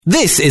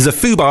This is a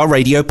Fubar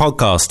Radio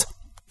podcast.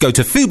 Go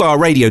to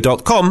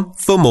fubarradio.com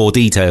for more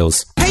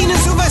details. Payne and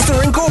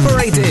Sylvester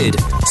Incorporated.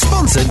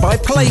 Sponsored by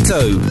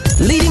Plato.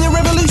 Leading a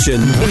revolution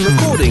in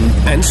recording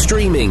and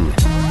streaming.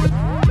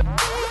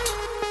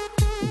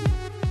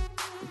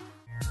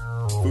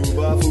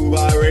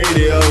 Fubar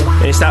Radio.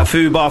 It's that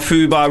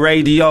Fubar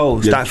Radio.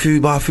 It's that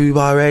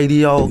Fubar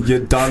Radio.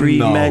 You done 3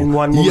 know. men,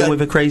 1 woman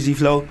with a crazy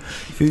flow.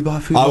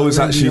 Fubar I was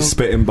Radio. actually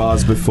spitting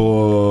bars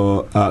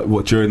before,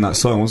 during that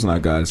song, wasn't I,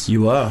 guys?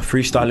 You were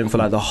freestyling for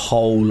like the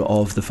whole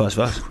of the first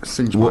verse.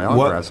 Singed my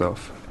eyebrows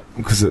off.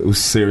 Because it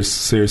was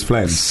serious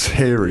flames.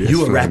 Serious. You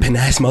were flame. rapping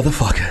ass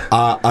motherfucker.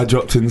 I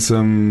dropped in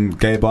some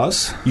gay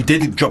bars. You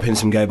did drop in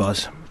some gay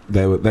bars.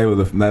 They were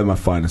my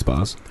finest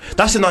bars.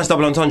 That's a nice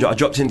double entendre. I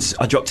dropped in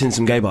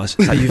some gay bars.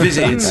 It's like you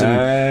visited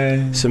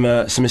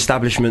some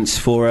establishments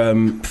for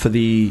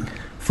the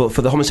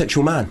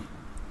homosexual man.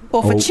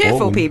 Or for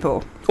cheerful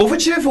people. Or for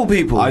cheerful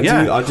people, I do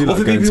or like for going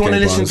people who to want to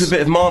gay listen bars. to a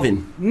bit of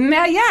Marvin.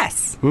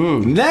 Yes.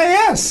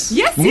 Yes.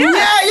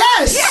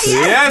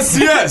 Yes,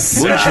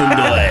 Yes.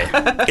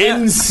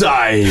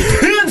 Inside.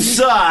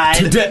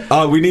 Today,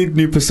 we need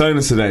new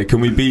personas today.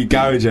 Can we be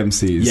garage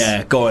MCs?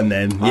 Yeah, go on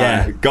then.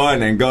 Yeah. Go on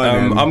then.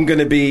 I'm going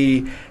to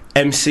be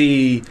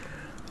MC...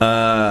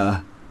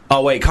 oh,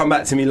 wait, come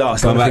back to me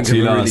last. Come back to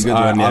you a really last. good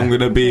one, yeah. I'm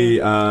going to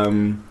be...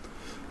 I'm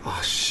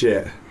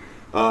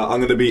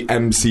going to be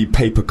MC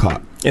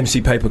Papercut.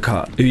 MC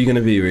Papercut. Who are you going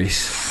to be,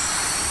 Reese?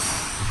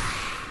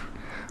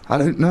 I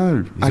don't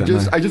know. I don't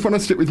just know? want to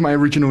stick with my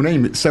original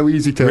name. It's so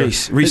easy to...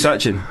 Reese.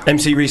 Researching.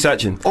 MC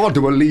Researching. R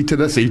to a L to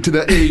the C to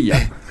the E.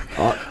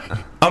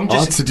 I'm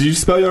just... did you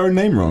spell your own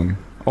name wrong?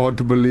 R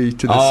to a L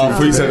to the I C thought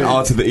to you the said E.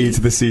 R to the E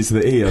to the C to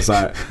the E. I was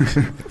like,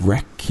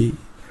 Recky.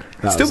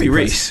 Still be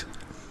Reese,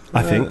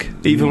 I think.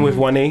 Even with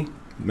one E.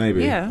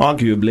 Maybe. Yeah.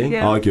 Arguably.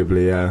 Yeah.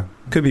 Arguably, yeah.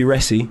 Could be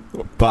Ressy.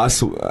 But I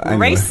saw...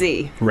 Anyway.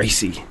 Racy.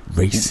 Racy.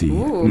 Racy.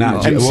 Ooh.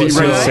 Now, MC what's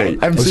your- Racy.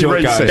 what's MC your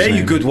Racy. garage There you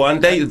name? good one.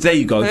 There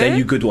you go. There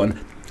you good one.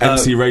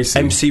 MC Racy.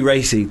 MC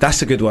Racy.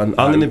 That's a good one.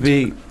 I'm going to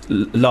be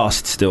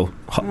last still.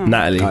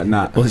 Natalie.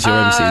 Nat. What's your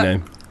MC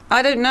name?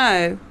 I don't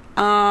know.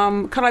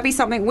 Can I be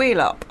something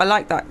wheel up? I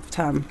like that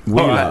term.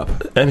 Wheel All right. up.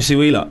 MC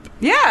Wheel Up.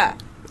 Yeah.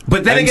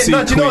 But then MC again,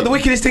 no, do you know what Queen. the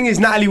wickedest thing is?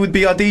 Natalie would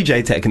be our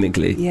DJ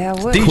technically. Yeah,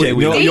 would. DJ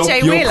Wheel Up.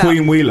 DJ You're Wheel Up.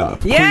 Queen Wheel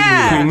Up.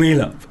 Yeah. Queen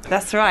Wheel Up.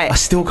 That's right. I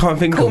still can't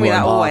think Call of me one.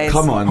 that always.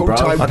 Come on, Hold bro.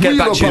 tight, I'll get wheel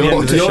back up to you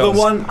on at the end of the bottom. You're the shows.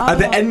 one at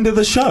the end of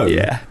the show.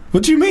 Yeah.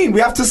 What do you mean? We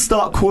have to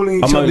start calling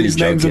each I'm other only these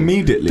names joking.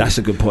 immediately. That's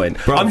a good point.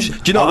 Bro, Do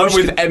you know I what?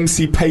 went with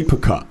MC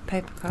Papercut.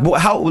 Paper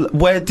cut.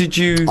 Where did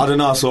you? I don't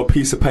know. I saw a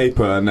piece of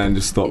paper and then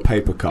just thought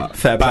Papercut.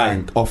 Fair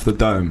Bang play. off the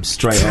dome,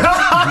 straight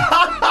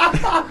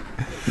off.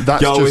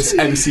 That's Yo, just... it's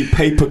MC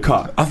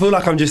Papercut. I feel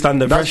like I'm just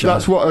under pressure.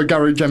 That's what a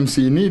garage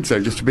MC needs, though,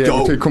 just to be able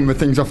Yo. to come with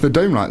things off the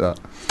dome like that.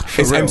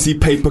 It's real. MC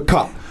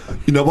Papercut.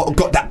 You know what? I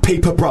got that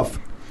paper, bruv.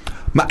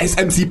 It's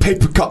MC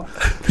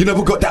Papercut. You know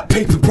we got that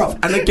paper, bruv.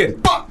 And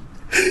again,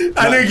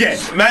 And again,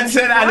 man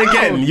said, and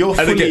again, you're and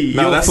fully. again.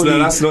 No, you're that's fully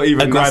not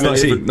even. a grime That's not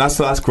MC. even.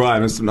 That's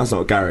grime. That's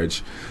not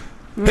garage.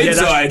 that's-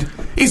 Inside,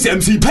 it's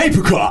MC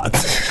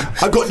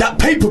Papercut. I got that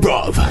paper,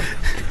 bruv.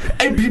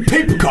 MC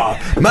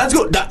Papercut. Man's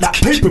got that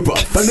paper,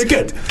 bruv. And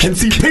again,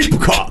 MC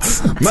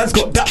Papercut. Man's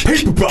got that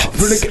paper,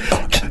 bruv. And again,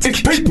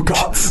 it's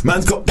Papercut.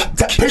 Man's got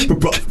that paper,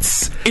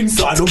 bruv.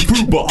 Inside on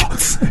Fubar.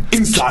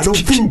 Inside on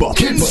Fubar.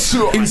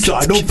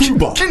 Inside on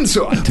Fubar.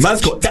 Inside.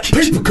 Man's got that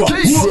paper cut.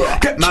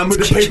 Get man with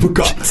the paper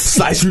cut.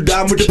 Slice you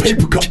down with the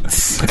paper cut.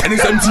 And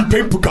it's MC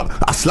Paper cut.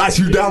 I slice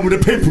you down with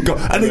the paper cut.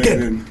 And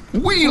again,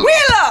 Wheel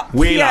Up.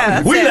 Wheel Yeah, Up.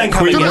 that's Wheel it. ain't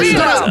coming up. in.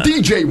 Wheel up.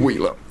 DJ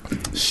Wheel Up.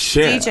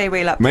 shit. DJ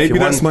Wheel Up. Maybe You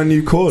that's want- my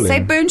new calling.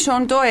 Say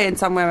Bunchon Doy in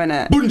somewhere in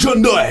it.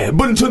 Bunchondoy,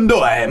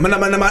 Bunchondoy, man,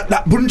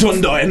 that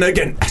Bunchondoy, and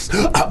again,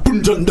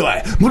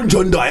 Bunchondoy,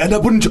 and a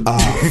Bunchon. Ah,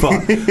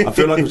 fuck. I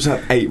feel like I just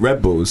had 8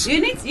 Red Bulls.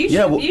 You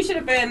should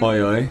have been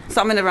Oi, oi.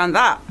 something around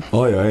that.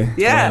 Oi, oi.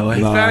 Yeah, Oi, oi.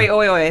 he's No. very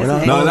oi, isn't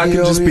he? No, that can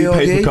just be Oi, oi,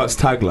 oi. Papercut's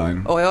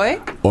tagline. Oi oi.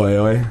 Oi,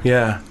 oi.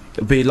 Yeah,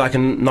 it'd be like a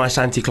nice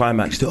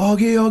anticlimax to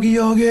Oggy, Oggy,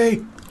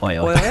 Oggy. Oi, Oi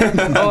oi, oi.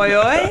 Oi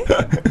oi.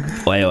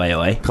 oi, oi,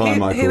 oi. Come on, Who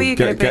Michael. are you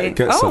gonna be?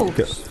 Get Oh.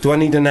 some. Do I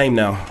need a name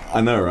now?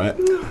 I know, right?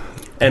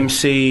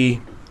 MC.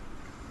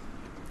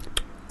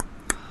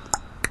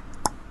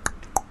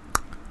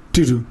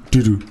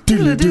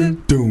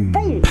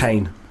 Do-do-do-do-do-do-doom.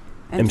 Pain.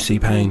 MC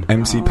Pain.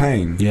 MC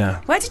Payne.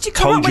 Yeah. Where did you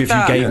come Told up you with if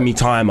that? you gave me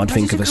time, I'd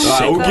think did of a you come up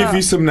sick. with We'll that? give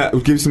you some. We'll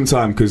give you some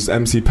time because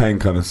MC Payne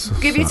kind of.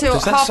 Give you till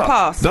Does that half suck?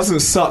 past. Doesn't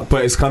suck,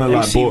 but it's kind of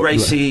like. MC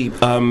Racy.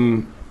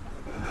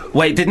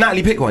 Wait, did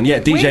Natalie pick one? Yeah,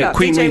 DJ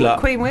Queen Wheel Up.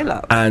 Queen Wheel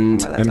Up.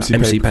 And Well, that's MC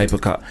MC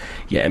Papercut.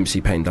 Yeah,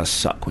 MC Payne does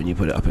suck when you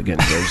put it up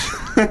against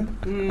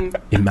those.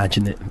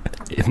 Imagine it.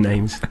 If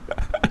names.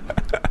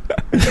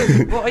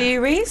 What are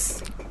you,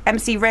 Reese?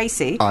 MC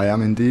Racy. I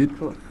am indeed.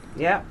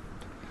 Yeah.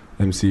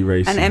 MC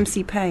Racy. And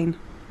MC Payne.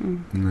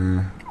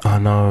 Nah. Oh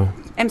no.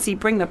 MC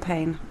Bring the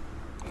Pain.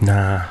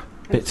 Nah.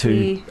 Bit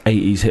too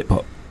 80s hip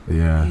hop.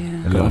 Yeah.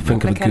 Yeah. Gotta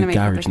think of a Public good Enemy,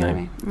 garage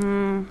Public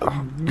name.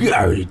 Enemy.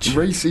 Garage.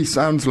 Racy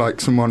sounds like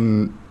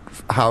someone,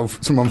 how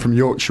someone from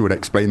Yorkshire would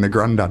explain the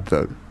grandad,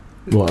 though.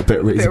 What, a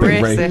bit racy?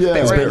 racy. Yeah.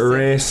 It's a bit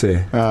racy.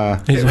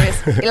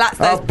 He likes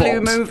those blue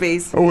Pops.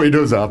 movies. Oh, he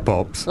does have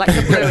pops. Like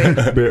the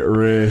bluey. A bit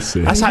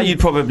racy. That's how you'd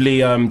probably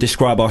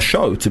describe our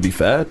show, to be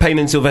fair. Payne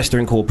and Sylvester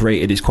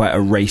Incorporated is quite a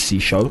racy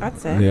show.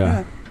 That's it.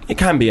 Yeah. It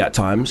can be at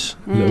times.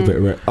 A little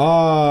bit racy.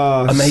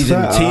 Oh,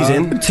 Amazing.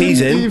 Teasing.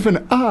 Didn't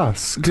even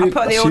ask. I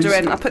put the order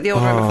in. I put the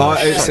order in. Oh,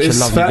 It's such a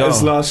lovely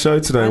Sveta's girl. last show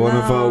today. I One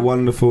of our know.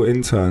 wonderful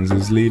interns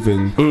is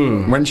leaving.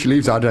 When she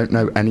leaves, I don't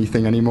know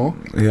anything anymore.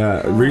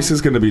 Yeah, Reese is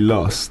going to be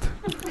lost.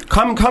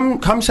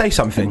 Come say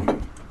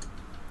something.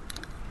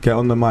 Get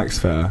on the mic,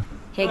 Sveta.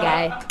 Hey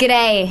guy.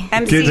 G'day.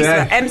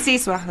 MC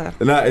Swather.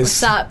 That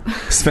is What's up?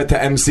 Sveta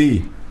MC.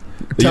 Are you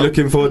Tell-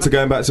 looking forward to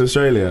going back to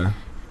Australia?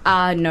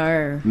 No.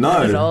 No?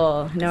 Not at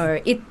all. No.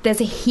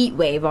 There's a heat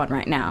wave on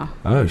right now.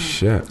 Oh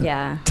shit.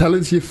 Yeah. Tell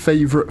us your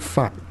favourite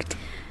fact.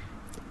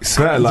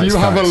 Sveta Do likes you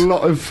have a facts.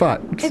 lot of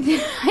facts?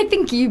 I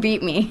think you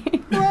beat me.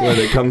 When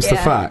it comes to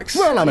Yeah. facts.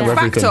 Well, I know Yeah.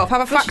 everything. Fact off.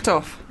 Have a fact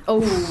off.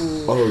 Oh.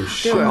 Oh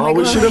shit. it. Oh,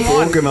 we Come should have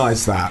on.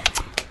 organised that.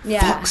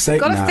 Yeah. Fuck's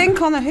sake, Got to Nat.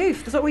 think on the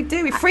hoof. That's what we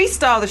do. We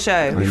freestyle the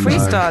show. We I know.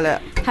 freestyle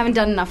it. Haven't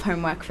done enough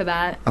homework for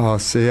that. Oh,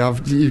 see,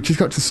 you've just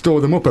got to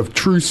store them up. A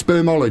true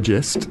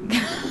spermologist.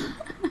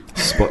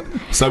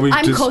 So we've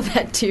I'm just... called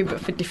that too, but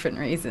for different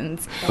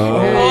reasons. Oi,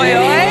 oi.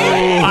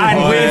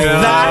 And with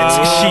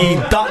that, she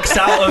ducks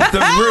out of the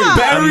room.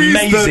 Buries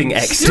Amazing the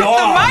exit. Drop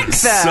the mic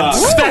there.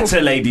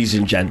 Sveta, ladies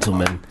and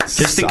gentlemen.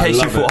 Just in I case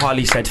you love thought it.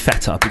 Harley said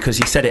feta, because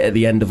he said it at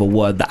the end of a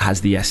word that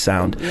has the S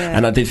sound. Yeah.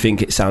 And I did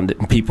think it sounded,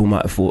 people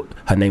might have thought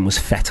her name was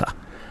Feta.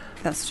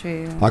 That's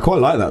true. I quite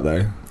like that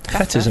though.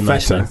 Feta's a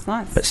nice Feta. name. That's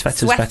nice. But Sveta's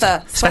Sweater.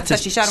 better. Sweater.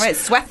 She's shouting it.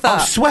 Sweater. Oh,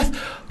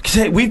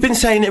 Sweth. We've been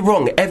saying it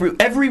wrong.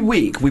 Every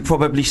week we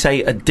probably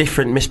say a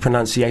different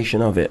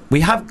mispronunciation of it. We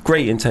have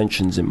great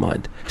intentions in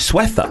mind.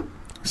 Swether.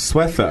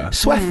 Sweater.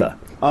 Swether.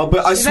 Oh,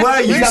 but I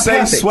swear you that's say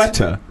perfect.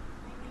 sweater.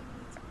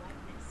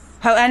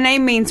 Her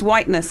name means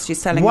whiteness.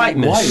 She's telling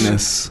Whiteness. me.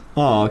 Whiteness.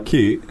 Oh,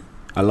 cute.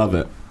 I love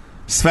it.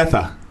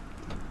 Sveta.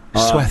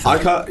 Swether. I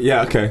can't.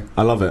 Yeah, okay.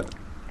 I love it.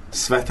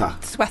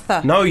 Sveta.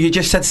 Sweater. No, you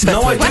just said Sveta.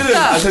 No, I didn't.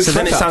 I said So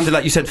then it Sveta. sounded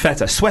like you said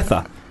Feta.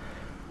 Swether.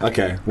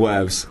 Okay,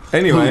 whatevs.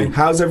 Anyway,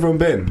 how's everyone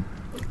been?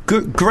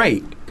 Good,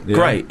 great, Yeah.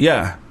 great,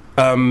 yeah.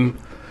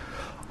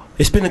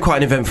 It's been quite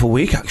an eventful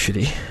week,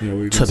 actually. Yeah,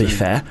 we've To been be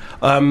saying- fair,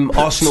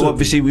 Arsenal. So-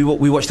 Obviously, we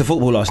watched the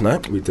football last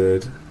night. We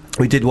did.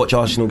 We did watch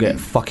Arsenal get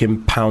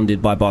fucking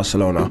pounded by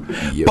Barcelona,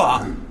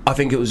 but I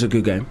think it was a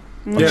good game.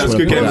 Yeah, it was a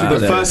good game. Yeah, The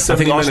first I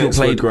think 70 Arsenal minutes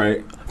were played.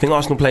 great. I think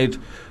Arsenal played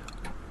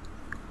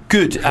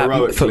good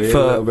Heroically a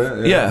little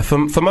bit, yeah.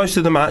 for most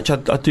of the match. I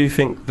do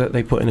think that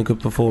they put in a good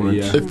performance.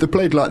 Yeah. If they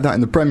played like that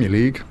in the Premier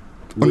League,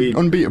 We-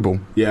 unbeatable.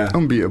 Yeah,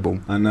 Unbeatable.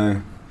 I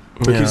know.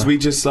 Because Yeah. we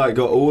just like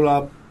got all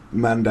our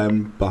man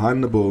down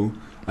behind the ball,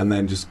 and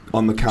then just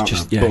on the counter,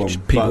 Just, yeah, boom.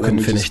 just people But then couldn't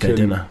we finish just their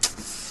couldn't. dinner.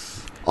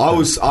 I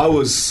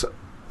was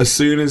as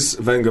soon as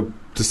Wenger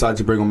decided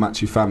to bring on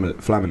Matthew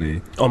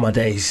Flamini, On my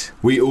days.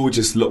 we all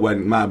just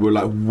went mad. We were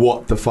like,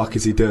 what the fuck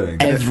is he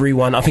doing?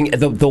 Everyone, I think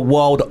the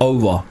world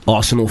over,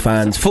 Arsenal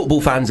fans,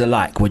 football fans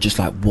alike, were just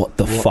like, what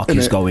the fuck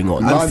is innit? going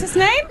on? What's his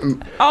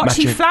name?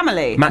 Archie Matthew-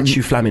 Flamley.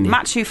 Matthew Flamini.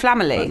 Matthew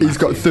Flamley. He's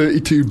got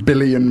 £32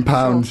 billion,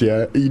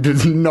 yeah. He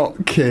does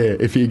not care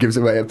if he gives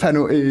away a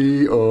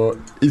penalty or...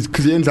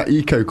 Because he owns that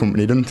eco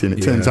company, doesn't he? And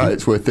it turns Yeah. out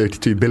it's worth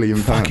 £32 billion.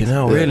 Fucking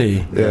hell, Yeah.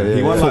 really? Yeah.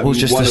 He won like Football's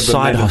just one a of the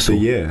side men of hustle.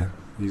 the year.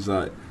 He's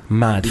like,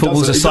 Mad. He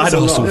Football's does a a side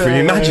lot. hustle. Can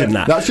you imagine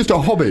that? That's just a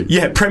hobby.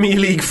 Yeah, Premier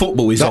League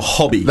football is a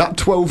hobby. That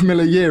 12 mil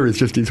a year is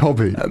just his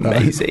hobby.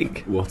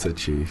 Amazing. what a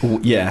chief.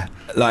 Yeah,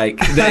 like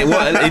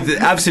it's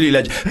absolute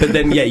legend. But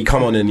then, yeah, you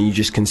come on and you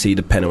just concede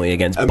a penalty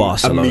against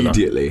Barcelona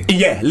Immediately.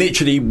 Yeah,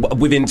 literally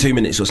within 2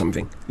 minutes or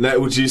something. No,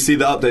 would you see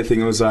the update thing?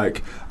 It was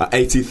like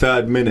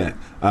 83rd minute.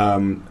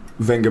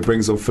 Wenger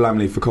brings on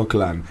Flamini for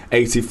Coquelin.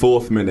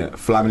 84th minute,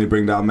 Flamini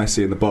bring down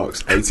Messi in the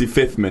box.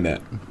 85th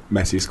minute,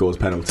 Messi scores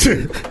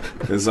penalty.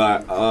 It's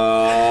like,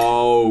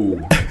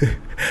 oh.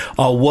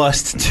 Our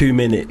worst 2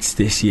 minutes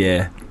this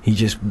year. He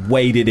just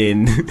waded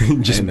in,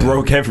 and just I know.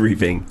 broke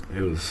everything.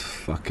 It was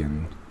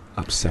fucking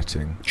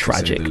upsetting. to say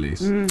Tragic. the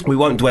least. We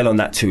won't dwell on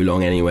that too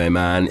long anyway,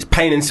 man. It's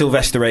Payne and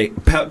Sylvester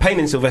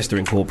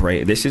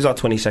Incorporated. This is our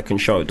 22nd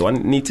show. Do I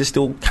need to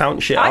still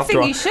count shit I after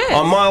think our, you should.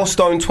 our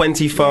milestone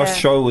 21st Yeah.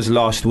 show was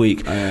last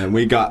week. And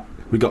we got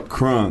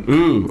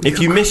crunk. If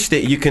you missed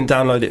it, you can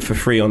download it for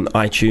free on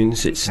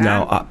iTunes. It's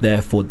now up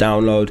there for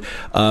download.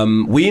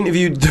 We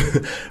interviewed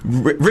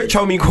Rich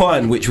Homie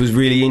Kwan, which was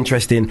really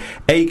interesting.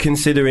 A,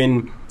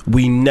 considering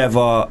we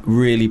never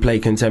really play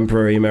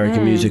contemporary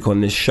American music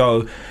on this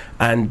show,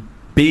 and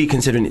B,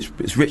 considering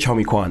it's Rich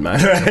Homie Kwan, man.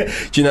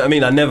 Do you know what I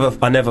mean? I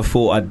never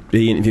thought I'd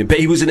be interviewing, but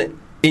he was an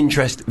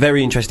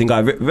very interesting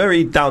guy,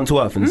 very down to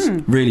earth,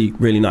 and really,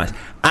 really nice.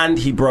 And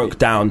he broke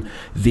down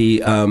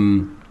the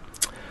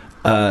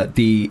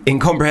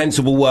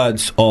incomprehensible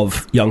words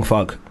of Young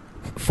Thug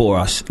for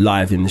us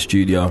live in the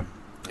studio.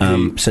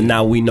 So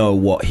now we know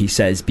what he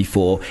says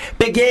before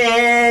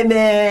beginning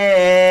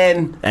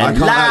and I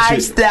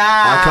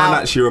lifestyle. can't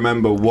actually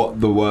remember what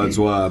the words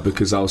were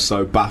because I was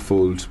so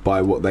baffled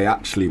by what they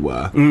actually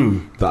were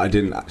that I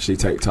didn't actually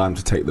take time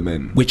to take them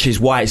in. Which is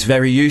why it's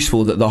very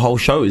useful that the whole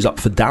show is up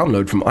for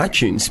download from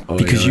iTunes,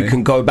 because you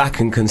can go back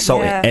and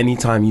consult it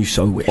anytime you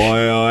so wish.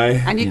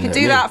 And you can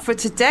do that for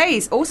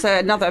today's. Also,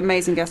 another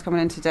amazing guest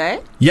coming in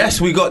today.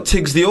 Yes, we got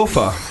Tiggs the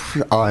author.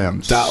 I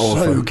am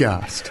so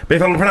gassed. But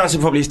if I can pronounce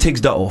it properly, it's Tiggs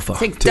the author.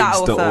 Tiggs the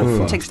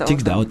author. Tiggs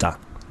the author.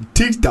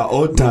 Tiggs the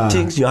author.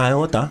 Tiggs the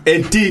author.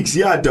 Tiggs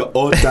the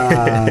author.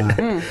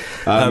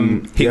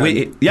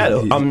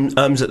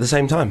 At the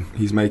same time.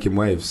 He's making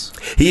waves.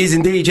 He is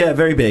indeed, yeah,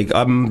 very big.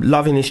 I'm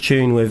loving his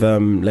tune with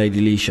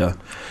Lady Leisha.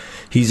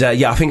 He's,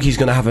 I think he's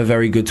going to have a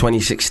very good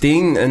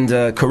 2016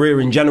 and career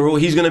in general.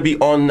 He's going to be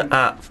on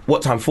at,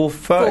 what time,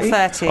 4:30?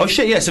 4:30. Oh,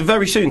 shit, yeah, so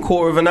very soon,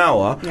 quarter of an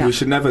hour. Yeah. We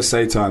should never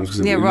say times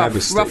because we never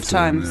stick rough to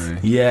times. them,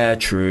 Yeah,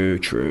 true.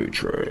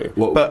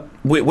 What- But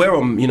we're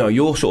on,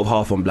 you're sort of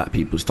half on Black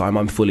People's time.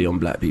 I'm fully on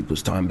Black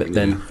People's time. But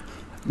then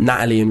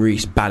Natalie and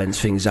Reese balance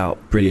things out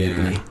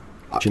brilliantly. Yeah.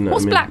 Do you know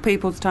What's what I mean? Black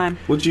people's time?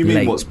 What do you mean,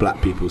 Late. what's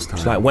black people's time?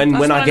 It's like when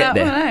That's I what get I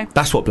don't there. know.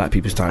 That's what Black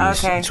People's time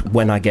is. Okay. It's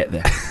when I get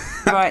there.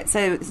 Right, so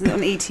it's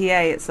on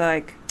ETA, it's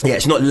like... Yeah,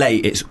 it's not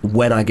late, it's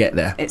when I get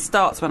there, It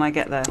starts when I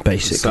get there.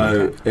 basically.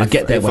 So I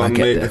get there when I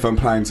get there. If I'm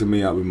planning to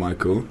meet up with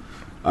Michael,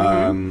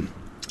 I know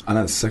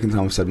it's the second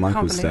time I've said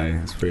Michael's believe today.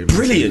 It's pretty amazing.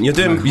 Brilliant, you're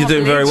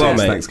doing very well, Cheers,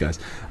 mate. Thanks, guys.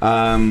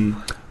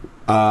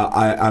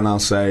 I'll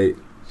say,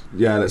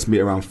 let's meet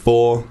around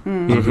 4.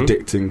 I'm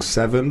predicting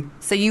 7.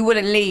 So you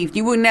wouldn't leave,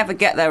 you would never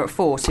get there at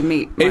 4 to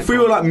meet If we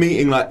Michael. were like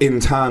meeting like in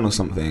town or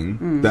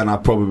something, then I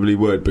probably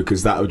would,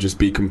 because that would just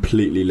be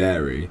completely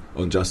Larry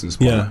on Justin's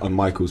part, Yeah. on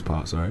Michael's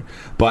part. Sorry,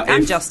 but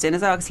And if Justin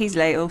as well, because he's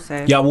late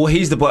also. Yeah, well,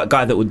 he's the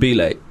guy that would be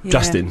late. Yeah.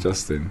 Justin.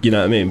 Justin, You know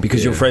what I mean?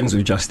 Because you're Yeah. friends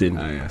with Justin.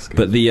 yes, good.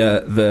 But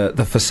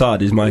the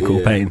facade is Michael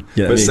Yeah. Payne.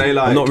 You know But what I say mean?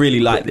 like- I'm not really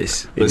like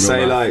this. in But real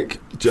say life.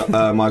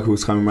 like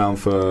Michael's coming round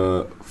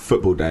for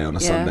football day on a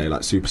Yeah. Sunday,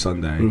 like Super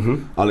Sunday.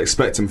 Mhm. I'll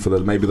expect him for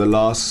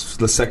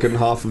the second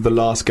half of the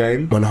last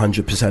game.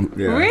 100%.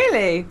 Yeah.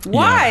 Really?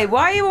 Why?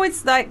 Why are you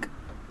always like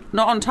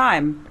not on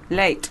time?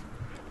 Late?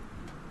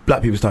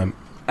 Black people's time.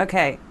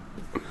 Okay.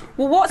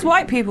 Well, what's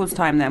white people's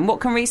time then? What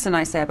can Reese and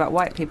I say about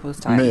white people's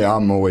time? Me,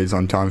 I'm always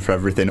on time for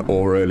everything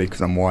or early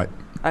because I'm white.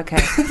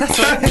 Okay.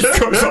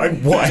 Because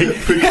I'm white.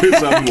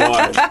 Because I'm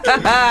white.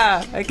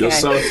 Okay. You're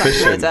so That's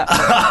efficient.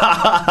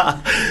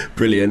 good.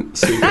 Brilliant.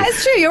 That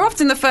is true. You're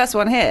often the first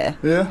one here.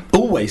 Yeah.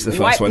 Always the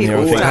White first one here,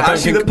 I people's think. time. I don't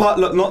Actually, think the part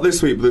not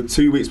this week, but the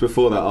 2 weeks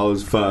before that, I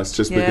was first,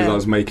 just because Yeah. I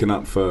was making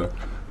up for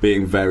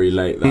being very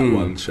late that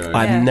one show.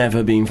 I've Yeah.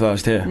 never been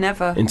first here.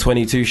 Never. In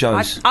 22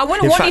 shows. I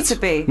wouldn't In want you fact, to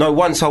be. No,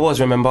 once I was,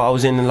 remember, I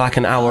was in like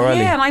an hour early.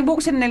 Yeah, and I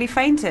walked in and nearly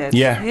fainted.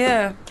 Yeah.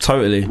 Yeah.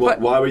 Totally.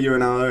 Why were you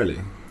an hour early?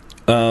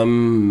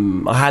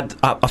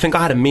 I think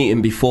I had a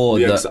meeting before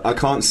Yeah, that. 'cause I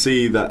can't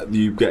see that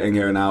you getting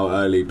here an hour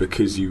early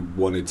because you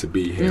wanted to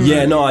be here. Yeah,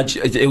 early. no,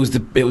 it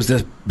was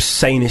the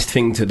sanest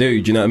thing to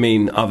do. Do you know what I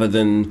mean? Other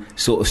than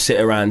sort of sit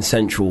around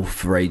Central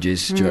for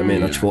ages. Do you know what I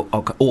mean? I just thought,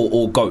 okay,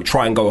 or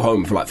try and go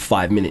home for like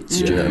 5 minutes.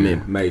 Do you know what I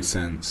mean? Made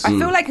sense. I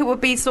feel like it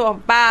would be sort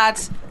of bad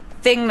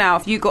thing now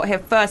if you got here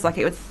first. Like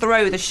it would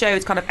throw the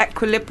show's kind of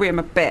equilibrium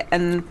a bit.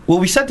 And Well,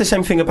 we said the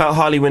same thing about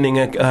Harley winning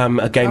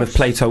a game of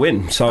Plato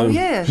in, so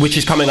yeah. which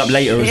is coming up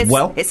later as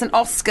well. It's an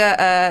Oscar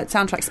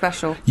soundtrack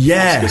special.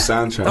 Yeah, Oscar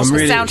soundtrack. I'm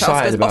really soundtrack,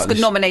 excited about this.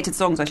 Oscar-nominated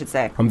songs, I should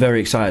say. I'm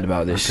very excited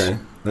about this. Okay,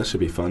 that should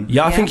be fun.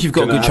 Yeah, I Yeah. think you've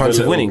got a Gonna good have a chance of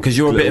little- winning because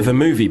you're a bit of a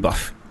little- movie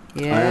buff.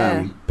 Yeah. I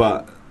am,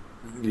 but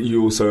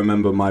you also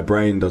remember my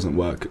brain doesn't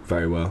work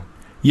very well.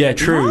 Yeah,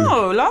 true.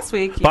 Oh, last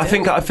week. you But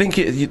did. I think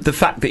the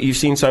fact that you've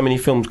seen so many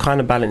films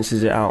kind of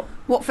balances it out.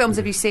 What films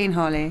have you seen,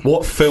 Harley?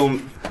 What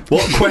film?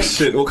 What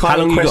question? What How kind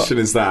long of you question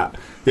is that?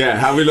 Yeah,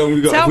 how long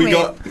we got? Tell Have we me.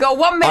 got? You got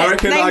 1 minute. I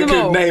reckon Name I them could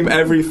all. name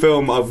every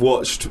film I've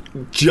watched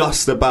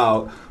just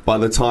about by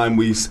the time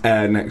we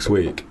air next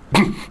week.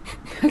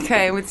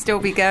 Okay, we'd still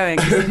be going.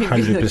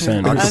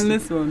 100%. And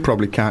this one.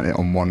 Probably count it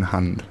on one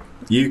hand.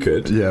 You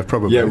could. Yeah,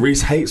 probably. Yeah,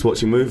 Reese hates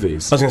watching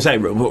movies. I was going to say,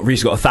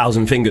 Reese got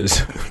 1,000 fingers.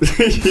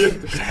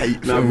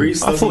 No,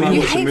 Reese I doesn't thought like you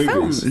watching hate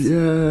movies. films.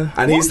 Yeah.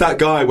 And he's that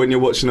guy when you're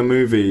watching a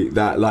movie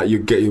that like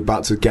you're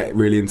about to get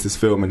really into this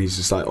film and he's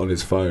just like on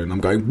his phone.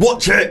 I'm going,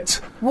 watch it.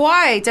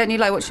 Why don't you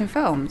like watching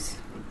films?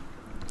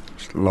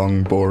 Just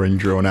long, boring,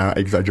 drawn-out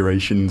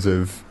exaggerations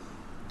of,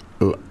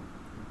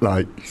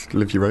 like, just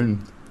live your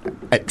own.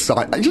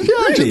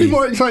 Just be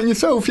more exciting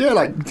yourself. Yeah,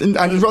 like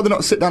I'd just rather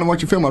not sit down and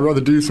watch a film. I'd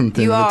rather do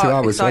something You in the are 2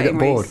 hours, so I get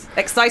exciting bored. Reese.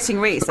 Exciting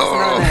Reese. That's what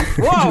I know.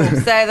 Whoa.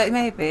 So that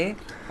maybe.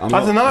 I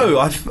don't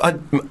know.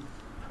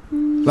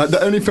 Like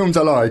the only films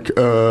I like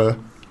are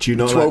Do you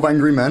know 12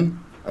 Angry Men.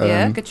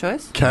 Yeah, good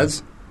choice.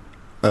 Kez.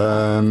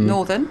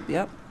 Northern.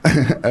 Yep.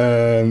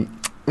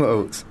 What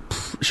else?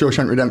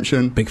 Shawshank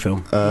Redemption. Big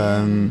film.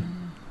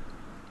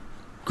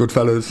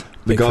 Goodfellas.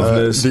 The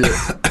Governors?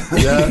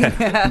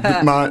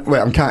 Yeah.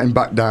 I'm counting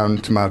back down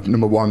to my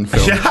number one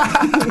film.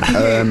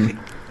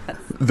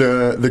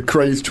 the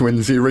Craze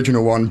Twins, the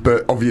original one,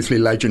 but obviously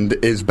Legend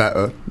is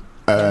better.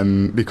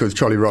 Because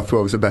Charlie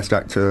Rothwell was the best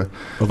actor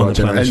of our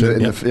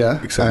generation.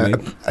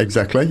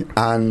 Exactly.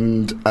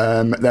 And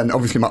then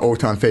obviously my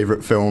all-time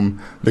favourite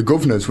film, The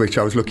Governors, which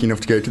I was lucky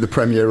enough to go to the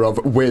premiere of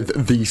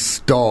with the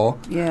star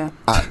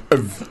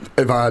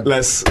of our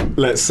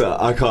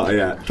I can't.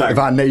 Yeah, of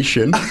our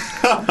nation,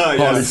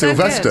 Harley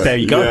Sylvester. There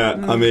you go.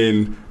 Yeah, I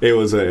mean, it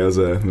was a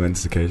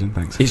momentous occasion.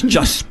 Thanks. It's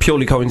just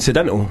purely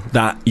coincidental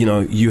that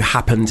you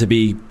happen to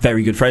be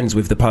very good friends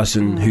with the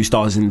person who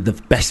stars in the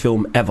best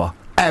film ever.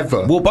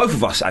 Well, both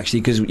of us actually,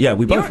 because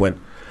we both went.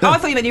 Oh, I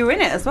thought you meant you were in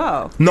it as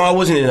well. No, I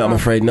wasn't in it, I'm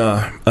afraid,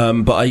 no.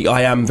 But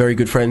I am very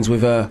good friends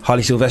with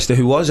Harley Sylvester,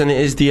 who was, and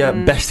it is the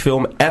best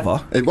film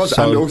ever. It was,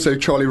 and also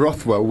Charlie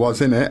Rothwell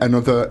was in it,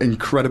 another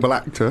incredible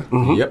actor.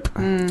 Mm-hmm. Yep.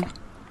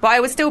 But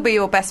it would still be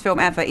your best film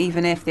ever,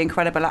 even if the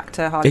incredible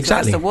actor Harley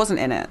Sylvester wasn't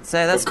in it.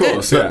 So that's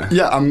good. Good.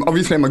 Yeah, I'm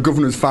a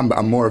Governors fan, but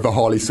I'm more of a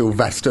Harley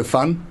Sylvester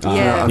fan.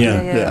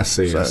 Yeah. I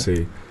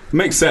see.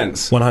 Makes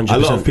sense. 100%. A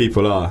lot of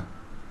people are.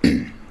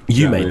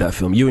 You made that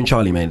film. You and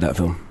Charlie made that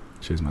film.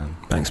 Cheers, man.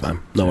 Thanks,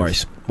 man. No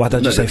worries. Why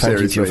don't you say thank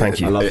you to your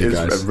thank you? I love you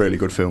guys. It's a really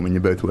good film, and you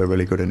both were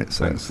really good in it.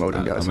 So Thanks. well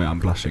done, guys. I mean, I'm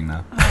blushing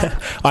now.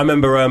 I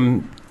remember.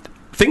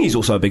 Thingy's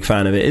also a big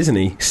fan of it, isn't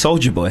he?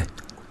 Soulja Boy.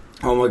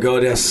 Oh my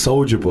god, yeah,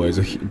 Soulja Boy is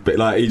he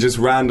just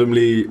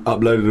randomly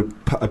uploaded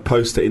a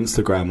post to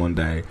Instagram one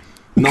day.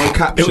 No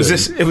caption.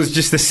 It was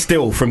just a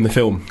still from the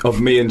film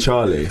of me and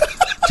Charlie,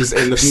 just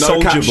in the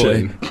Soulja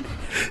caption. Boy.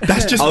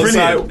 That's just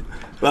brilliant.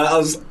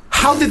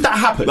 How did that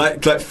happen?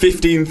 Like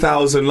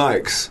 15,000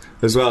 likes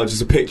as well.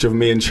 Just a picture of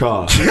me and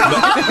Char.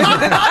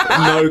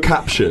 No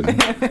caption.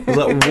 I was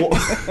like, what?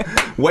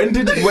 When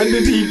did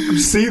he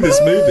see this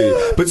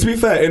movie? But to be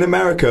fair, in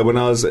America, when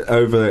I was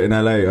over in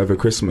LA over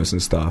Christmas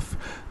and stuff,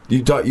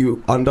 you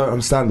don't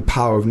understand the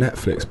power of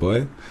Netflix,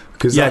 boy.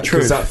 Because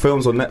that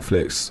film's on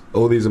Netflix.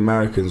 All these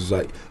Americans was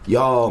like,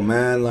 yo,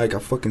 man, like I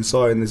fucking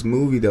saw it in this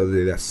movie the other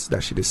day.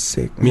 That shit is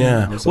sick, man.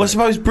 Yeah. Well, I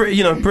suppose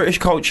British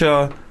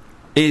culture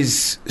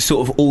is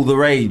sort of all the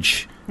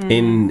rage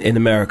in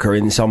America,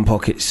 in some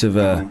pockets of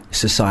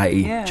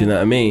society. Yeah. Do you know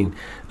what I mean?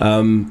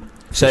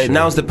 So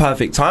now's the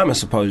perfect time, I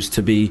suppose,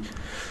 to be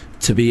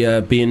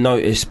being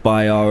noticed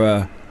by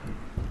our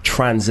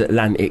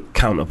transatlantic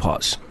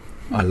counterparts.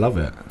 I love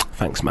it.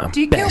 Thanks, man. Do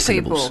you kill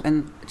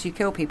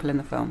people in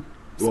the film?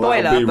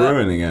 Spoiler, I'll be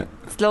ruining it.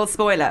 It's a little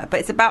spoiler,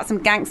 but it's about some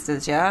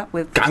gangsters,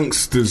 with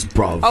gangsters,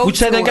 bruv. Would you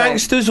say they're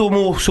gangsters or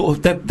more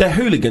sort of they're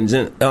hooligans?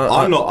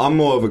 I'm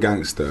more of a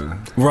gangster,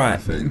 right? I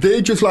think.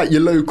 They're just like your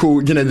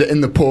local, they're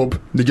in the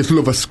pub. They just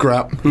love a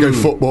scrap, go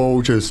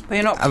football, just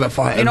have a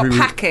fight. You're not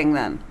packing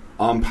then.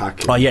 I'm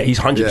packing. Oh yeah, he's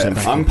 100%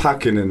 packing. I'm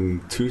packing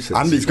in 2 sets.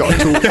 Andy's got a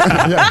tool.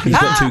 He's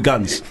got 2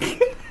 guns.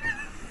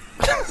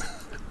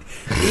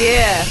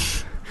 Yeah.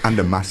 And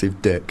a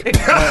massive dick.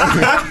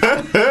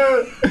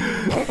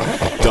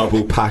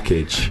 Double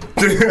package.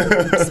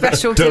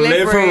 Special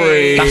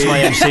delivery. That's my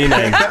MC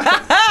name.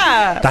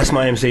 That's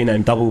my MC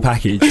name. Double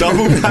package.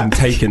 I'm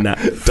taking that.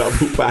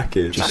 Double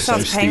package. That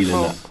sounds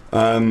painful.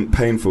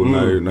 Painful.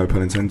 No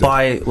pun intended.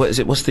 What is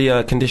it? What's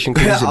the condition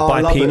called? Is it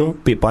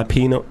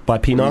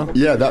bipenal?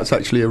 Yeah, that's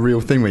actually a real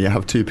thing where you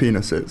have 2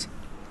 penises.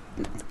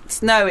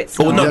 No, it's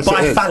not. not. No,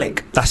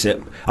 biphallic. That's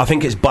it. I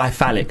think it's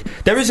biphallic.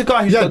 There is a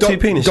guy who's got 2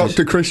 penises.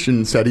 Dr.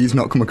 Christian said he's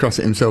not come across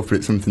it himself, but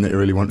it's something that he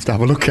really wants to have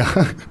a look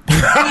at.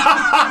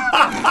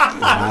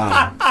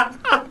 Wow.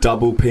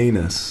 Double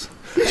penis.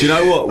 Do you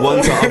know what?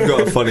 One time, I've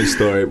got a funny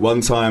story.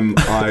 One time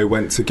I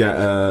went to get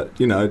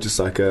just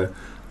like a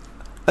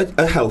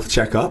health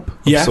checkup.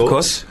 Yeah, of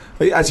course.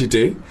 As you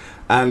do.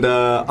 And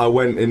I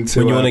went into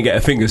when you want to get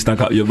a finger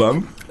stuck up your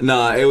bum.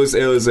 No, it was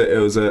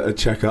a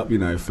checkup.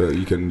 For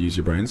you can use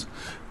your brains.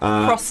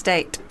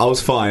 Prostate. I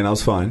was fine.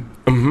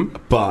 Mm-hmm.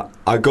 But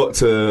I got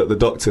to the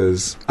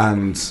doctors,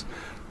 and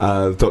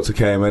the doctor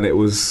came, and it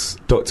was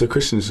Dr.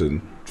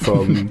 Christensen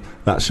from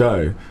that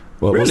show.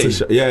 Well, really? What's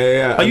the show?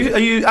 Yeah. Are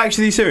you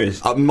actually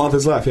serious?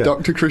 Mother's Life. Yeah.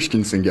 Dr.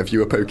 Christensen gave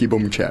you a pokey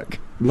bum check.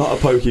 Not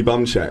a pokey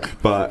bum check,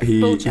 but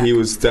he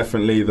was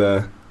definitely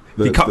the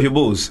he cut your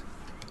balls.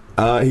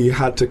 He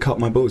had to cut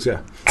my balls.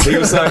 Yeah, he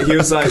was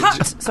like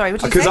cut? Sorry,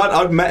 what did you say? Because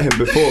I'd met him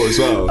before as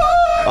well.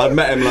 I'd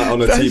met him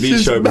on a TV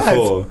show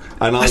before,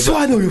 and I swear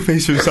I know your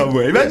face from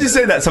somewhere. Imagine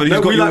saying that somebody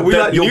who's got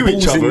we knew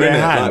each other.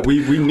 Hand.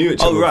 We knew each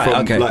other. Oh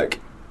right, from, okay.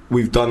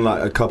 We've done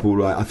a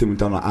couple. I think we've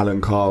done Alan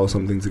Carr or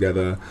something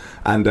together,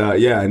 and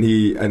and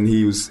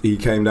he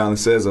came down the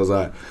stairs. I was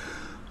like,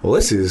 well,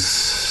 this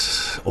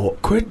is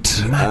awkward,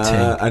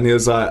 and he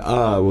was like,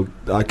 well,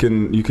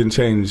 you can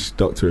change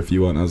doctor if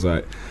you want. I was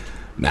like,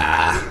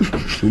 nah,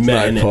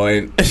 no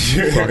point.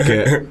 Fuck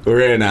it, we're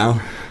here now.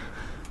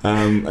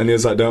 And he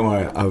was like, don't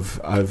worry,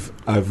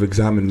 I've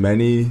examined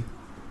many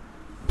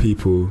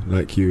people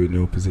like you in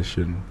your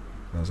position.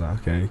 I was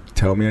like, okay,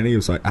 tell me any. He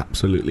was like,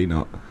 absolutely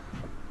not.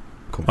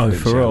 Oh,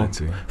 for real?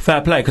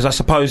 Fair play, because I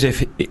suppose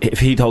if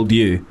he told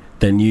you,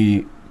 then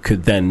you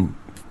could then,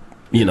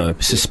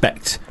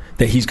 suspect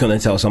that he's going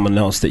to tell someone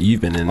else that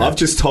you've been in there. I've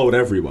just told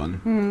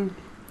everyone.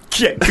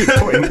 Yeah, good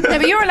point. No,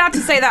 but you're allowed to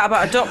say that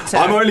about a doctor.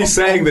 I'm only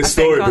saying this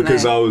I think, story aren't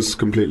because they? I was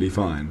completely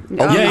fine.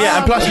 Yeah,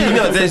 and plus,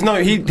 there's no.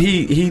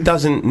 He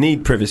doesn't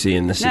need privacy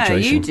in this No,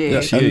 situation. you do.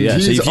 Yes, you. Yeah. So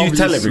He's if you tell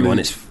obviously- everyone,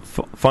 it's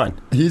fine.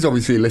 He's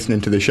obviously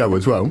listening to the show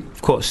as well.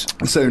 Of course.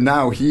 So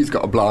now he's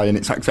got a blie and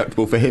it's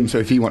acceptable for him. So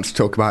if he wants to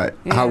talk about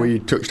how he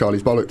took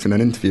Charlie's bollocks in an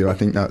interview, I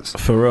think that's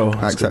For real.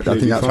 I think that's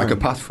completely like a fine.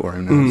 pass for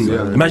him now.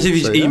 So- Imagine if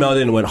he's so, yeah. emailed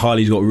in and went,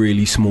 Harley's got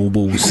really small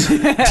balls.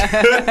 Like,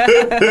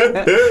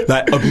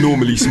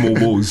 abnormally small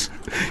balls.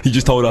 He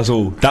just told us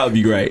all. That would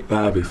be great.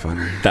 That'd be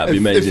funny. That'd be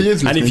If amazing. he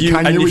is and if listening, you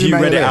can you read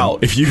email it in? out,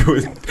 if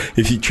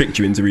he tricked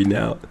you into reading it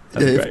out,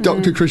 that'd be Yeah, great. if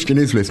Dr. Christian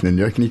is listening,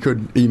 you reckon he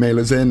could email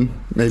us in,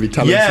 maybe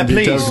tell us some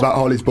details please. about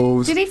Harley's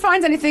balls? Did he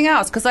find anything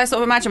else? Because I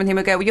sort of imagine with him,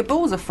 he'd go, well, your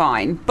balls are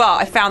fine,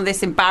 but I found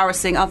this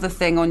embarrassing other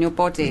thing on your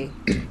body.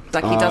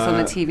 Like he does on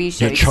the TV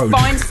show. Your He just chode.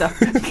 finds stuff.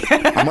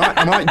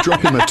 I might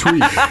drop him a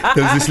tweet.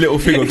 There's this little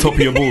thing on top of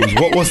your balls.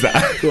 What was that?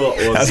 What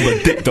was That's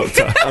my dick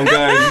doctor. I'm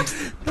going,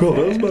 bro,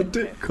 that was my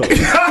dick cock.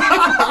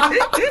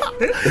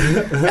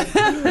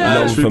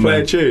 Should we play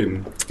a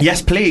tune? Yes,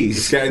 Let's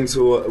please. get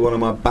into one of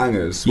my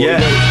bangers. What Yeah.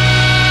 we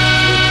got?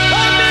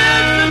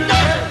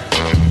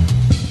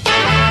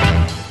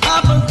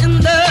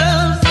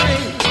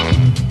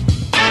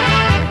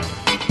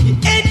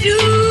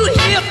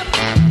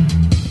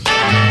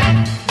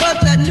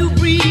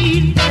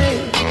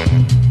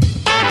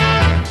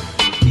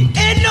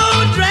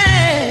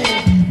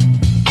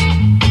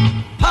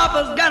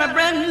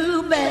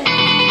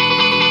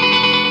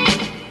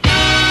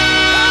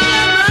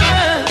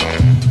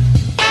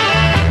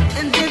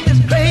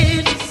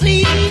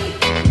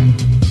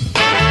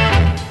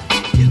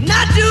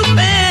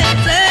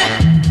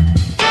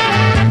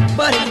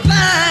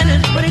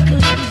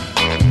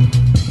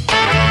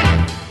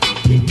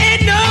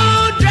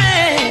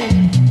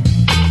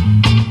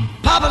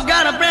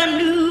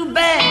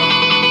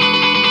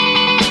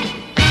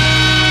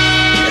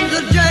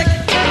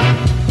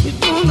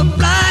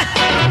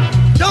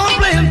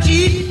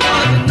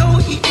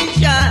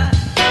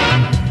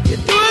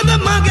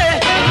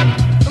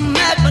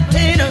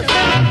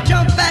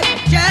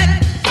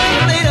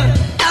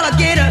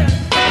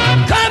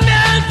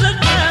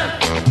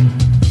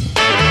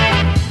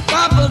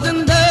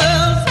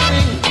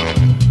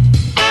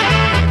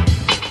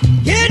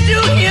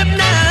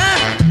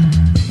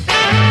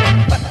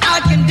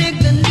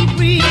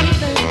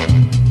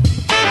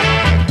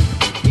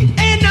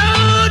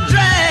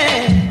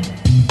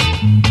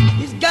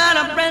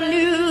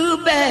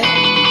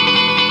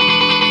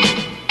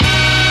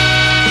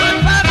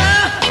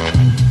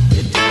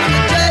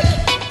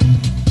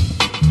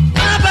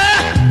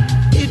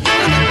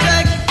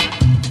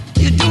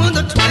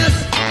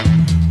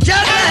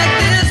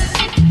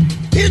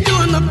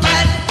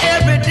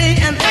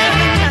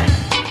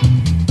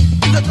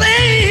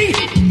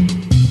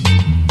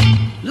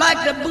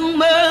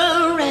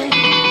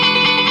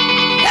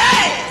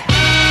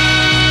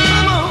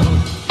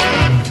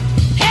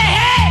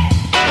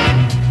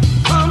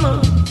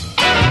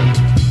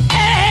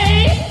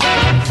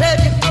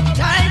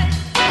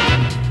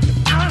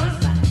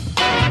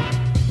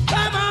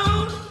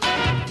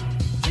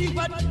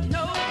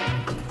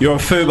 You're on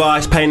Fubar,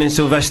 it's Payne and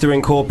Sylvester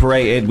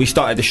Incorporated. We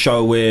started the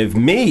show with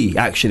me,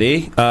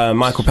 actually.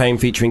 Michael Payne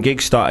featuring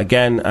Gig Start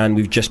again, and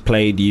we've just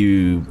played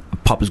you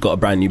Papa's Got a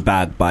Brand New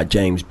Bag by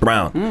James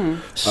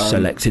Brown,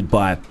 selected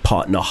by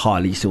partner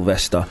Harley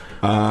Sylvester.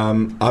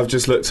 I've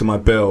just looked at my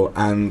bill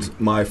and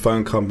my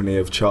phone company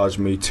have charged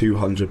me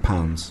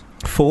 £200.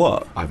 For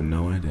what? I have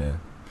no idea,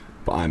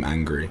 but I'm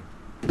angry.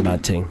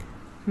 Mad ting.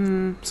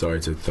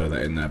 Sorry to throw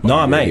that in there, but No,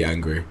 I'm really mate.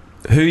 angry.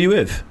 Who are you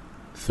with?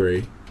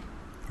 3.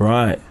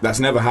 Right.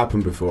 That's never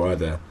happened before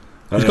either.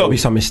 There's got to be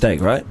some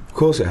mistake, right? Of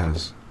course it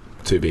has.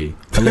 To be.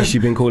 Unless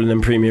you've been calling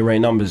them premium rate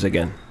numbers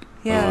again.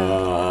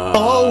 Yeah.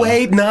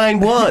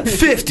 0891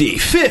 50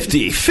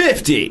 50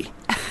 50.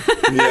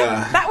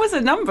 Yeah. That was a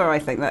number, I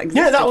think. That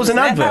Yeah, that was an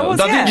existed, advert.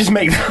 wasn't it? I didn't just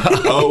make that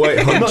up. Oh wait,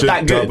 Not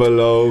that 100 good.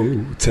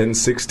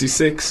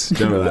 1066. Do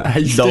you remember that?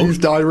 Hastings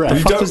Direct. The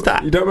fuck was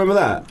that? You don't remember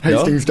that?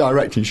 Hastings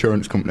Direct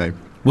Insurance Company.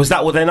 Was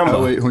that what their number?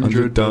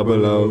 0800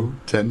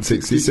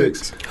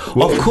 1066.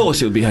 Of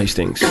course it would be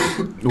Hastings.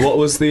 What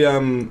was the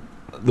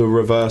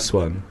reverse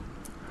one?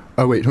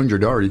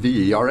 0800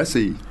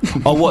 REVERSE.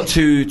 Oh, what,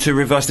 to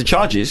reverse the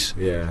charges?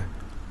 Yeah.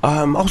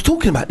 I was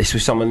talking about this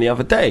with someone the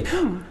other day.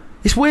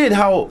 It's weird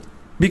how,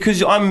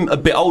 because I'm a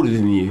bit older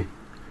than you,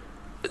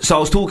 so I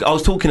was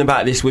talking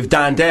about this with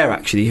Dan Dare,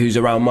 actually, who's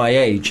around my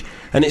age,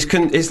 and it's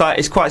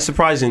quite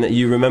surprising that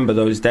you remember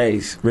those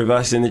days,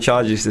 reversing the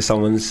charges to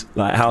someone's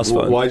like house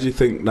phone. Why do you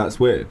think that's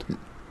weird?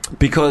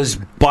 Because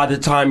by the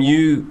time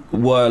you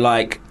were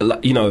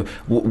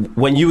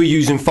when you were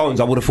using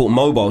phones, I would have thought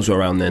mobiles were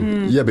around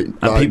then, Yeah, but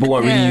and people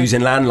weren't really using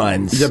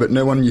landlines. Yeah, but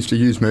no one used to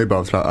use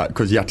mobiles like that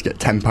because you had to get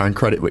 £10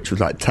 credit, which was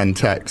like 10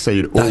 texts, so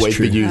you'd That's always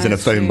true. be using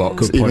That's a phone true. box.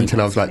 Good Even point.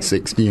 until I was like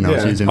 16, I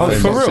was Yeah. using Oh, phone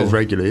for boxes real?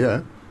 regularly,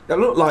 yeah. I'm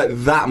not like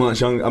that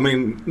much younger. I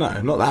mean,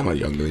 no, not that much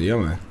younger than you,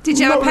 am I? Did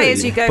you have a Not really,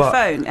 pay-as-you-go but-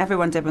 phone?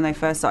 Everyone did when they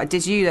first started.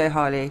 Did you though,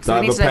 Harley? Did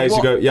I have a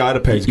pay-as-you-go? Yeah, I had a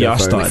pay-as-you-go Yeah, I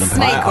phone. started on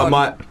Snake I on.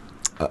 might.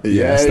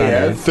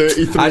 standard.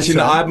 33. Actually,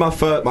 no,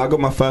 I got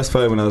my first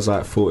phone when I was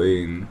like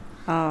 14.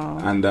 Oh.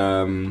 And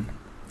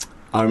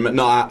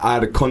I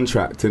had a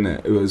contract in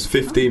it. It was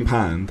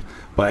 £15,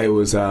 but it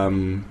was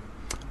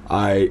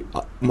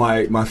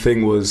my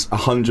thing was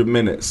 100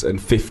 minutes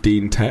and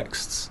 15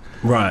 texts.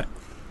 Right.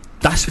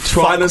 That's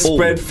Trying to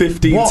spread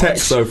 15 What?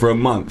 texts over a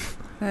month.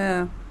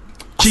 Yeah.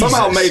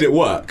 Somehow Jesus. made it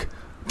work.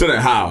 Don't know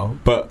how,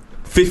 but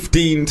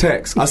 15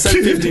 texts. I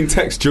sent 15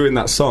 texts during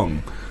that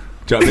song.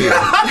 Do you know what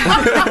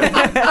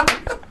I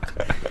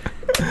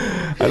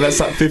mean? And that's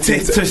like 15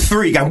 to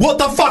 3 going, what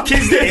the fuck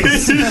is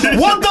this?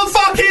 What the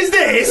fuck is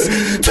this?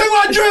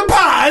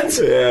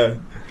 £200? Yeah.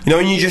 You know,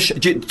 when you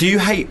do you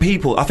hate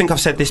people? I think I've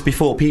said this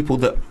before. People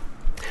that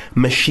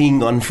machine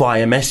gun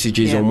fire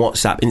messages on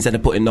WhatsApp instead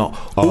of putting all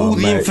the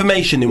mate.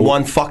 information in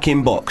one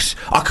fucking box.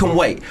 I can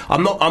wait.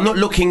 I'm not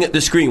looking at the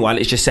screen while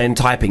it's just saying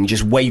typing,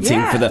 just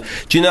waiting for the.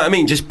 Do you know what I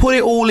mean? Just put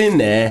it all in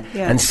there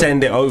and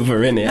send it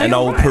over in it, and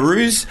I'll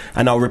peruse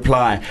and I'll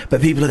reply.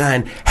 But people are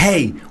going,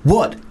 "Hey,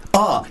 what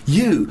are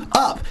you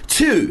up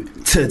to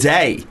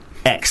today,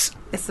 X?"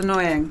 It's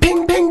annoying.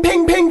 Ping, ping,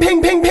 ping, ping,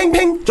 ping, ping, ping,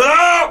 ping.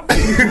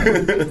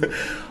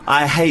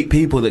 I hate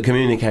people that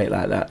communicate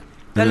like that.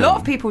 A lot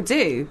of people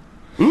do.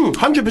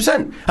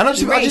 100%. And I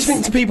just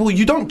think to people,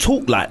 you don't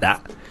talk like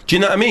that. Do you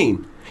know what I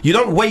mean? You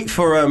don't wait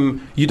for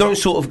you don't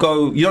sort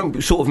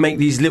of make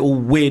these little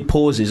weird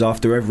pauses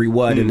after every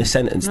word in the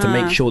sentence to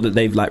make sure that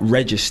they've like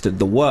registered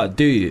the word,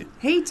 do you?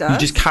 He does. You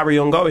just carry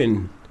on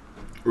going.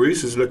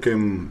 Reese is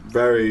looking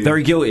very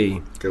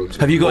Guilty.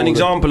 Have you got an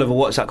example of a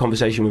WhatsApp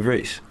conversation with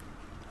Reese?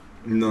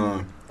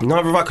 No.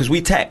 Neither right, because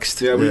we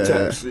text. Yeah, we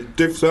text.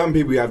 Certain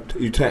people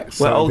you text.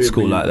 We're certain old people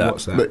school you like that.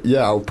 WhatsApp. But yeah,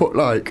 I'll put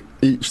like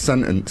each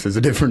sentence as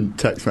a different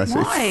text message.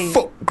 Why?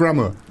 Fuck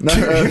grammar. No,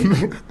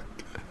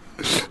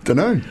 don't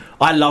know.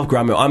 I love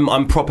grammar.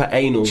 I'm proper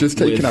anal. Just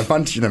taking with,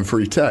 advantage of them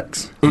free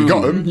texts. You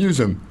got them, use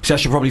them. So I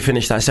should probably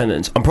finish that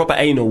sentence. I'm proper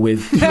anal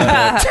with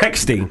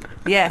texting.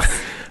 Yes.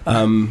 We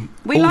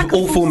all like a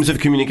all full forms of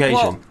communication.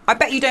 Well, I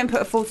bet you don't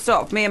put a full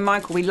stop. Me and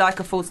Michael, we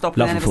like a full stop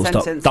Love at a the full end of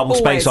a stop. sentence. Double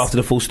space Always. after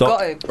the full stop.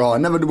 Got to. Oh, I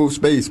never double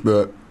space,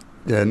 but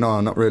yeah, no,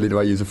 not really do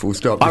I use a full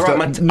stop. I Just write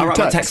like my new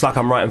text like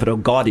I'm writing for the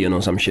Guardian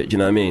or some shit. Do you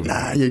know what I mean?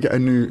 Nah, you get a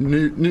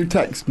new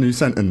text, new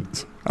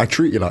sentence. I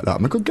treat you like that.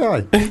 I'm a good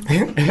guy.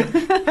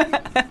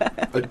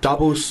 A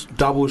double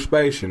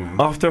space, you know.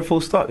 After a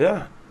full stop,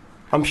 yeah.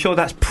 I'm sure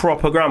that's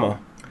proper grammar.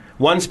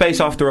 One space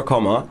after a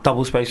comma,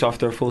 double space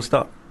after a full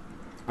stop.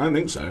 I don't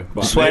think so.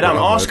 But Swear down.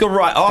 Ask an it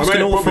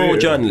awful probably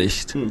is.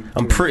 journalist.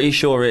 I'm pretty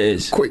sure it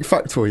is. Quick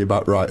fact for you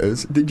about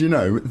writers. Did you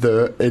know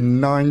that in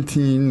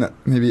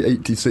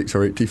 1986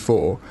 or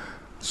 84,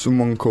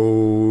 someone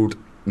called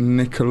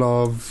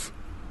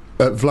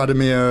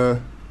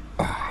Vladimir...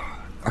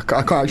 I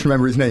can't actually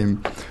remember his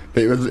name,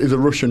 but it was a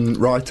Russian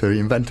writer. He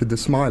invented the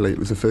smiley. It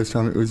was the first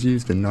time it was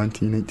used in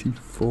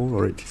 1984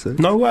 or 86.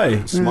 No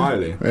way.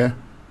 Smiley. Yeah.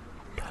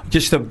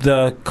 Just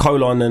the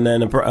colon and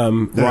then a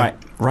right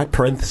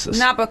parenthesis.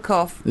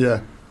 Nabokov.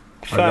 Yeah.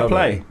 Fair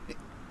play.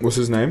 What's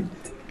his name?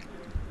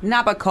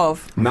 Nabokov.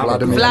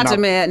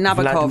 Vladimir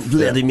Nabokov.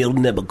 Vladimir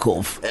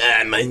Nabokov.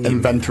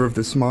 Inventor of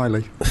the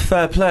smiley.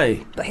 Fair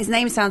play. But his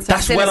name sounds so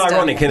That's well sinister.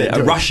 ironic, isn't it?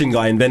 A Russian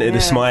guy invented a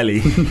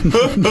smiley.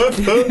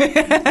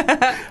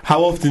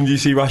 How often do you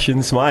see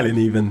Russians smiling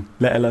even,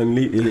 let alone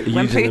using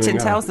When them Putin around?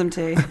 tells them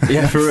to.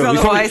 Yeah, for real.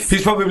 Otherwise-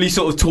 He's probably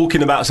sort of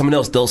talking about someone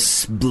else.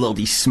 Those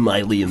bloody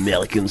smiley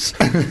Americans.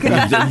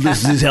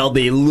 This is how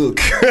they look.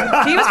 He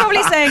was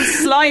probably saying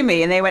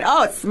slimy, and they went,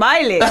 "Oh, it's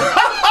smiley."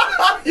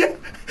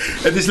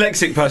 A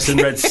dyslexic person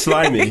read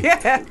slimy.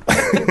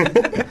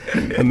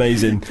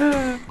 Amazing.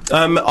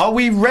 Are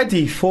we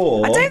ready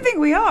for... I don't think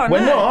we are. We're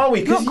no. not, are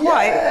we? 'Cause, Not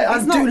quite. yeah, I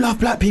It's do not- love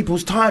black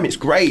people's time. It's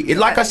great.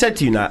 Like I said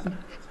to you, Nat,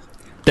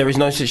 there is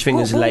no such thing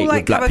as We'll, late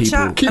like, with black have a people.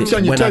 chat. Keeps you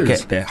on your when I toes.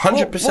 get there, We'll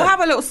 100%.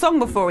 have a little song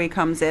before he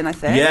comes in, I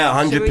think.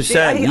 Yeah, Should we do-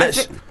 100%.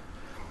 Let's.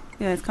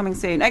 Yeah, it's coming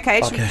soon. Okay,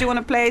 do you want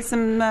to play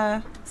some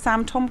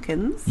Sam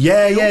Tompkins?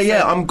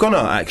 Yeah. I'm gonna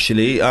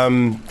actually.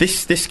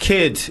 This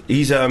kid,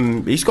 he's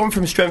gone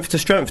from strength to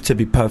strength. To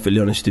be perfectly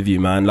honest with you,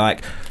 man,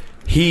 like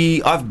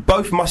I've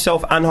both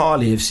myself and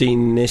Harley have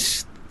seen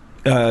this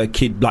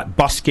kid like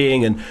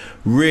busking and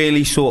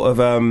really sort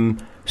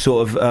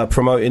of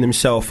promoting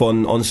himself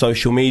on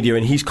social media,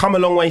 and he's come a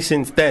long way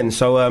since then.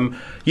 So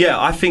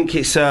I think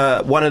it's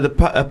one of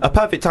a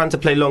perfect time to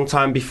play Long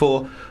Time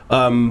Before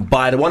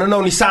by the one and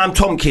only Sam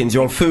Tompkins.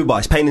 You're on Fubar.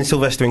 It's Payne and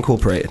Sylvester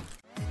Incorporated.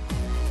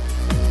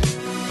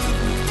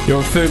 You're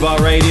on Fubar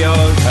Radio.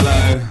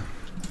 Hello.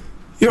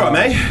 You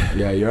alright, mate?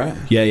 Yeah, you right?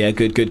 Yeah.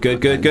 Good.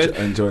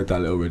 Enjoyed that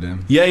little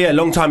rhythm. Yeah.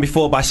 Long Time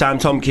Before by Sam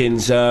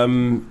Tompkins,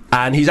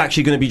 and he's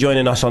actually going to be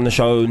joining us on the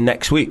show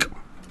next week.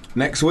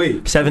 Next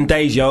week. 7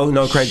 days, yo.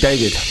 No Craig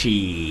David.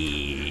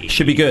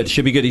 Should be good.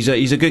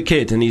 He's a good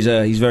kid, and he's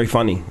very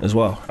funny as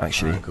well.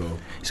 Actually, Cool.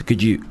 He's a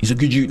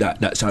good youth.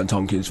 That Sam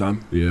Tompkins,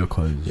 fam. Yeah,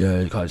 cause.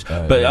 Yeah, cuz.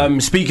 But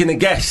speaking of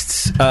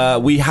guests,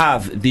 we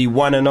have the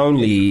one and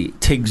only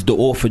Tiggs the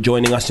Author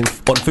joining us on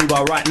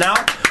Fubar right now.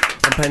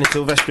 Champagne and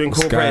Sylvester What's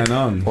Incorporated. going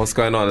on? What's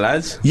going on,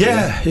 lads?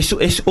 Yeah,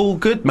 it's all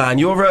good, man.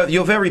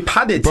 You're very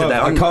padded Bro, today.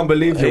 I can't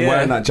believe you're Yeah.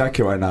 wearing that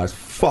jacket right now. It's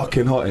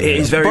fucking hot in It here.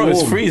 is very Bro, warm.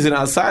 it's freezing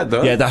outside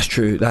though. Yeah, that's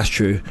true.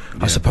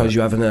 I suppose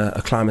you haven't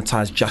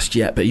acclimatised just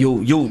yet, but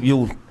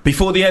you'll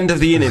before the end of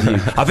the interview.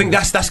 I think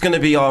that's going to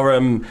be our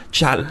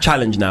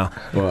challenge now.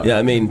 What? Yeah,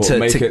 I mean, What, to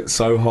make to- it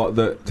so hot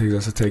that he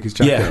has to take his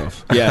jacket yeah,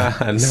 off. yeah.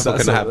 Never That's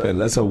gonna happen.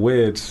 That's a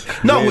weird.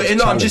 No, weird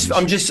no. I'm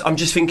challenge.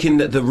 just thinking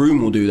that the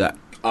room will do that.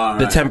 All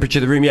The right. temperature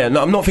of the room. Yeah,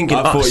 no, I'm not thinking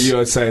I us. thought you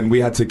were saying we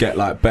had to get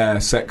like bare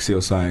sexy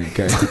or something,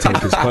 get him to take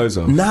his clothes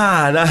off.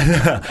 Nah.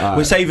 Alright.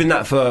 We're saving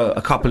that for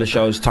a couple of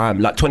shows' time,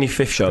 like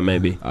 25th show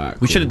maybe. Alright,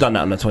 We cool. should have done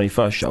that on the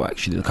 21st show,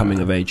 actually, the coming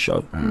of age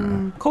show.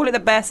 Call it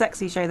the Bear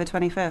Sexy Show, the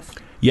 25th.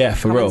 Yeah,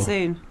 for Coming real,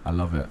 soon. I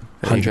love it.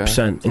 100%,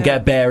 and Yeah. get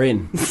a bear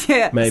in,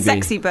 Yeah, Maybe.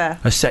 Sexy Bear.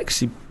 a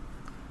sexy.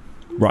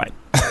 Right.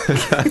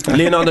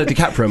 Leonardo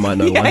DiCaprio might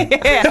know one.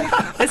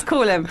 Yeah. Let's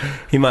call him.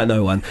 He might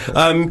know one.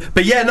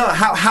 But yeah, no.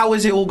 How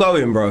is it all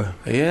going, bro?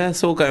 Yeah,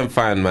 it's all going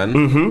fine, man.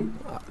 Mm-hmm.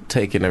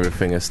 Taking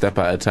everything a step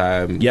at a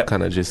time. Yep.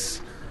 Kind of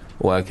just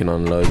working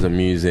on loads of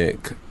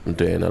music. I'm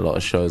doing a lot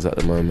of shows at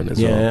the moment as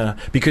Yeah, well. yeah.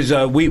 Because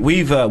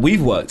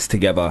we've worked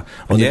together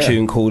on the Yeah.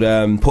 tune called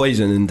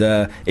Poison,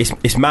 and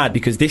it's mad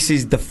because this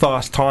is the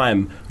first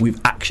time we've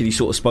actually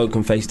sort of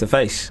spoken face to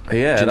face. Yeah, Do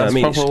you know that's what I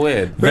mean? proper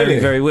weird. Very, Really?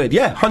 very weird.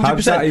 Yeah, How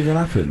did that 100%. even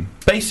happen?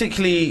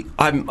 Basically,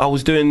 I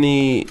was doing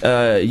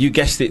the You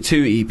Guessed It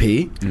 2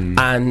 EP,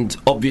 and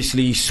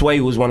obviously Sway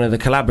was one of the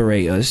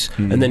collaborators,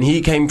 and then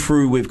he came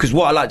through with, because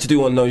what I like to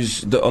do on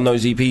those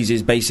EPs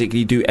is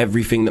basically do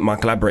everything that my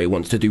collaborator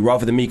wants to do,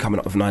 rather than me coming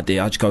up with an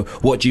idea. I just go,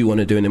 what do you want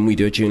to do, and then we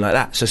do a tune like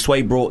that. So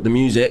Sway brought the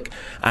music,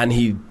 and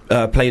he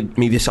played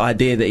me this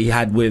idea that he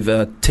had with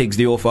Tiggs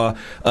the author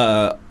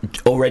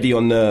already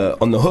on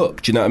the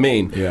hook. Do you know what I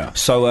mean? Yeah.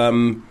 So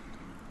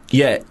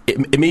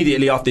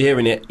immediately after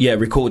hearing it,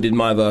 recorded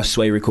my verse,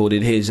 Sway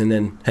recorded his, and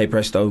then hey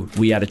presto,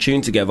 we had a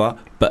tune together,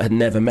 but had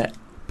never met.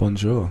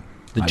 Bonjour.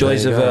 The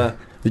joys of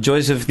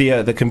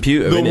the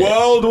computer. The innit?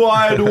 World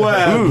Wide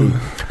Web.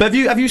 But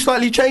have you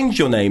slightly changed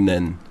your name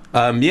then?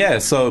 Yeah,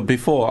 so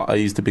before I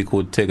used to be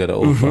called Tigger the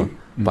author,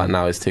 but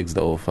now it's Tiggs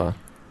the author.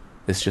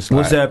 It's just like...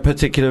 Was there a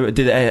particular?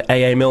 Did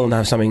A.A. Milne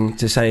have something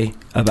to say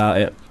about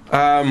it?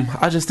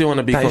 I just didn't want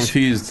to be That is-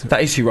 confused.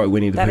 That is who wrote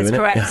Winnie the That Pooh, is innit?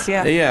 correct,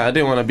 yeah. Yeah, I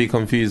didn't want to be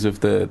confused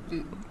with the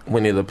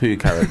Winnie the Pooh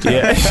character.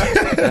 Yeah.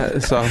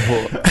 So I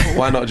thought,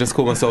 why not just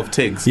call myself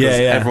Tiggs? 'Cause Yeah,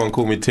 yeah. everyone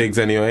called me Tiggs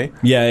anyway.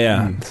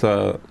 yeah.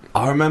 So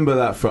I remember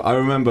that. I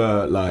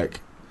remember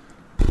like.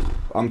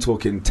 I'm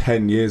talking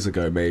 10 years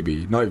ago,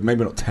 maybe.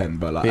 Maybe not 10,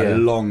 but like Yeah. a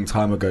long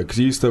time ago. Because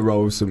you used to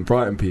roll with some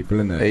Brighton people,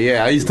 innit?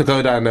 yeah, I used to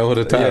go down there all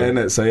the time. Yeah,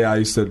 innit? So yeah, I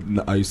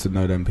used to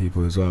know them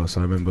people as well. So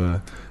I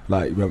remember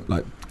like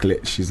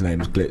Glitch. His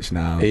name's Glitch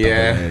now.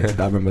 Yeah.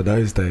 I remember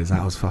those days.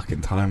 That was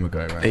fucking time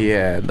ago, man.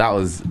 Yeah,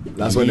 that's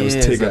when it was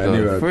years Tigger, and ago.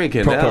 you were a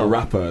Freaking proper hell.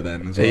 rapper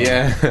then as well.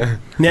 Yeah.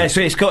 Yeah, so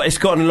it's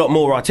gotten a lot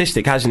more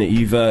artistic, hasn't it?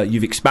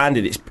 You've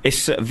expanded.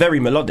 It's very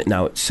melodic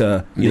now. It's you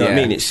know what I Yeah.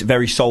 mean. It's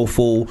very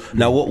soulful.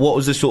 Now, what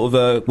was the sort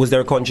of was there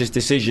a conscious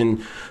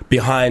decision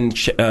behind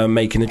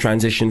making the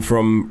transition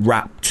from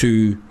rap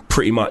to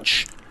pretty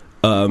much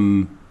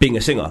being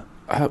a singer?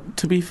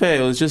 To be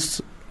fair, it was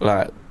just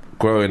like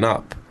growing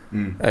up.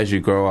 As you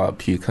grow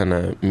up, you kind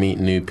of meet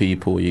new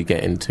people, you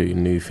get into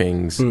new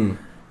things,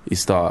 you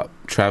start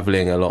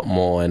traveling a lot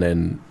more and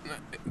then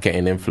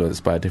getting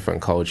influenced by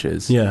different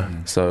cultures. Yeah,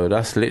 So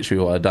that's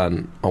literally what I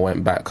done. I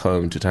went back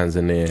home to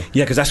Tanzania.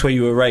 yeah, because that's where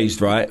you were raised,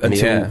 right?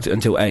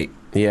 Until 8,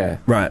 Yeah.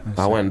 right?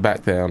 I went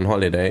back there on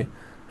holiday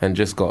and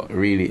just got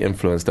really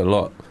influenced a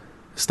lot.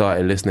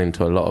 Started listening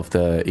to a lot of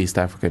the East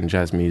African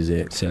jazz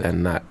music, Sick.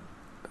 and that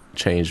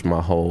changed my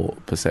whole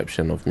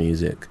perception of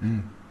music.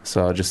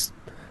 So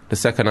the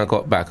second I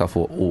got back, I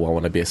thought, oh, I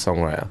want to be a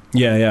songwriter.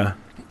 Yeah.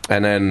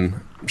 And then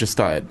just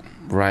started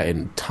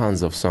writing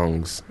tons of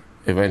songs.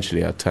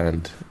 Eventually I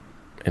turned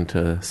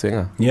into a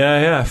singer.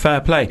 Yeah, fair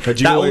play.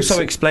 But you That always-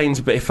 also explains,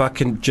 but if I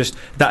can just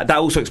that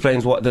also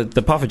explains what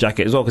the puffer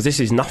jacket as well, because this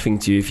is nothing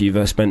to you if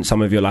you've spent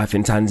some of your life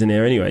in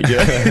Tanzania anyway. Do you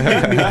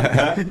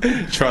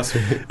know? Trust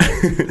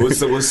me.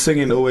 Was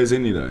singing always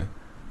in you though?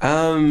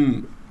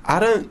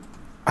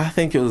 I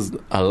think it was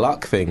a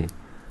luck thing.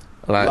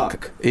 Like,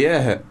 Luck?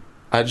 yeah,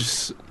 I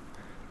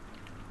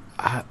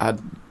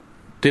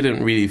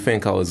didn't really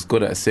think I was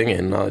good at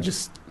singing. I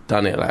just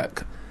done it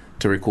like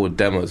to record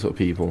demos for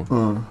people,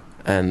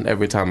 and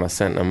every time I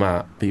sent them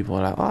out, people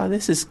were like, "Oh,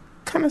 this is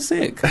kind of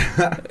sick.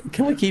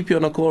 Can we keep you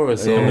on a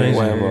chorus or Amazing.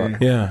 whatever?"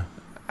 Yeah.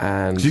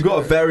 And 'Cause you got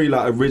a very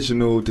like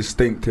original,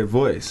 distinctive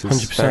voice.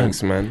 100%.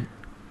 thanks, man.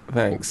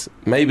 Thanks.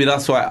 Maybe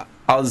that's why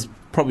I was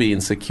probably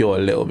insecure a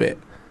little bit.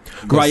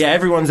 Right, yeah,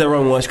 everyone's their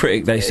own worst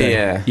critic, they say.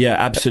 Yeah. Yeah,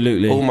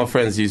 absolutely. All my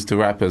friends used to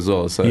rap as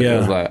well, so Yeah. it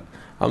was like,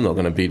 I'm not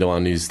going to be the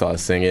one who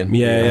starts singing.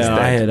 Yeah, instead.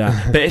 I hear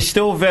that. But it's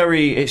still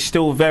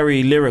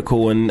very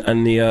lyrical, and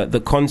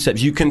the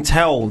concepts. You can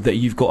tell that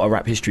you've got a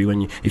rap history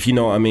if you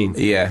know what I mean.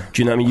 Yeah.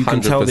 Do you know what I mean? You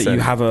can tell that you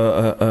 100%. have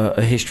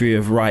a history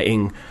of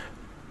writing,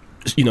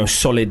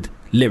 solid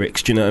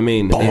lyrics. Do you know what I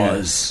mean?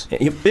 Bars.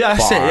 Yeah,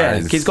 that's it. Yeah,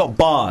 Bars. he's got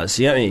bars.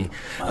 You know what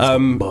I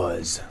mean?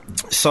 Buzz.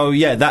 So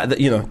yeah,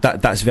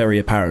 that's very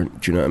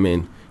apparent. Do you know what I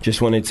mean? Just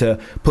wanted to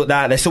put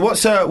that out there. So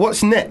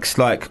what's next?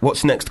 Like,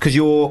 what's next? Because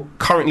you're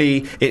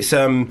currently, it's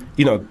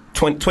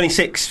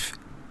 26th.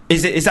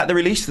 Is that the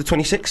release? The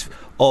 26th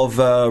of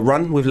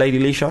Run with Lady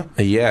Leisha?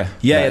 Yeah,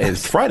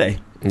 It's Friday.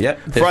 Yep,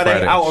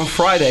 Friday out on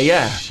Friday.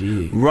 Yeah,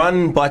 Shit.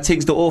 Run by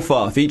Tiggs the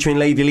Author featuring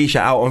Lady Leisha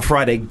out on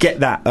Friday.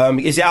 Get that.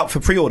 Is it out for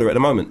pre-order at the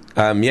moment?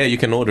 Yeah, you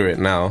can order it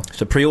now.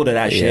 So pre-order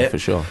that shit. Yeah, for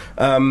sure.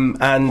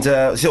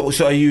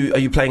 So are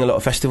you playing a lot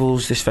of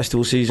festivals this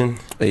festival season?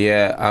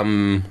 Yeah,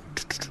 I'm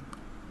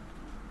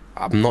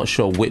not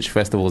sure which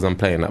festivals I'm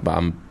playing at, but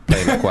I'm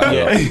playing at quite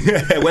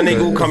a lot. When they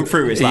all come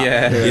through, it's like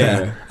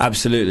Yeah.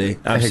 absolutely.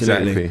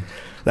 Exactly.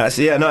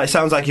 It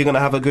sounds like you're going to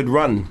have a good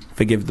run.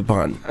 Forgive the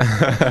pun.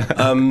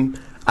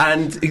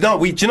 And do you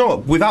know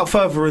what? Without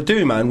further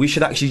ado, man, we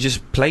should actually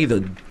just play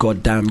the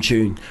goddamn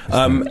tune.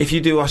 If you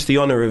do us the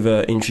honour of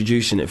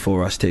introducing it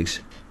for us, Tiggs.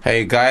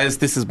 Hey guys,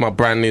 this is my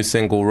brand new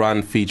single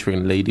Run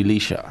featuring Lady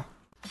Leisha.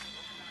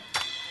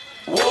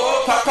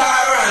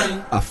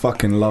 I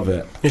fucking love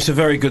it. It's a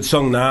very good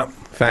song, that.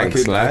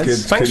 Thanks,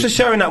 lads. Thanks for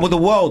sharing that with the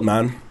world,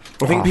 man.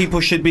 I think people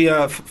should be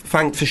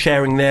thanked for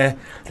sharing their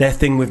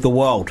thing with the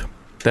world.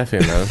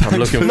 Definitely, man. I'm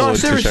looking No, forward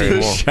to seriously. sharing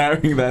more.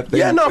 Sharing that thing.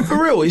 Yeah, no,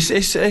 for real.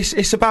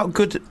 It's about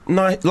good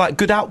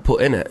good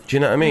output, innit? Do you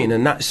know what I mean?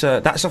 And that's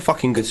a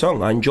fucking good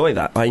song. I enjoy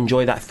that. I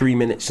enjoy that 3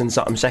 minutes and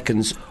something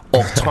seconds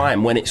of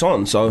time when it's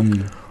on. So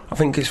I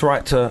think it's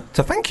right to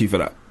thank you for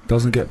that.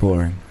 Doesn't get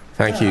boring.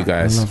 Thank you,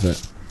 guys. I love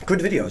it.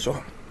 Good video as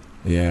well.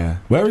 Yeah.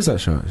 Where is that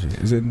show actually?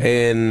 Is it?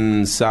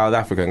 In South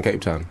Africa, in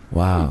Cape Town.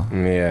 Wow.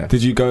 Yeah.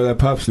 Did you go there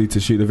purposely to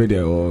shoot the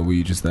video, or were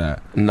you just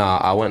there? Nah,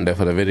 I went there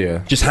for the video.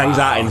 Just hangs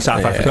out in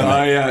South Africa.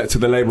 Oh yeah, to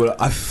the label.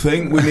 I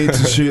think we need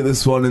to shoot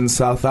this one in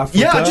South Africa.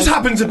 Yeah, I just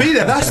happened to be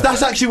there.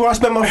 That's actually where I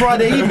spent my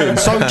Friday evening.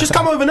 So just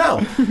come over now.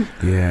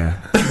 Yeah,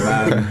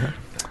 man.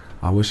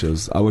 I wish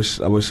those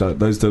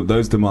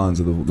demands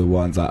are the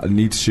ones that I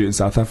need to shoot in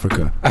South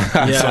Africa.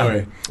 Yeah.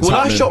 Sorry. Well,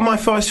 I shot my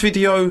first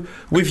video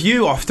with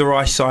you after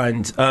I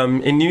signed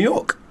in New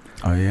York.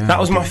 Oh yeah. That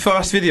was my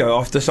first video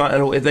after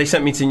signing. They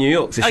sent me to New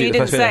York to shoot you the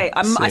didn't first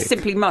video. say. I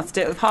simply must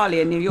do it with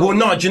Harley in New York. Well,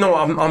 no, do you know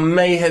what? I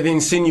may have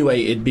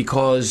insinuated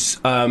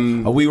because...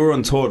 we were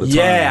on tour at the time.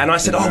 Yeah, and I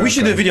said, we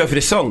should do a video for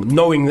this song,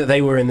 knowing that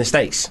they were in the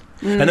States.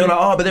 And they were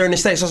like, but they're in the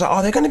States. I was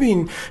like, they're going to be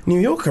in New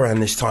York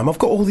around this time. I've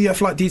got all the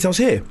flight details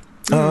here.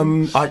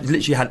 I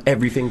literally had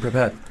everything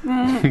prepared.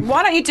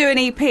 Why don't you do an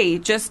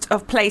EP just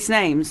of place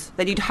names?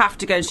 Then you'd have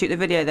to go and shoot the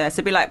video there. So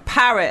it'd be like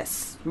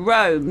Paris,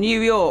 Rome, New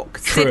York,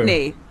 True.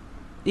 Sydney.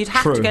 You'd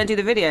have True. to go and do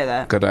the video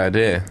there. Good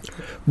idea.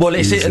 Well,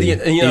 it's Easy. you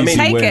know what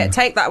I mean?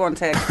 Take that one,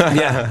 Tig.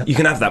 Yeah, you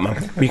can have that,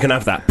 man. You can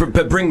have that.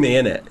 But bring me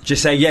in it.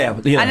 Just say, yeah.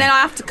 You know. And then I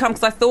have to come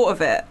because I thought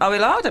of it. I'll be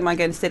like, I don't mind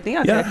going to Sydney.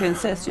 I'll go if you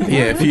insist. You know?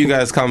 Yeah, if you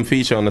guys come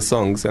feature on the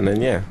songs, and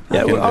then yeah,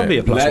 well, I'll be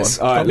a plus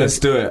one. All right, let's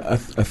do it. A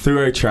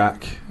through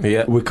track.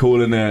 Yeah. We're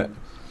calling it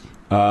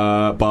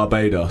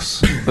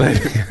Barbados.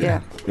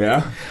 Yeah.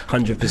 Yeah.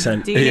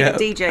 100%. Do you need a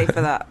DJ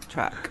for that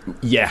track?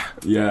 Yeah.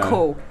 Yeah.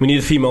 Cool. We need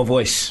a female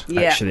voice,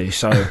 Yeah. actually.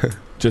 So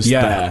Just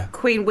there.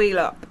 Queen Wheel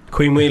Up.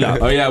 Queen Wheeler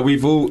Oh yeah,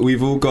 we've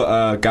all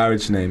got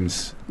garage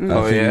names.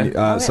 Oh,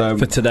 yeah? So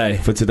for today.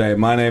 for today,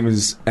 my name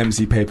is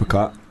MC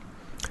Papercut.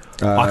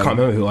 I can't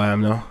remember who I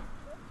am now.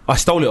 I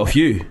stole it off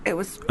you, It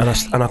was. and I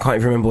can't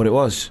even remember what it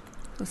was.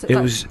 It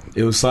was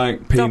It was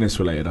something penis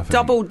related, I think.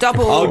 double.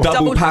 Oh,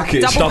 double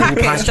package. Double double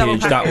package.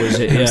 package. That was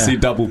it. MC Yeah.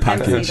 double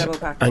package. MC double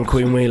package. And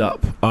Queen Wheel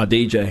Up, our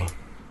DJ,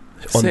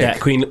 on Sick. deck.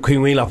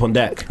 Queen Wheel Up on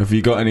deck. Have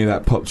you got any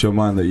that popped your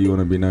mind that you want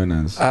to be known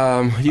as?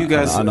 You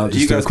guys, and I'll just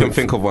you do a guys can quick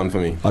think of one for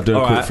me. I'll do a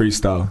All quick right.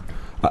 freestyle.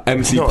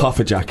 MC No.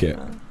 Puffer Jacket.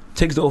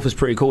 Tiggs the Author's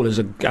pretty cool as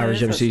a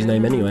garage Yeah, that's MC's it.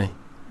 name anyway.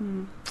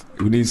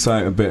 We need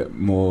something a bit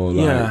more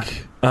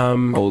like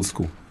Old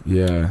school.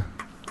 yeah.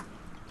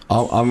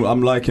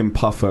 I'm liking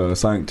Puffer,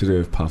 something to do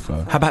with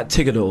Puffer. How about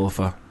Tigger the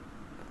Author?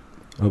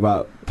 What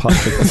about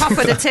Puffer?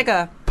 Puffer the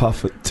Tigger.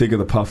 Puffer, Tigger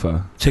the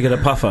Puffer. Tigger the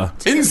Puffer.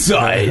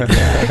 Inside,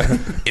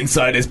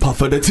 inside is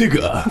Puffer the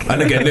Tigger,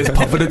 and again there's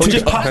Puffer the Or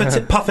just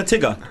Tigger. Puffer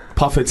Tigger.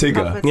 Puffer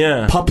Tigger. Puffer-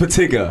 Yeah. Pupper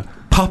Tigger.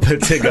 Puffer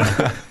Tigger.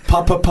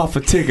 Puffer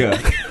Tigger.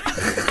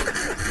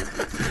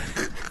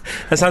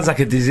 That sounds like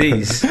a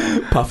disease.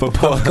 Puffer I've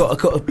Puffer.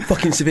 got a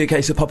fucking severe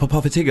case of Puffer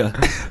Tigger.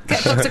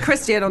 Get Dr.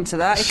 Christian onto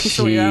that. He can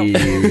sort you out.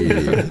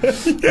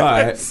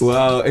 Right,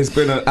 well, it's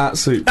been an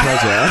absolute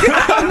pleasure.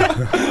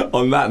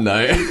 On that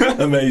note,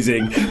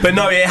 Amazing. But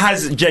no, it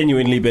has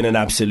genuinely been an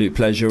absolute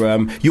pleasure.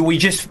 We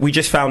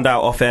just found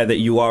out off air that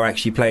you are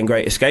actually playing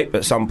Great Escape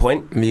at some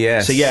point.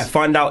 Yes. So yeah,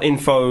 find out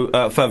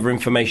further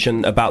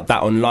information about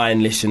that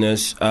online,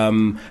 listeners.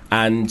 And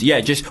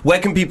yeah, just where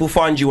can people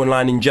find you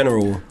online in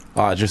general?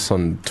 Just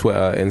on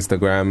Twitter,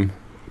 Instagram,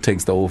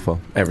 Tiggs the Author,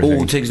 everything.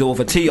 All Tiggs the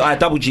Author.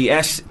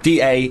 TIGGS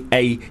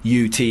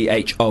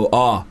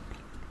DAAUTHOR.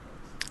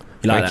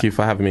 Thank you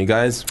for having me,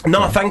 guys.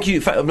 No, thank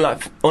you.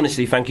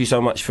 Honestly, thank you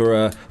so much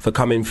for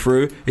coming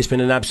through. It's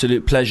been an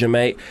absolute pleasure,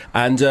 mate.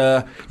 And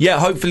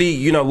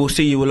hopefully, we'll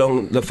see you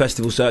along the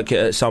festival circuit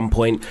at some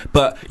point.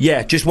 But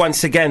yeah, just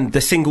once again,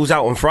 the single's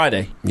out on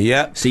Friday.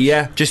 Yeah. So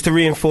yeah, just to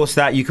reinforce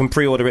that, you can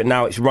pre-order it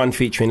now. It's Run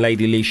featuring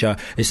Lady Leisha.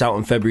 It's out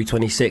on February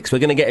 26th. We're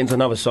going to get into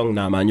another song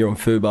now, man. You're on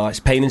Fubar. It's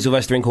Payne and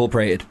Sylvester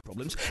Incorporated.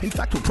 Problems. In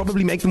fact, we'll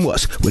probably make them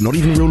worse. We're not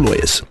even real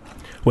lawyers.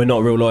 We're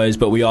not real lawyers,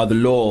 but we are the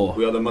law.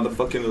 We are the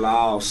motherfucking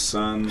law,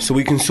 son. So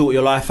we can sort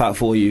your life out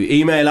for you.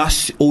 Email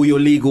us all your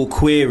legal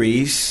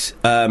queries,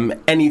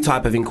 any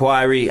type of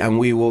inquiry, and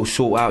we will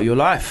sort out your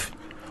life.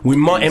 It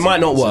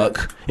might not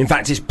work. In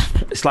fact, it's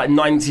like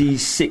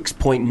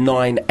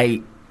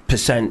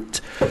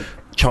 96.98%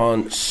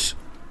 chance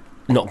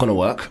not going to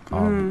work.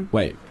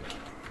 Wait,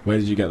 where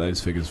did you get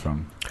those figures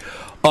from?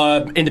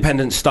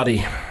 Independent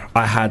study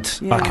I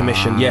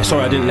commissioned. Yeah,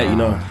 sorry, I didn't let you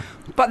know.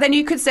 But then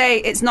you could say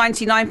it's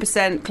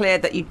 99% clear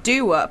that you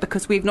do work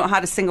because we've not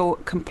had a single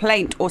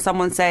complaint or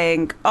someone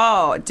saying,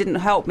 oh, it didn't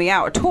help me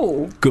out at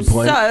all. Good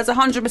point. So it's a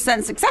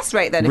 100% success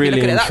rate then, really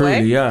if you look at it that truly,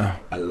 way. Yeah.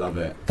 I love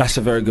it. That's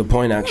a very good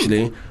point,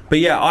 actually. But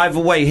yeah, either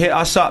way, hit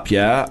us up,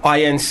 yeah?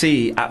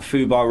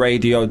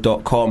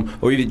 inc@fubarradio.com,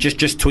 or either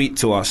just tweet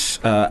to us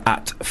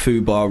at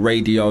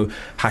fubarradio,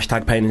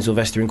 #Payne and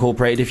Sylvester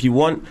Incorporated if you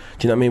want.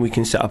 Do you know what I mean? We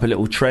can set up a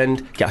little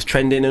trend, get us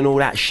trending and all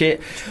that shit.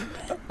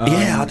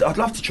 Yeah, I'd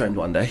love to trend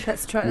one day.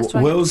 Let's try.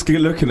 Will's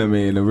looking at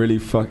me in a really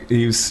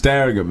he was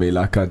staring at me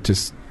like I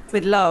just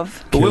with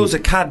love. But Will's a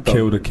cad, though.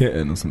 Killed a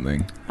kitten or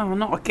something. Oh,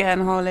 not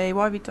again, Holly.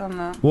 Why have you done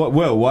that? What,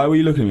 Will? Why were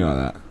you looking at me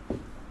like that?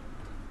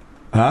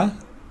 Huh?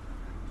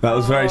 That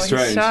was very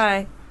strange. He's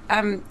shy.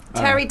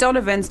 Terry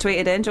Donovan's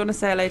tweeted in. Do you want to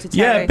say hello to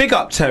Terry? Yeah, big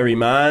up Terry,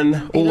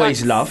 man.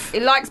 Always love. He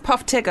likes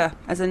Puff Tigger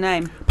as a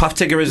name. Puff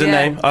Tigger as a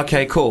name?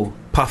 Okay, cool.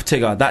 Puff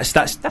Tigger. That's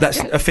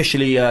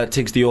officially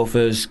Tiggs the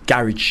author's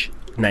garage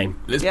name.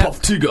 Let's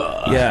Puff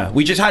Tigger. Yeah,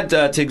 we just had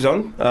Tiggs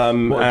on.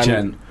 What a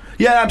gent.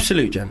 Yeah,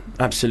 absolute gent.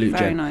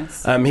 Very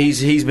nice.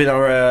 He's been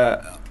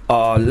our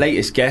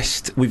latest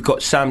guest. We've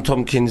got Sam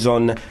Tompkins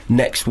on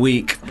next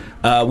week.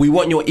 We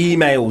want your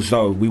emails,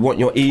 though. We want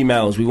you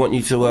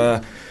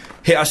to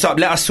hit us up.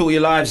 Let us sort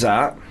your lives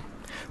out.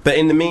 But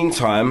in the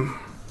meantime,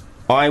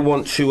 I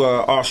want to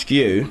ask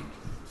you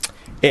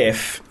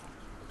if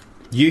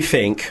you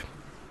think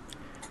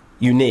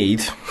you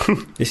need...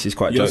 This is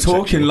quite... You're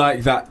talking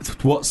like that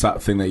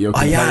WhatsApp thing that you're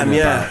complaining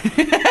about.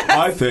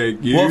 I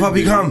think you... What have I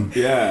become?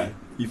 Yeah,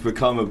 you've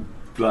become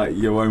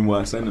your own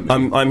worst enemy.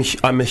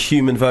 I'm a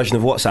human version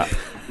of WhatsApp.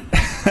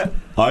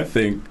 I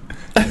think...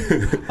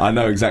 I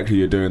know exactly what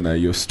you're doing there.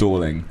 You're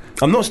stalling.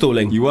 I'm not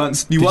stalling. Did you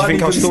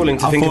think I was stalling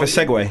to think of a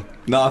segue?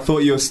 No, I thought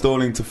you were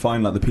stalling to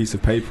find like the piece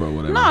of paper or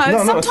whatever.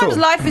 No, sometimes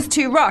life is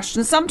too rushed,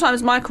 and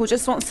sometimes Michael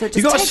just wants to.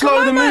 You got to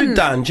slow the mood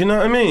down. Do you know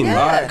what I mean?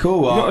 Yeah. Alright,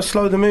 cool. You got to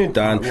slow the mood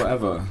down.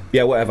 Whatever.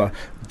 Yeah, whatever.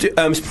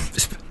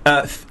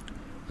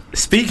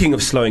 Speaking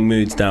of slowing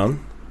moods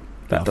down,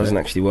 that doesn't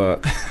actually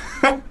work. Is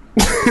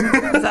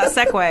that a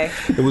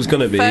segue? It was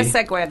going to be. First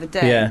segue of the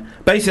day. Yeah.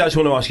 Basically, I just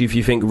want to ask you if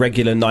you think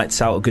regular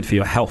nights out are good for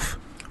your health.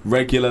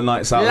 Regular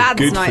nights out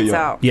lads are good nights for your...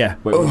 out. Yeah.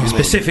 Wait, what do you mean?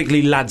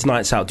 Specifically lads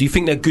nights out. Do you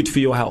think they're good for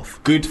your health?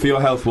 Good for your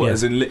health? What? Yeah.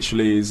 As in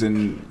literally as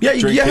in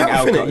drinking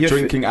alcohol? Yeah,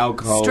 drinking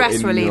alcohol.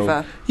 Stress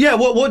reliever. Yeah.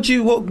 What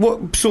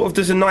sort of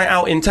does a night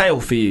out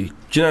entail for you? Do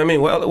you know what I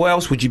mean? What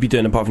else would you be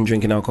doing apart from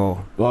drinking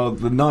alcohol? Well,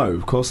 no,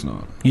 of course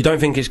not. You don't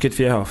think it's good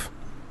for your health?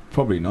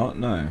 Probably not.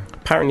 No.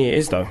 Apparently it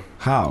is, though.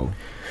 How?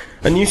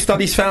 A new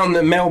study's found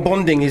that male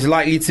bonding is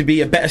likely to be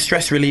a better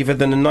stress reliever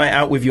than a night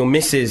out with your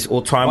missus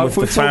or time with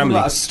the family. If we're talking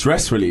about a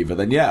stress reliever,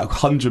 then yeah,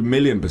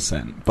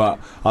 100,000,000%. But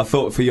I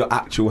thought for your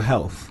actual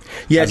health.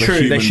 Yeah,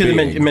 true. They should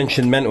have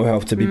mentioned mental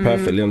health, to be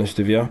perfectly honest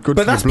with you. Good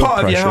but that's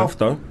part of your health,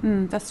 though.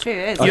 That's true.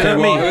 It is. You know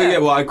what I mean? Yeah,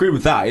 well, I agree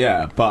with that.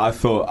 Yeah, but I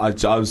thought I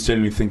was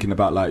genuinely thinking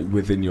about like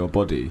within your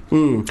body.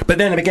 But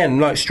then again,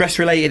 like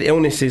stress-related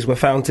illnesses were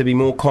found to be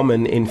more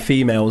common in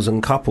females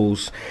and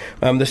couples.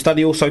 The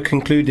study also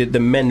concluded that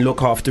men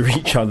look after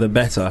each other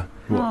better.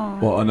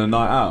 What on a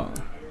night out?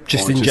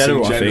 Just in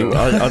general, I think.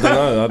 I don't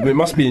know. It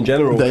must be in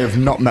general. They have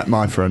not met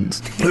my friends.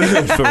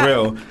 For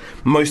real.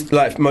 Most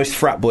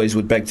frat boys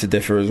would beg to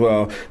differ as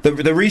well.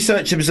 The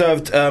research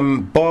observed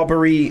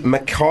Barbary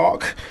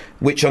macaque,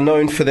 which are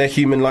known for their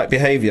human-like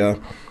behaviour.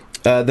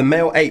 The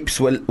male apes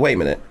were... Wait a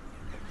minute.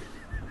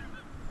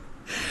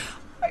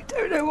 I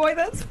don't know why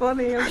that's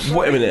funny.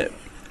 Wait a minute.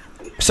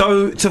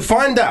 So, to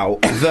find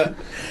out that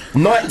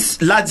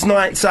lads'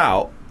 nights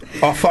out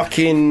are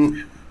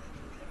fucking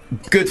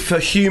good for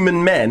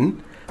human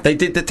men, they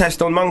did the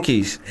test on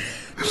monkeys.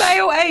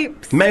 Male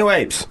apes. Male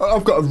apes.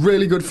 I've got a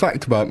really good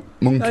fact about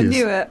monkeys. I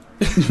knew it.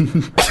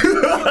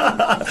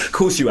 Of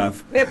course you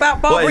have.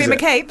 About Barbary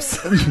McCapes.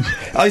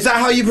 Oh, is that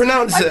how you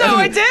pronounce it? No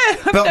idea.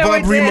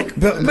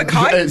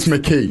 It's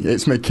McKee.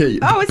 It's McKee.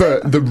 Oh, is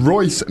it? But the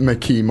Royce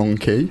McKee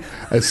monkey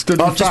has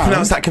studied. I've just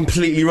pronounced that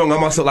completely wrong. I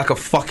must look like a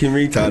fucking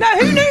retard. No,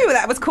 who knew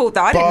that was called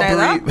that? I didn't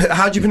know that.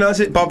 How do you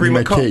pronounce it? Barbary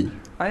McKee.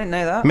 I didn't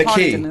know that. McKee.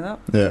 Harley didn't know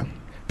that. Yeah.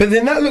 But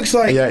then that looks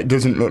like... Yeah, it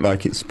doesn't look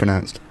like it's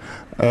pronounced.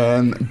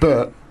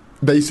 But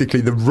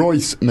basically the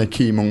Royce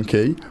McKee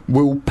monkey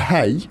will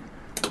pay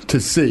to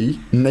see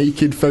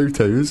naked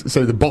photos,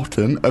 so the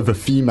bottom of a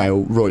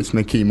female Royce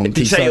McKee monkey. Did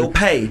you say it'll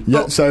pay?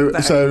 Yeah, so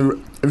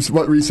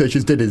what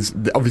researchers did is,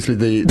 obviously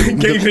they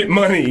gave it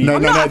money. No,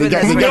 they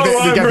gave it food.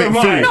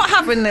 I'm not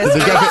having this.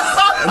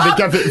 They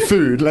gave it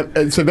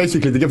food. So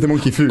basically, they give the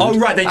monkey food. Oh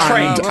right, they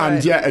trade.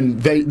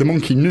 And the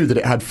monkey knew that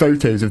it had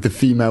photos of the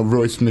female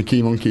Royce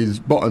McKee monkey's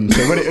bottom.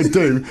 So what it would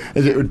do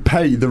is it would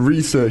pay the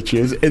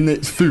researchers in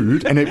its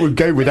food, and it would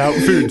go without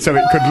food, so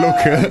it could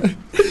look at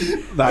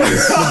that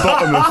is the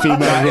bottom of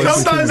female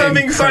Royce. Sometimes I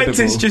think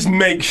scientists just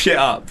make shit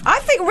up. I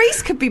think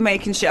Reese could be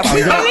making shit up.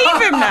 We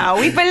believe him now.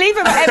 We believe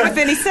him at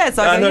everything he says.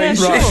 I know, yeah, he's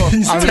sure. right.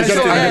 I'm going to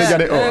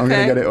get it up. I'm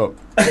going to get it up.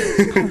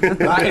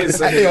 That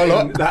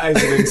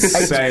is an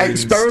insane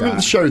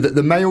Experiments show that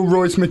the male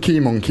Royce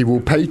McKee monkey will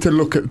pay to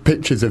look at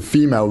pictures of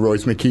female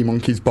Royce McKee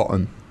monkey's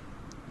bottom.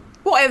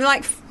 What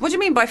do you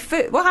mean by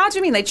food? Well, how do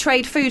you mean they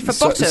trade food for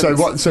bottoms?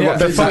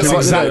 That's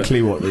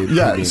exactly what they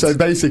mean. So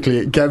basically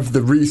it gave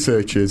the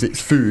researchers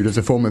its food as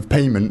a form of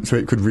payment so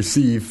it could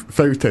receive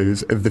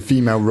photos of the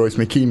female Royce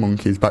McKee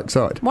monkey's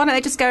backside. Why don't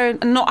they just go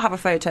and not have a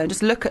photo and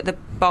just look at the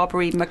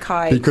Barbary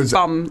Mackay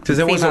bum? Because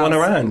there wasn't one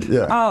around.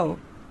 Yeah. Oh.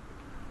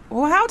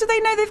 Well, how do they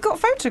know they've got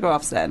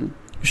photographs then?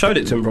 Showed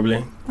it to him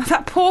probably.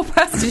 That poor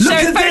person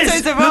showing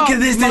photos of Look at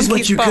this. This is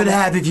what you bum. could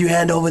have if you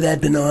hand over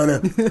that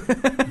banana.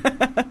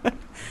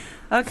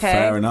 Okay.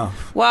 Fair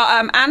enough.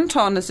 Well,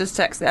 Anton has just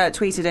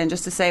tweeted in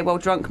just to say, well,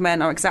 drunk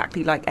men are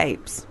exactly like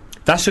apes.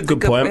 That's a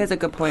good point. Here's a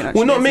good point, actually.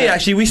 Well, not me,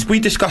 actually. We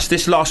discussed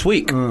this last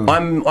week.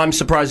 I'm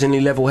surprisingly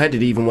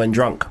level-headed even when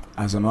drunk.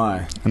 As am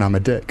I. And I'm a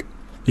dick.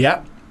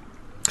 Yeah.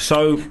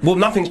 So, well,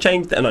 nothing's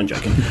changed. No, I'm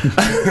joking.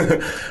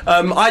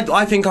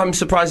 I think I'm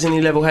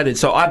surprisingly level-headed,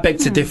 so I beg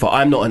to differ.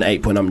 I'm not an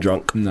ape when I'm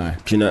drunk. No.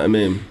 Do you know what I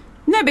mean?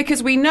 No,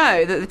 because we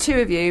know that the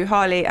two of you,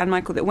 Harley and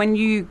Michael, that when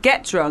you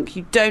get drunk,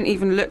 you don't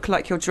even look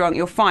like you're drunk.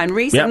 You're fine.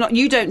 Reece,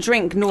 you don't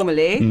drink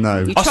normally. No.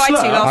 You tried to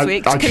last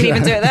week. Couldn't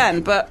even do it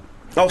then, but...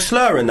 I'll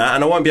slur in that,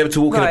 and I won't be able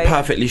to walk in a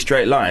perfectly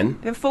straight line.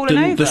 You've fallen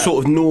over. The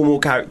sort of normal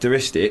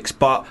characteristics,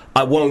 but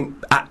I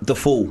won't act the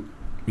fool.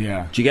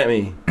 Yeah. Do you get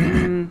me?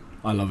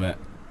 I love it.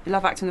 You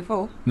love acting the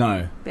fool?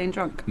 No. Being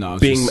drunk? No, I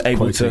was being just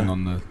able to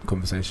on the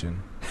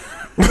conversation.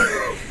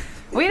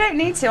 We don't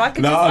need to.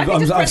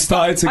 I've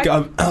started to get.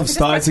 How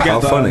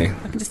funny!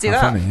 I can just do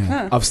that. Funny,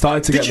 yeah. I've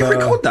started to get. Did you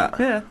record that?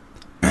 Yeah.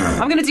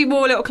 I'm going to do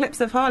more little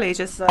clips of Harley.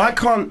 Just. I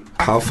can't.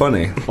 How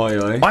funny! Oi,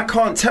 oi. I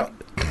can't tell.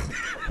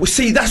 Well,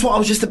 see, that's what I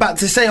was just about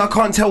to say. I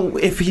can't tell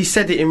if he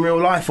said it in real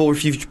life or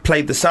if you've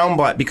played the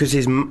soundbite because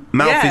his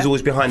mouth is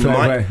always behind the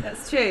mic.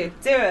 That's true.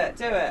 Do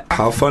it.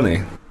 How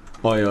funny!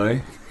 Oi,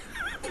 oi.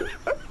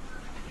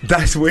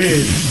 That's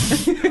weird.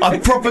 I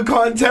proper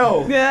can't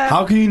tell. Yeah.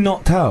 How can you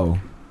not tell?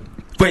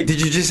 Wait,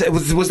 did you just say,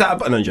 was that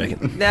no, I'm joking.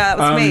 Yeah, that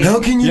was me. How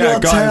can you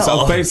not guys,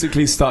 tell? I've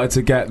basically started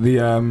to get the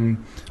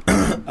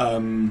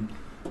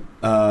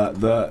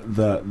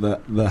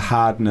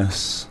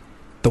hardness.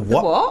 The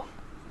what? The what?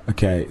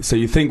 Okay, so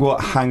you think what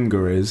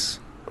hanger is?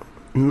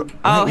 He's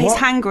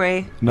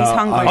hangry. No, he's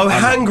hungry.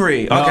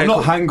 Hangry. No, okay, I'm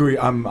not hangry.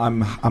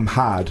 I'm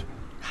had.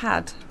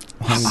 Had.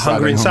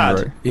 Hungry and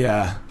sad.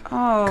 Yeah.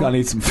 Oh. I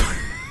need some.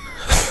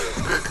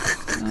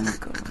 Oh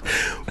God.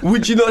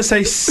 Would you not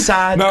say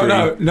sad?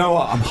 No.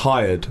 I'm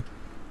hired.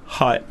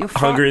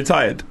 Hungry and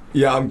tired.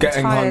 Yeah, I'm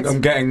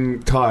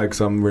getting tired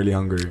because I'm really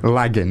hungry.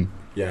 Lagging.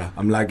 Yeah,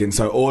 I'm lagging.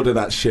 So order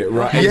that shit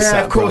right. Yeah,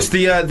 ASAP, of course. Bro.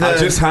 The I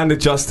just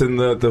handed Justin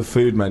the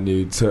food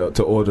menu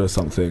to order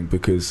something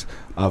because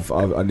I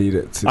need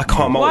it to. I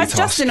can't multitask. Why is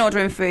Justin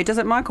ordering food?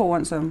 Doesn't Michael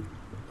want some?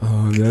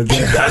 Oh, no.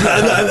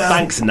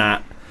 Thanks,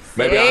 Nat.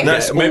 Maybe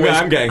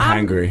I'm getting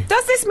hangry.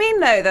 Does this mean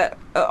though that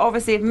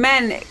obviously if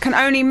men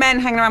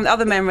hang around with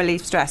other men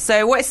relieve stress?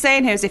 So what it's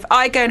saying here is if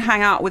I go and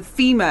hang out with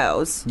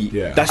females,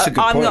 that's a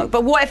good point.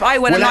 But what if I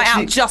went a night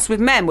out just with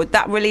men? Would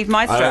that relieve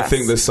my stress? I don't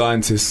think the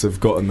scientists have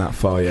gotten that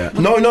far yet.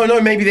 No.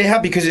 Maybe they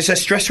have because it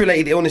says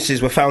stress-related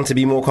illnesses were found to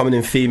be more common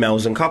in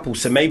females than couples.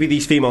 So maybe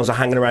these females are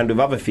hanging around with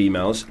other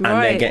females and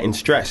they're getting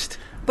stressed.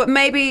 But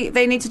maybe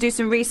they need to do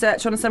some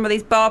research on some of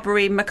these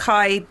Barbary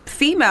Mackay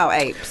female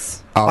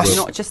apes.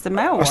 Not just the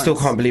male ones. I still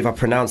can't believe I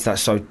pronounced that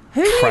so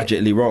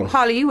tragically wrong.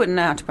 Harley, you wouldn't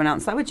know how to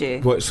pronounce that, would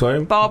you? What,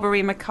 sorry?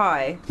 Barbary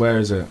Mackay. Where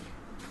is it?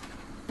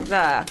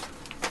 There.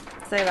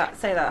 Say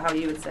that how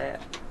you would say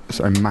it.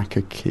 So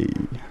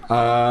macaque.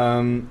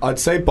 I'd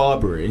say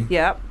Barbary.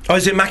 Yeah. Oh,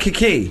 is it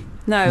macaque?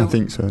 No. I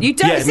think so. You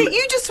don't see,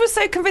 you just were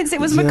so convinced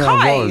it was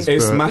Mackay.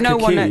 It's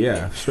macaque,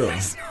 yeah, sure.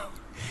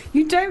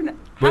 You don't.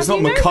 But it's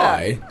not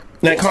Mackay.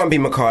 No, it can't be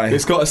Mackay.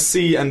 It's got a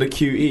C and a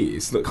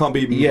QE, so it can't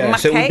be... Yeah,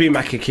 so it would be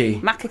macaque.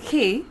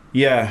 Macaque?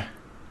 Yeah.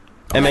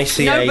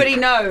 MACA. Nobody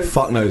knows.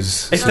 Fuck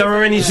knows. If there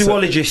are any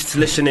zoologists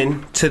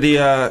listening to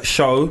the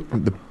show,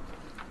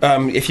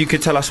 if you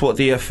could tell us what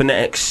the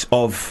phonetics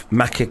of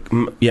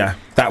macaque...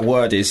 that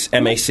word is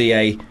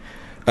MACA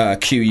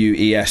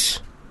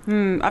QUES.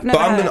 I've never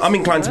heard. I'm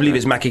inclined to believe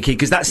it's macaque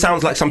because that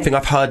sounds like something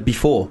I've heard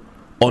before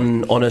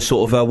on a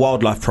sort of a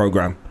wildlife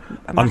programme.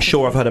 I'm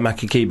sure I've heard of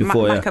macaque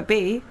before,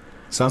 Maccabee?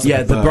 Sounds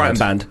like a the bird. Brighton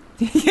Band.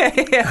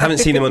 yeah. Haven't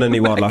seen him on any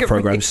wildlife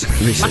programs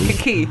recently.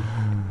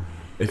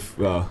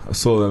 Macaque. I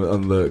saw them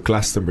on the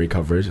Glastonbury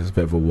coverage. It's a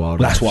bit of a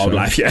wildlife. That's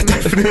wildlife, yeah,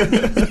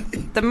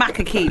 definitely. The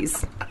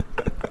Macaques.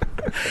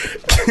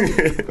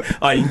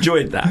 I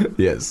enjoyed that.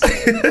 Yes.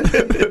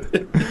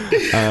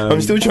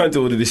 I'm still trying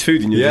to order this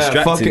food and you're Yeah,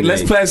 distracting fuck it. me.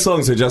 Let's play a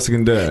song so Justin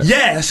can do it.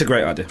 Yeah, that's a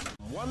great idea.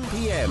 1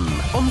 p.m.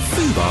 on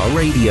Fubar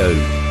Radio.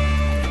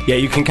 Yeah,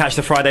 you can catch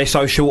the Friday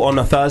Social on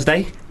a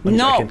Thursday. I'm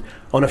No. joking.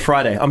 On a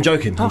Friday. I'm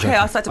joking. Okay,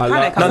 I started to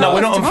panic. No,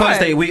 we're not on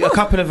Thursday. A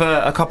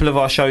couple of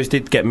our shows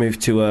did get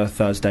moved to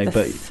Thursday,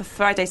 but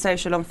Friday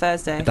Social on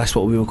Thursday. that's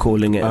what we were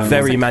calling it.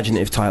 Very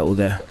imaginative title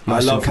there. I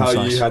Nice love and how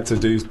concise. you had to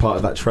do part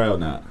of that trail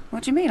now.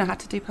 What do you mean? I had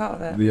to do part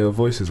of it. The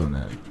voices on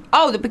it.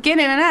 Oh, the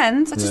beginning and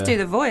end. I just Yeah. do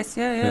the voice.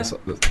 Yeah, yeah. Yes,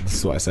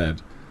 that's what I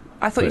said.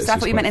 I thought But it's you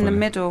just meant quite in the funny.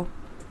 middle.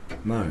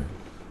 No.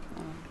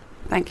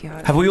 Thank you.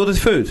 Hardy. Have we ordered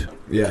food?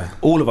 Yeah.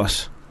 All of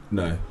us.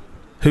 No.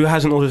 Who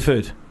hasn't ordered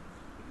food?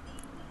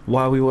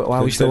 Why are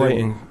we still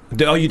waiting?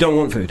 Oh, you don't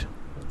want food?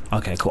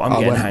 Okay, cool. I'm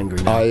getting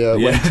hangry now. I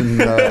went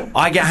and...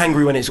 I get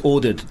hangry when it's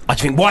ordered. I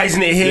think, why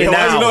isn't it here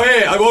Why is now? it not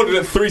here? I ordered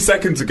it 3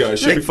 seconds ago. It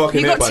should be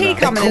fucking You here got by tea now.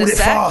 coming in a called it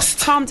sec. fast.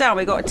 Calm down.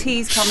 We got a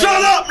tea's coming. Shut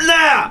in. up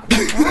now!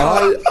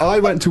 I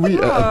went to eat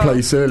at a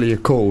place earlier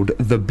called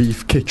The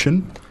Beef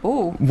Kitchen,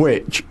 Ooh.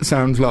 which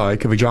sounds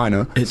like a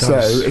vagina. It so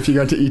does. if you're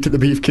going to eat at The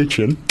Beef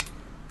Kitchen...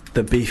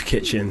 The beef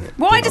kitchen.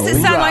 Why does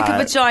it sound like a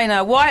Right.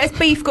 vagina? Why has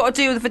beef got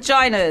to do with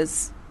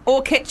vaginas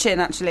or kitchen?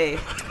 Actually,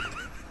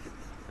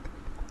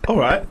 All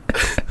right.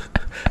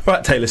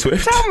 Right, Taylor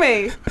Swift. tell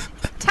me.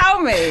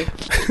 Tell me.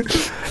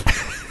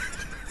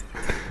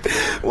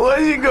 What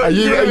have you got? Are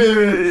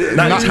you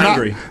Nat's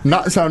hungry.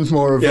 Nat sounds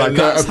more of Yeah, like a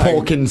Nat's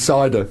pork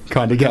insider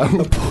kind of girl.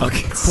 Pork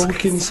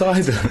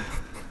cider.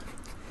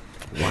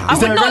 I Is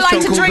would there a not like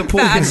restaurant to called drink the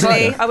Pork that. and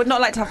Actually, Cider? I would not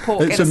like to have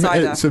pork It's in a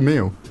cider. it's a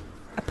meal.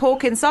 A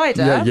pork in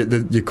cider. Yeah,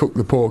 you cook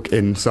the pork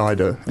in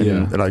cider in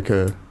Yeah. like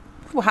a...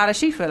 Well, how does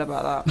she feel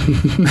about that?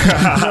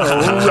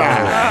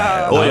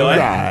 Oi, oi.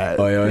 Right.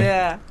 Oi, oi.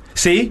 Yeah.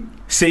 See?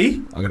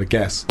 I'm gonna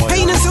guess.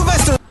 Payne and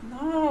Sylvester.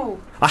 No.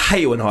 I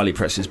hate it when Harley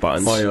presses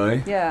buttons. Oi,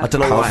 oi. Yeah. I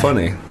don't know How why.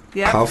 funny.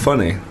 Yeah. How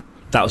funny.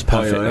 That was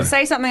perfect. Oi, oi. though.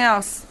 Say something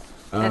else.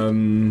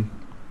 No.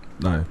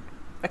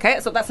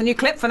 Okay, so that's a new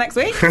clip for next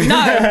week. No.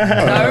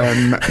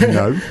 No.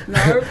 No.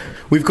 No.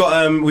 We've got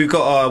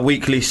our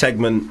weekly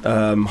segment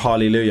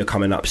Hallelujah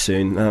coming up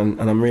soon,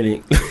 and I'm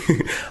really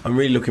I'm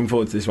really looking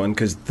forward to this one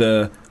because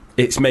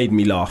it's made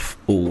me laugh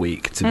all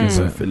week, to be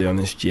perfectly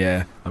honest.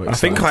 Yeah, I'm I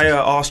think I excited.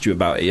 asked you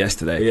about it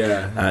yesterday.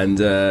 Yeah.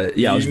 and I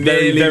was You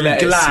very nearly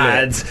let it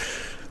glad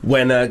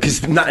when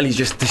because Natalie's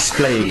just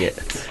displaying it.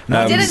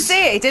 Didn't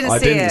see it. He didn't I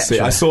see didn't it. see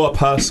it. I saw a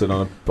person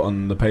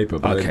on the paper.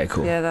 But Okay,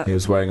 cool. Yeah. That. He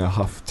was wearing a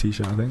Huff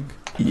t-shirt, I think.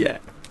 Yeah.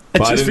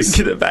 But I I'm just didn't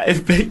thinking about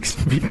it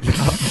makes me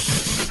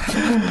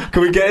laugh.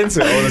 Can we get into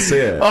it? I want to see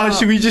it. Oh,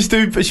 should we just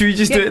do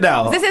it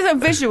now? This isn't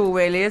visual,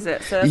 really, is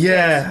it? So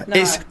Yeah, no.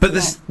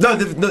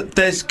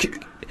 there's.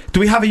 Do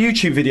we have a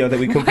YouTube video that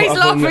we can put He's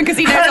up on laughing because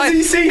he knows. Has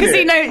he seen Because it?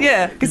 he knows.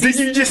 Yeah. Because Did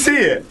you just see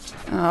it?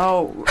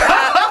 Oh.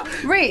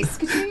 Reese,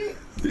 could you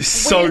It's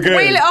so good.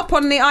 wheel it up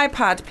on the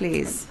iPad,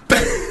 please?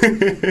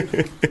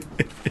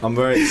 I'm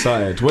very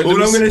excited. All I'm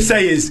going to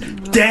say is,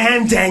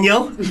 damn,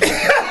 Daniel.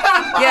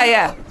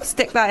 Yeah.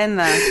 Stick that in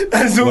there.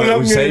 That's all I'm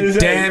going to say.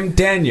 damn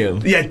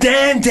Daniel. Yeah,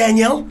 damn,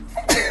 Daniel.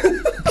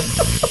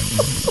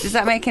 Does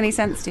that make any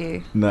sense to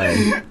you? No.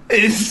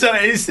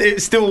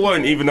 It still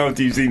won't, even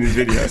after you've seen this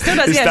video. Still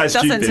does, yeah, it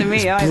doesn't to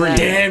me either.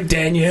 Damn,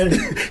 Daniel.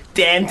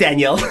 Damn,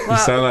 Daniel. You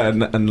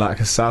sound like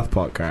a South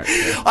Park character.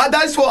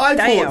 That's what I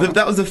Damn. thought.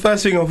 That was the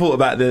first thing I thought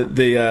about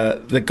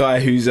the guy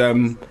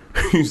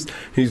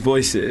whose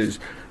voice it is.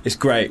 It's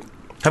great.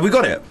 Have we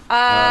got it?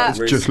 It's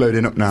just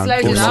loading up now. It's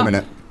loading Just up. a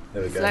minute.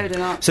 It's loading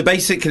up. So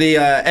basically,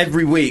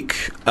 every week,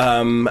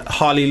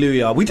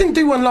 Hallelujah. We didn't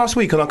do one last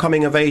week on our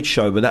coming of age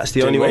show, but that's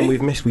the only we? one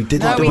we've missed. We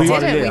didn't No, do we one.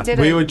 didn't. Hallelujah. We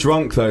didn't. We were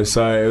drunk though,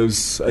 so it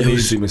was an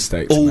easy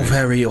mistake. to All make.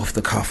 very off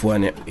the cuff,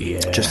 weren't it? Yeah.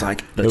 Just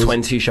like the It was-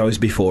 20 shows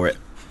before it.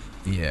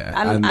 Yeah.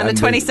 And the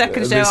 22nd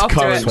show this after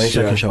current it.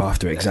 22nd show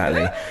after,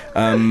 exactly.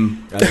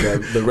 And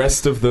the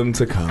rest of them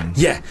to come.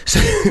 Yeah.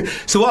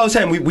 So what I was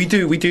saying, we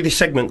do this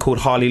segment called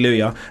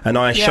Hallelujah, and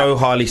I show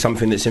Harley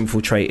something that's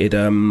infiltrated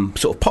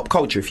sort of pop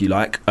culture, if you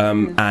like.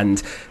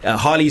 And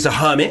Harley's a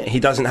hermit. He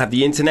doesn't have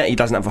the internet. He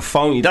doesn't have a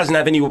phone. He doesn't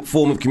have any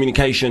form of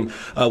communication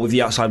with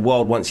the outside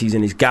world once he's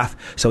in his gaff.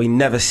 So he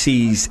never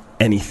sees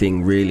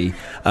anything really.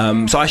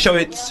 So I show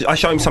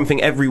him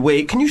something every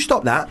week. Can you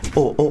stop that?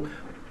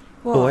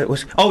 Or it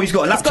was. Oh, he's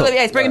got a laptop.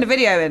 He's bringing the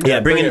video in. Yeah,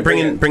 bring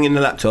in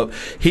the laptop.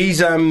 He's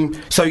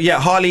so yeah,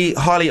 Harley.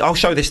 I'll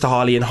show this to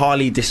Harley, and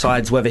Harley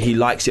decides whether he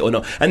likes it or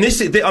not. And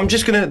I'm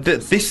just gonna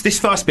this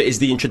first bit is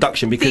the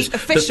introduction because The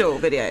official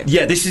video.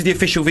 Yeah, this is the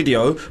official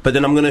video. But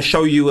then I'm going to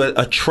show you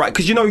a track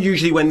because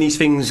usually when these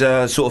things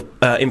sort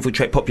of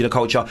infiltrate popular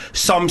culture,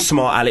 some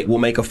smart Alec will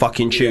make a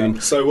fucking tune. Yeah.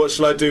 So what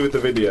shall I do with the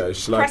video?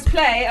 Shall Press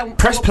play and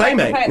Press play,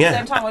 mate. At Yeah. the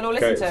same time, we'll all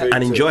listen to it.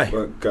 And enjoy.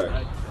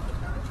 Go.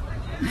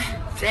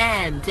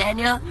 Damn,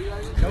 Daniel.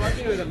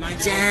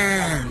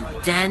 Damn,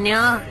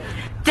 Daniel.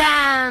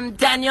 Damn,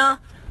 Daniel.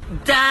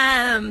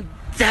 Damn,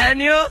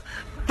 Daniel.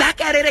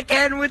 Back at it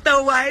again with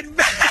the white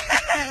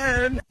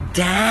van.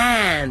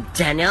 Damn,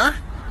 Daniel.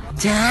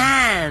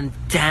 Damn,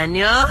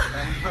 Daniel.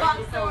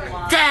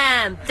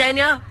 Damn,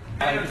 Daniel.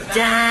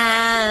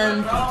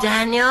 Damn,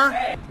 Daniel.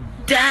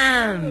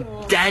 Damn,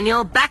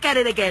 Daniel. Back at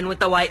it again with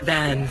the white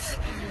vans.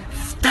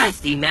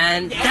 Thirsty,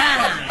 man.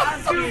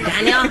 Damn,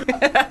 Daniel.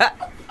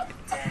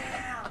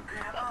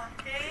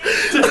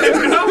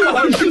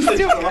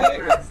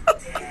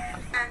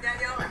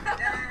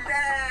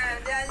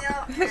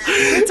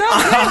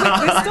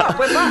 Stop.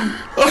 We're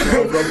back.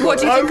 What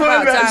do you think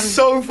about Dan? That's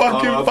so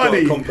fucking I've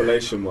funny. got a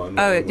compilation one.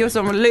 Oh, yours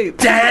on loop.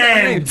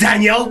 Damn,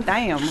 Daniel.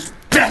 Damn.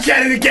 Back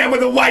at it again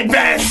with a white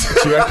vans.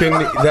 Do you reckon do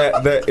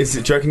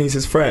you reckon he's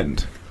his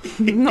friend?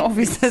 Not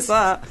obvious as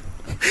that.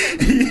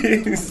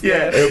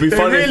 Yeah, It'll be they're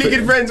funny really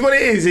good friends. What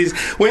it is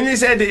when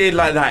it's edited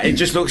like that, it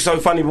just looks so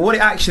funny. But what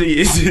it actually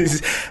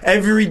is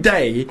every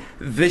day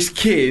this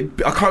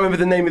kid, I can't remember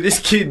the name of this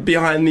kid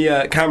behind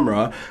the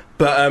camera,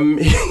 but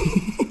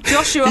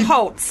Joshua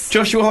Holtz.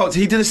 Joshua Holtz.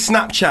 He did a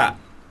Snapchat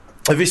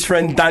of his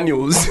friend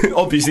Daniel's.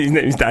 Obviously his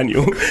name is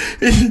Daniel.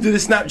 He did a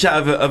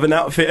Snapchat of an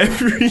outfit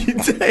every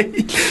day,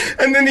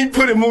 and then he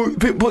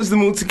puts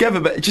them all together.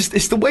 But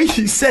it's the way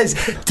he says,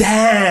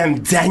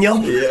 "Damn, Daniel,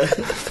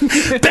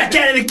 back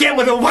at it again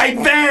with the white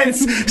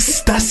vans,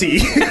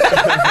 Stussy."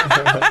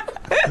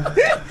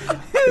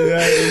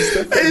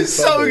 It's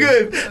so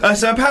good.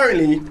 So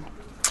apparently.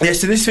 Yeah,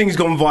 so this thing's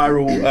gone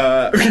viral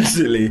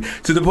recently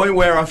to the point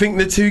where I think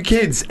the two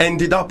kids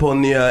ended up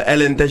on the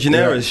Ellen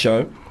DeGeneres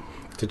show.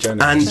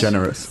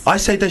 DeGeneres. I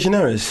say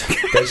DeGeneres.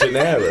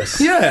 DeGeneres?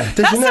 Yeah, DeGeneres.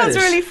 That sounds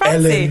really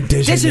fancy. Ellen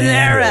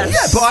DeGeneres.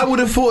 Yeah, but I would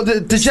have thought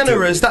that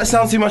DeGeneres, that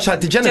sounds too much like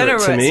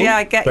degenerate to me. Yeah,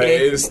 I get But you.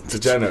 it is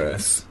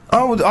DeGeneres.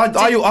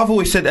 I've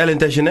always said Ellen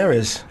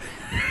DeGeneres.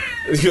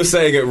 You're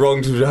saying it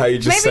wrong to how you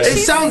just Maybe say It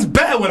it. sounds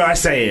better when I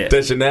say it.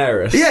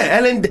 DeGeneres. Yeah,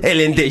 Ellen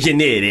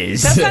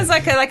DeGeneres. That sounds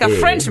like a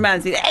French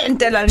man's Ellen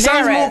DeGeneres.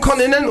 Sounds more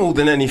continental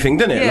than anything,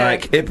 doesn't it?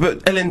 Yeah.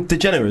 But Ellen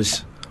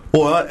DeGeneres.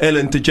 Or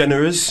Ellen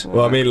DeGeneres.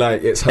 Well, I mean,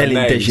 like, it's her Ellen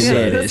name.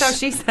 DeGeneres. That's how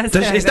she says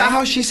it. Is that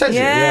how she says it?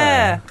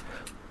 Yeah.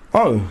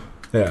 Oh.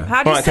 Yeah.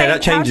 How do you Right, say, okay,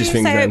 that changes how do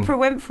you things say then. Oprah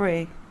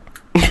Winfrey?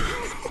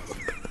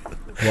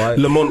 Why?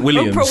 Lamont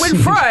Williams. Oprah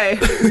Winfrey.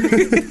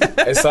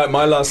 It's like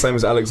my last name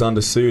is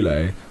Alexander Soule,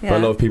 but Yeah. a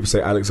lot of people say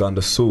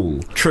Alexander Soule.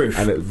 Truth.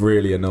 And it's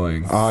really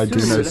annoying. I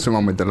do know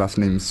someone with the last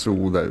name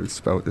Saul that was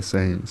spelled the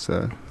same,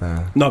 so...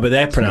 No, but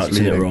they're pronouncing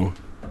it misleading. wrong.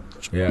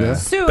 Yeah.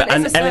 Sue But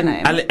is a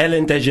surname.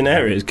 Ellen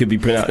DeGeneres could be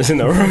pronouncing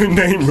their own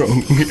name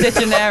wrong.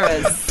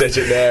 DeGeneres.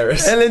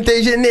 DeGeneres. Ellen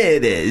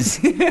DeGeneres.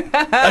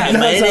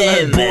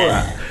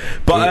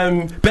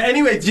 But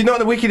anyway, do you know what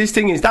the wickedest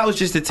thing is? That was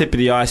just the tip of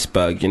the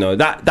iceberg. You know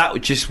that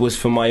just was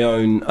for my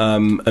own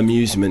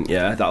amusement.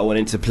 Yeah, that I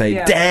wanted to play.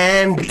 Yeah.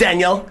 Damn,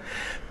 Daniel,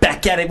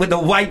 back at it with the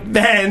white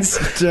vans.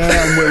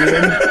 Damn,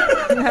 William.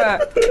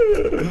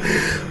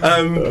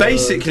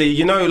 Basically,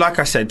 you know, like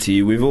I said to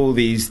you, with all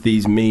these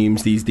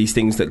memes, these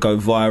things that go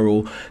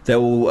viral, there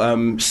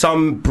will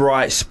some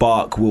bright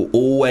spark will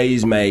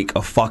always make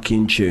a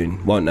fucking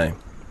tune, won't they?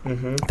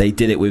 Mm-hmm.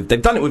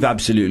 They've done it with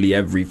absolutely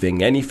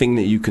everything. Anything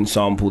that you can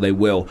sample, they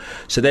will.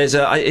 So there's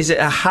is it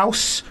a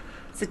house?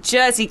 It's a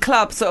Jersey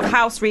Club sort of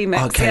house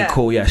remix. Okay, yeah.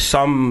 cool. Yeah,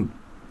 some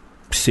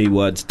C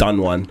words done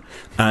one,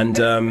 and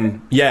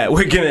yeah,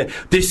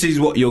 this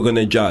is what you're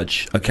gonna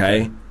judge.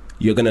 Okay,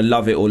 you're gonna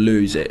love it or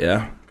lose it.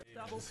 Yeah.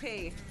 Double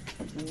P.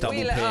 Double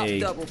Wheel it up, P.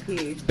 double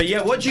P. But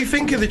yeah, what do you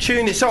think of the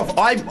tune itself?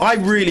 I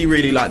really,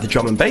 really like the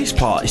drum and bass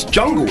part. It's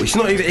jungle. It's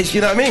not even. It's,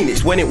 you know what I mean?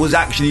 It's when it was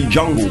actually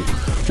jungle.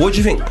 What do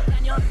you think?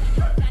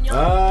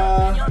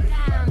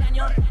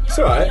 It's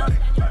alright.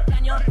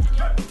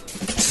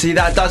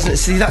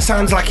 That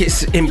sounds like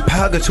it's in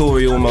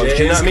purgatory almost. Yeah,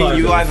 Do you know it's what I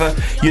mean?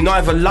 kind You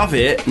neither love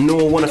it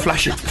nor want to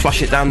flush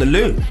it down the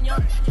loo.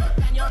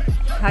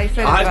 How you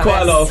feeling I had about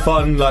quite a this? lot of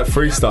fun, like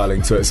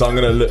freestyling to it, so I'm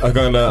gonna like.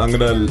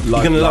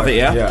 You're gonna love it,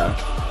 yeah? Yeah.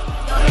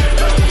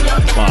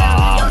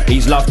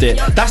 He's loved it.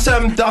 That's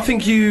I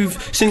think you've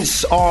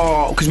since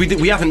because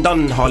we haven't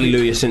done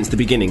Hallelujah since the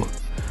beginning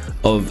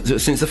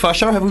since the first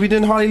show. Have we been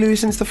doing Hallelujah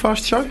since the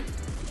first show?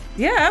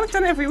 Yeah, we've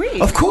done it every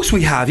week. Of course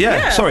we have.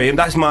 Yeah. Sorry,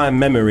 that's my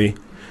memory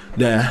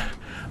there.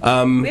 We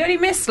only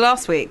missed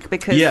last week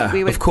because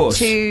we were of course.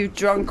 too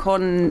drunk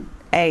on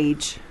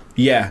age.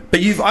 Yeah, but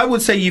I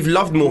would say you've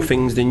loved more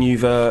things than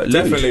you've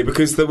Definitely,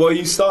 because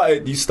you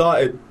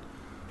started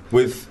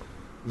with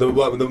the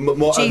earlier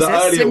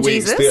Slim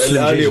weeks. Jesus. The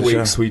earlier Jesus,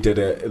 weeks we did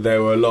it. They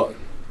were a lot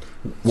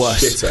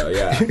worse. shitter,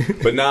 yeah.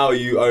 But now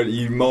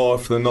you more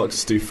often than not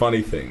just do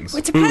funny things. Well,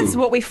 it depends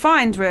what we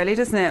find, really,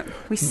 doesn't it?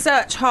 We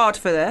search hard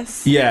for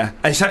this. Yeah,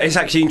 it's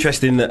actually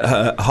interesting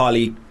that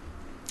Harley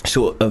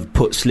sort of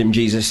put Slim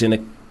Jesus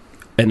in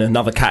in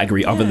another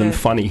category other than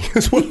funny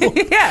as well.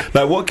 Yeah.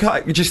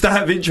 Like just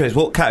out of interest,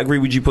 what category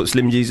would you put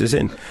Slim Jesus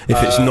in if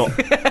it's not?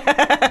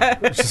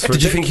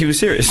 Did you think he was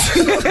serious?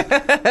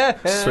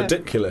 It's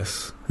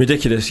ridiculous.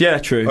 Ridiculous, yeah,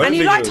 true. And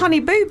you liked Honey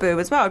Boo Boo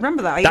as well.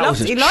 Remember that? He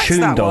likes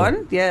that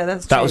one. Yeah,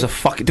 that's true. That was a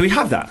fucking. Do we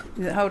have that?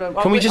 Yeah, hold on.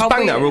 Can we just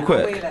bang that real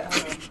quick?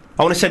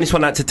 I want to send this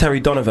one out to Terry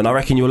Donovan. I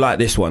reckon you'll like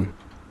this one.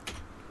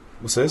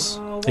 What's this?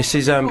 This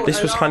is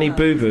this was Honey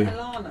Boo Boo.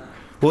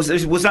 Was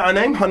that her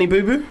name? Honey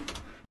Boo Boo?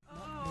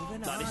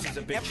 This is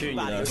a big tune, you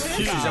know. This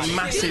is a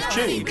massive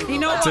tune. You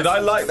know what? Did I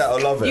like that or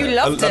love it? You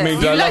loved it. I mean,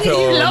 did I love it You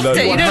or loved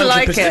it. You didn't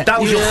like it. That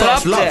was your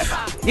first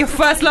love. Your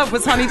first love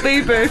was Honey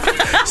Boo Boo.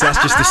 So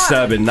that's just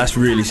disturbing. That's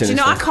really sinister. Do you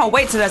know, I can't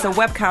wait till there's a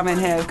webcam in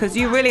here because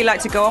you really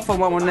like to go off on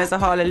one when there's a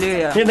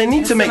hallelujah. Yeah, they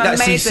need to make that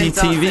amazing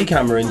CCTV dancing.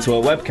 camera into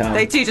a webcam.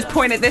 They do, just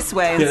point it this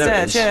way there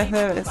it instead. is. Yeah,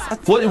 there it is.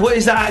 What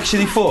is that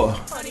actually for?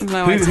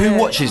 No Who idea.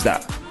 watches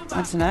that?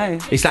 I don't know.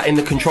 Is that in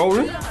the control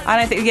room? I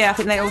don't think. Yeah, I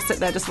think they all sit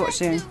there just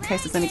watching in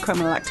case there's any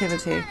criminal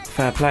activity.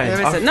 Fair play.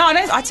 There isn't. No,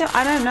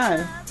 I don't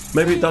know.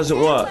 Maybe it doesn't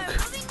work.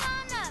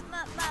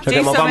 Shall I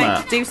get my bum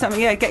out? Do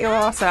something. Yeah, get your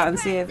ass out and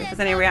see if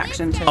there's any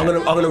reaction to I'm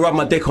it. gonna rub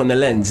my dick on the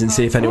lens and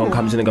see if anyone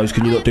comes in and goes,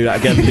 "Can you not do that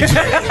again, please?"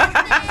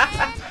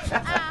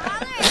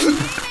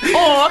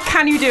 Or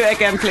can you do it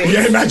again, please?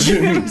 Yeah,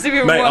 imagine.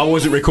 Mate, I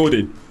wasn't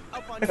recording.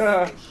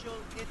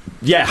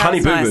 Yeah, Honey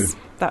Boo Boo. Nice.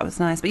 That was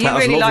nice. But you That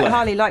was really lovely.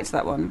 Harley liked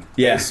that one.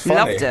 Yeah, It's funny.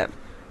 Loved it.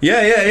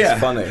 Yeah.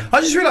 It's funny.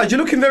 I just realised you're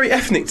looking very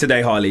ethnic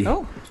today, Harley.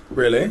 Oh.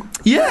 Really?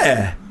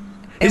 Yeah.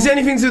 Is there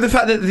anything to do with the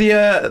fact that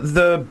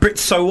the Brits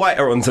So White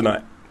are on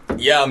tonight?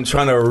 Yeah, I'm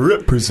trying to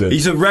represent.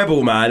 He's a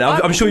rebel, man.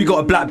 I'm sure you got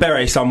a black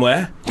beret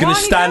somewhere. Going Why to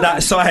stand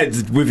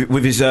outside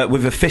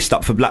with a fist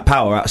up for Black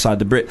Power outside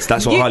the Brits.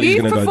 That's what Harley's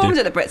going to go do. You've performed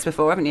at the Brits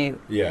before, haven't you?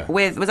 Yeah.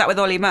 Was that with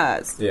Ollie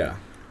Murs? Yeah.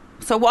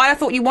 So why I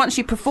thought once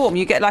you perform,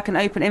 you get like an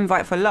open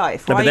invite for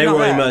life. No, Why but are you they not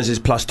were there? Murs is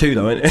 +2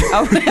 though, ain't it?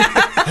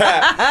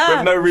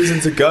 With no reason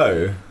to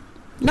go.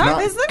 No,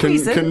 there's no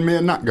reason. Can me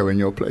and Nat go in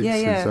your place?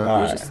 Yeah. We'll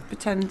Alright. just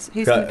pretend.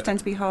 Who's going to pretend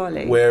to be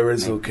Harley? Where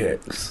is all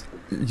kicks?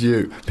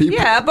 You people.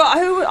 Yeah,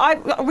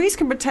 but Reese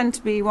can pretend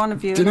to be one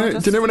of you. Do you and know?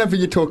 I'll Do you know? Whenever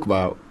you talk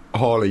about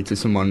Harley to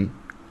someone,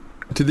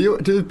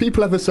 do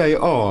people ever say,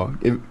 "Oh,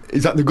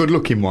 is that the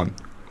good-looking one"?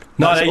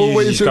 No, That's they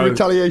always usually a go-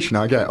 retaliation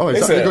I get. Oh, is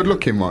Is that the it?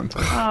 good-looking one?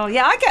 Oh,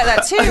 yeah, I get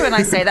that too when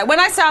I say that. When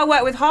I say I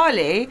work with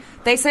Harley,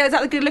 they say, is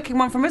that the good-looking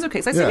one from Rizzle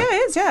Kicks? I say, Yeah. yeah, it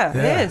is, yeah.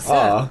 It is.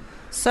 Ah.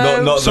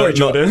 So, Not Sorry,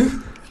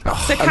 Jordan.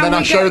 so can And then we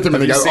I show them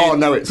and they Have go, you seen- "Oh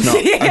no, it's not."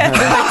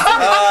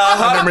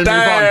 Ah, And then we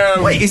move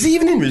on. Wait, is he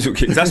even in Rizzle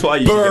Kicks? That's what I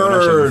usually get when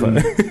I show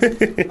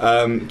the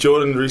phone.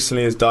 Jordan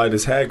recently has dyed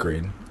his hair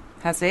green.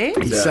 Has he?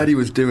 He said he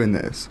was doing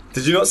this.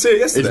 Did you not see it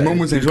yesterday? His mum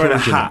was He was wearing a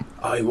encouraging hat. him.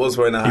 Oh, he was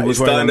wearing a hat. He was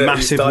He's wearing a dyed it,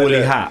 massive he's dyed woolly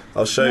it. hat.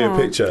 I'll show you a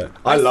picture.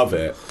 I love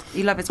it.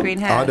 You love his green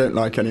hair. I don't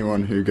like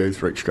anyone who goes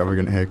for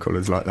extravagant hair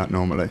colours like that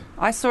normally.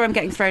 I saw him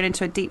getting thrown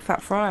into a deep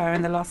fat fryer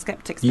in the last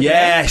Skeptics video.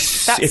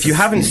 Yes! That's If you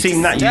haven't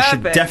seen that, you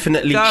should disturbing.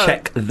 definitely Go.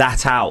 check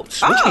that out.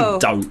 Which Oh. you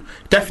don't.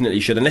 Definitely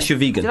should, unless you're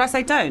vegan. Did I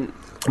say don't?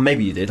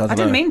 Maybe you did. I I don't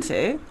didn't know. mean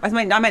to.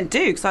 I meant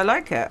do because I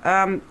like it.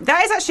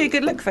 That is actually a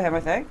good look for him, I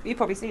think. You've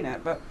probably seen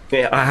it, but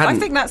Yeah, I I hadn't.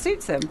 think that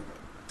suits him.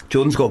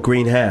 Jordan's got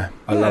green hair.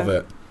 I love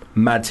it.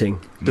 Mad thing.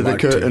 Do the Like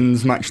to.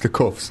 curtains match the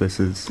cuffs? This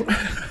is.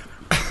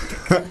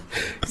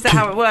 Is that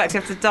how it works? You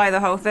have to dye the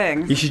whole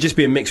thing. He should just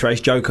be a mixed race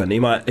joker, and he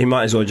might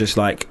as well just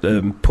like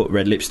put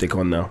red lipstick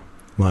on now.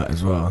 Might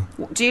as well.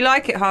 Do you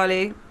like it,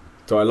 Harley?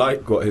 Do I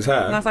like his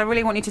hair? Unless I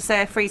really want you to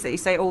say a phrase that you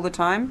say all the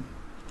time.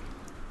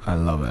 I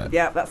love it.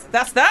 Yeah,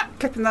 that's that.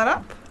 Clipping that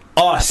up.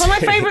 Oh, That's one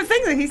of my favourite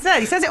things that he said.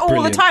 He says it all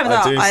Brilliant. the time. I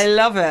I do.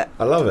 love it.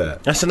 I love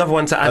it. That's another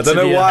one to add. I don't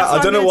to know the, why. That's I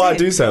what don't I'm know why I gonna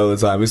do. do say it all the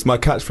time. It's my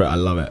catchphrase. I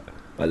love it.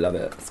 I love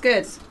it. It's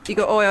good. You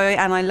got oi oi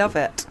and I love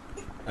it.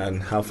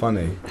 And how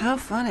funny. How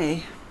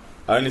funny.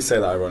 I only say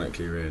that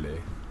ironically, really.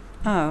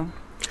 Oh.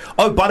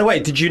 Oh, by the way,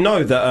 did you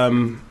know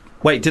that?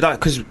 Wait, did I?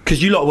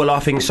 Because you lot were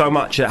laughing so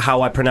much at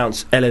how I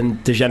pronounce Ellen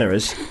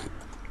DeGeneres.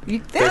 Yeah,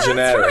 that's right.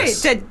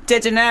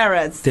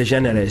 DeGeneres.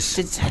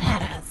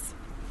 DeGeneres.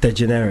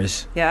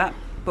 DeGeneres. Yeah.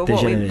 But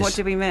DeGeneres. what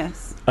did we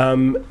miss?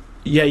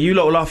 Yeah, you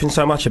lot were laughing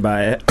so much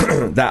about it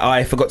that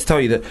I forgot to tell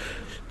you that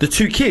the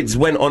two kids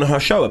went on her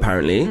show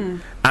apparently,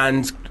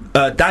 and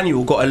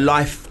Daniel got a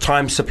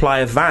lifetime supply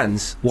of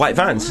Vans, white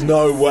Vans.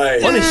 No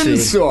way. Honestly,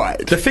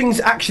 Inside. the thing's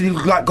actually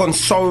like gone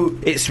so.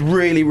 It's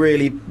really,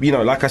 really,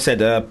 like I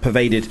said,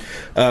 pervaded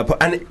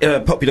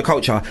popular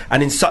culture,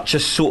 and in such a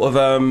sort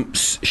of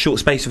short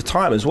space of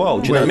time as well.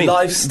 Do you know what I mean?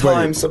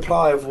 Lifetime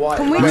supply of white.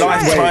 Can we Vans. try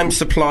it? Lifetime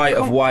supply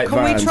of white Can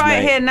Vans. we try mate.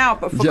 it here now,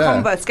 but for Yeah.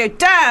 Converse? Go,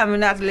 damn,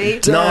 Natalie.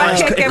 No, Back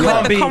it again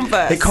can't with be. the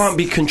Converse. It can't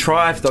be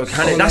contrived though,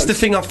 can it? That's the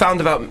thing I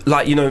found about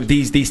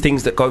these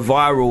things that go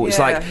viral. It's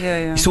Yeah, like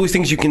yeah. it's always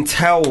things you can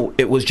tell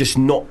it was just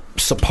not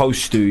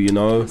supposed to.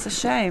 It's a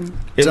shame.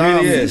 It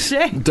Damn. really is.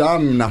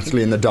 Damn,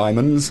 Natalie and the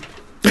Diamonds.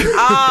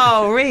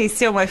 Oh, Reese,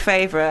 still my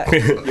favourite.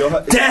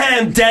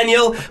 Damn,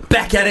 Daniel,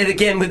 back at it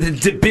again with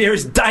the De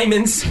Beers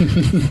diamonds.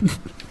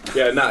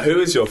 Yeah, Nat, who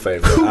is your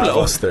favourite out of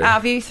us three? Out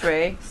of you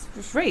three,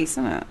 it's Reese,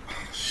 isn't it?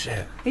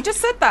 Shit. He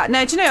just said that.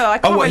 No, do you know, I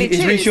can't really choose.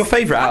 Is Reese your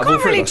favourite out of all I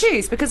can't three really of us?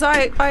 choose because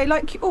I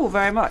like you all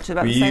very much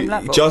about the same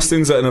level.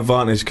 Justin's at an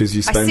advantage because you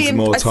I see spend him-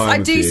 more I- time I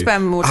with do you.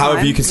 spend more However,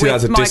 time you can see that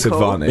as a with Michael.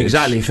 disadvantage.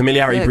 Exactly.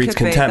 Familiarity Yeah, it breeds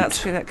could be. contempt.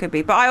 That's true, that could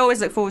be. But I always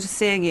look forward to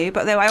seeing you.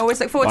 But then I always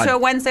look forward to a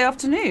Wednesday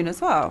afternoon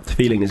as well. The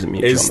feeling isn't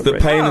mutual. Is I'm the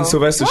afraid. Payne Oh, and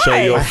Sylvester show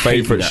why? your I hate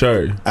favourite that.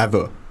 show?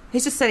 Ever.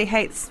 He's just said he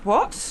hates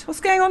what?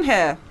 What's going on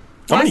here?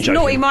 I'm Why only is naughty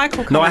joking.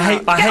 Michael No, coming I hate-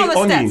 out? I Get hate on the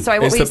on step. you. Sorry,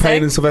 what Is were the you Payne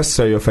saying? and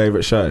Sylvester show your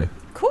favourite show?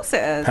 Of course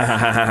it is.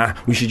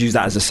 We should use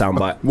that as a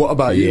soundbite. What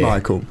about you, Yeah.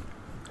 Michael?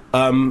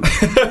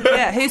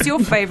 Yeah, who's your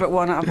favourite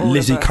one out of all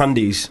Lizzie of us?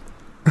 Cundy's.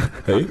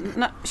 Who?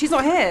 No, she's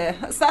not here.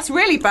 That's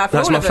really bad for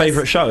That's all my of us.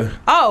 favourite show.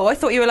 Oh, I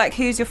thought you were like,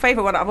 who's your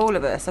favourite one out of all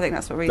of us? I think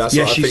that's what Reese That's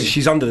Yeah, what I think.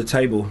 she's under the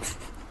table.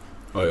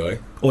 Oi, oi.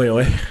 Oi,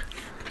 oi.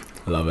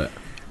 I love it.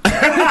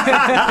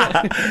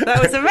 That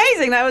was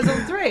amazing. That was all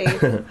three.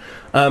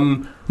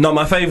 No,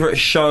 my favourite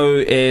show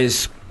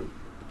is.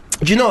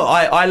 Do you know,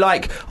 I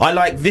like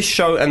this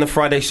show and the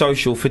Friday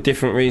Social for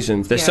different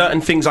reasons. There's Yeah. certain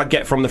things I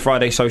get from the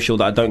Friday Social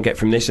that I don't get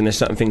from this, and there's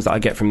certain things that I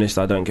get from this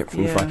that I don't get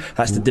from the Yeah. Friday.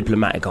 That's the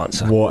diplomatic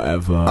answer.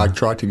 Whatever. I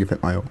tried to give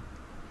it my all.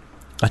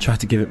 I tried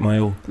to give it my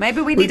all.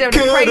 Maybe we need an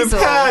could have appraisal.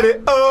 had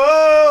it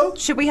all.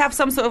 Should we have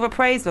some sort of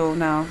appraisal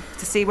now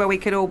to see where we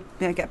could all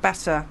get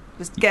better?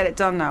 Just get it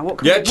done now. What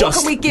can, Yeah, what just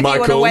can we give you on a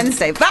Michael.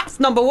 Wednesday? That's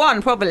number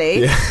one,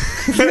 probably. Yeah.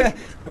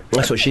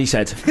 That's what she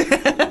said. What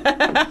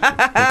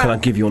can I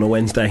give you on a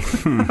Wednesday?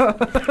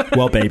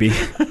 Well, baby.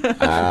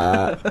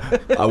 I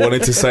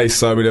wanted to say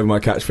so many of my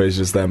catchphrases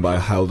just then, but I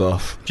held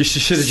off. Just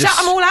should have Shut just.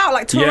 them all out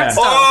like Tourette Yeah.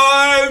 style.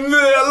 I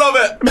love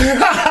it.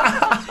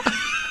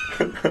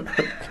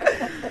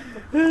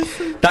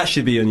 That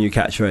should be your new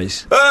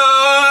catchphrase.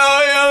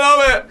 I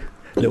love it.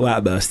 Little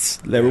outbursts.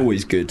 They're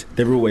always good.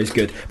 They're always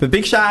good. But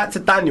big shout out to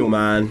Daniel,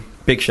 man.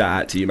 Big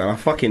shout out to you, man. I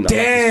fucking love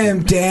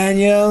Damn,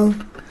 Daniel.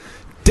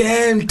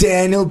 Damn,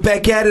 Daniel.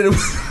 Back at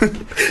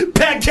it.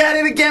 Back at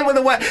it again with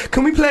the way.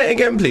 Can we play it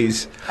again,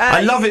 please?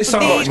 I love it so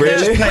much.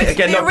 Really? Just play it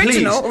again. The No,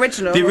 original, please.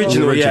 original. The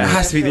original, The yeah. It original.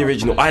 has to be the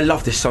original. I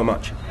love this so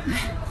much.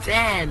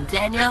 Damn,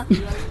 Daniel.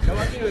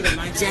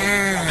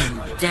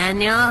 Damn,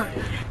 Daniel.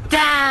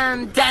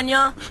 Damn,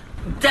 Daniel.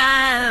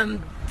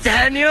 Damn,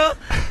 Daniel.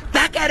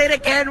 Back at it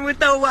again with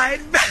the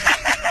white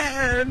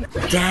van.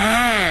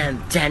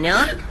 Damn, Daniel.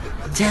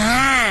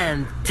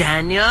 Damn,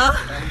 Daniel.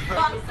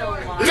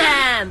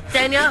 Damn,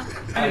 Daniel.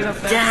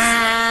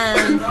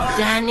 Damn,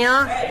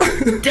 Daniel.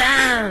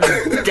 Damn,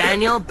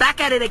 Daniel. Back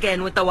at it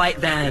again with the white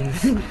van.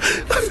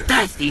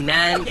 Spicy,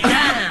 man.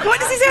 Damn. What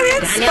does he say at the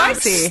end? Daniel.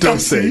 Spicy.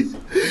 Stussy.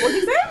 What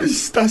did he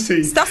say?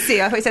 Stussy.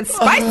 Stussy. I thought he said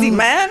spicy,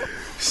 man.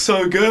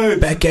 So good.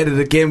 Back at it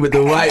again with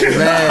the white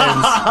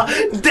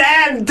vans.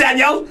 Damn,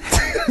 Daniel.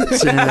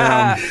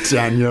 Damn,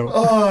 Daniel.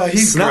 Oh,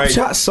 he's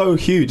Snapchat's so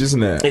huge,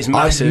 isn't it? It's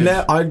massive.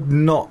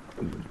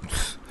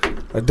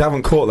 I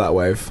haven't caught that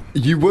wave.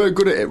 You were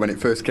good at it when it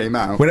first came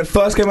out. When it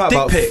first came out Dick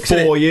about pics, 4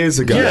 innit? years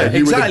ago, Yeah, you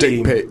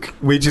exactly. were the dick pic.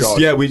 we just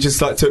God. we just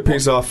like took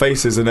pictures of our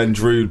faces and then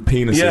drew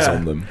penises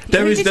on them.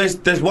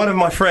 There's one of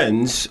my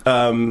friends.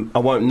 I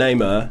won't name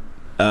her.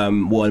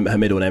 Well, her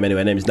middle name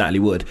anyway. Her name is Natalie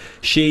Wood.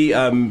 She. You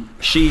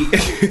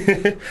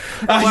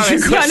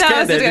got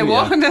scared there, didn't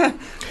you?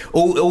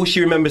 All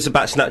she remembers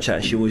about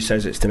Snapchat, she always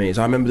says it to me, is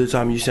I remember the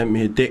time you sent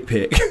me a dick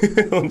pic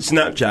on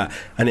Snapchat,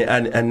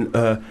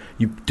 and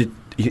you did.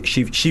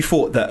 She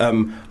thought that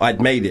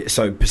I'd made it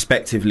so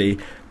prospectively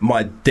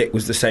my dick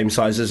was the same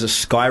size as a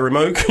Sky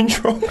remote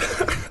control,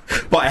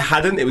 but I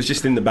hadn't. It was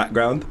just in the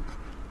background.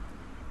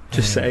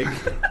 Just saying.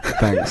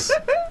 Thanks.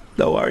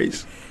 No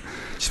worries.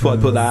 Just thought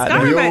I'd put that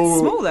out Sky there. remote's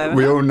small though.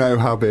 we isn't it? all know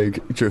how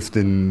big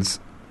Justin's.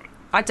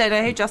 I don't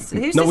know who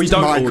Justin. Who's No, this? we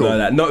don't Michael. all know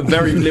that. Not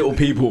very little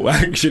people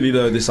actually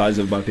know the size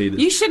of my penis.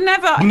 You should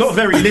never. Not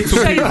very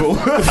little people.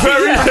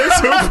 Very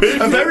little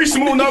people. A very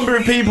small number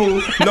of people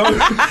know.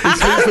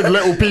 It's lots of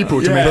little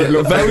people to make it A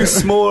look very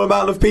small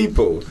amount of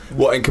people.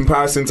 What, in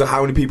comparison to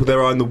how many people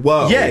there are in the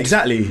world? Yeah,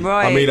 exactly.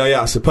 Right. I mean,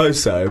 yeah, I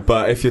suppose so.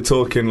 But if you're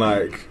talking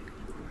like,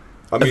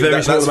 I mean,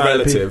 very small that's amount of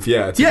relative.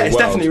 Yeah, to Yeah, the it's world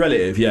definitely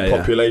relative. Yeah, yeah.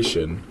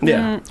 population.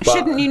 Yeah. But-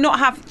 Shouldn't you not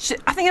have?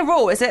 I think a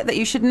rule is it that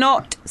you should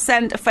not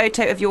send a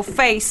photo of your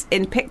face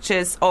in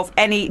pictures of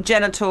any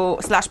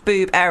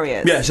genital/boob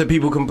areas. Yeah, so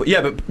people can. Yeah,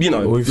 but you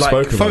know, We've like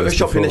spoken about this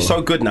photoshopping is before.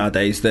 so good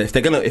nowadays that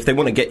if they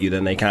want to get you,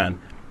 then they can.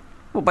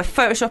 Well, by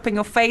photoshopping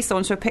your face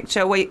onto a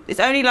picture where it's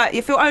only like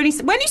if you're only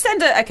when you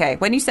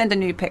send a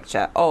new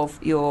picture of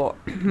your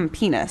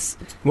penis.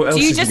 What else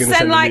Do you is he just gonna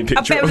send send a new like a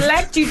picture bit of of?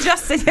 leg? Do you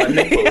just send? I'm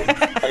going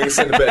to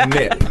send a bit of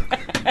nip.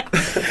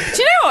 Do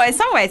you know what? In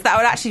some ways, that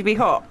would actually be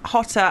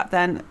hotter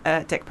than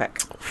a dick pic.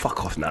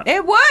 Fuck off now.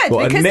 It would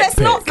What, a because nip that's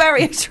not pic?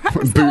 very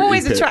attractive. It's Booty not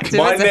always pic. attractive.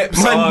 My is it?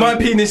 nips My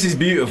penis is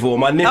beautiful.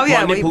 My Oh,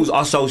 yeah, my nipples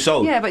are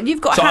so. Yeah, but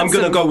you've got. So a I'm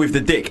gonna handsome- go with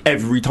the dick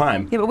every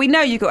time. Yeah, but we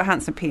know you've got a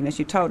handsome penis.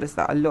 You told us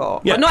that a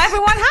lot. Yeah. But not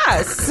everyone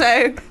has.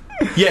 So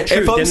Yeah, true.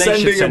 If I'm then they should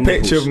sending a send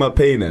picture nipples. of my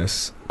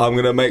penis, I'm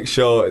going to make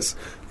sure it's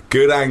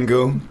good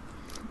angle.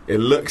 It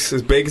looks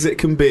as big as it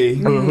can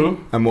be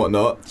and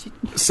whatnot.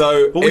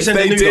 So Always if send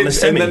the they nude on the did,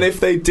 semi. and then if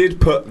they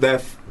did put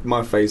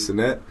my face in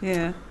it,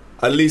 Yeah.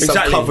 at least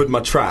Exactly. I've covered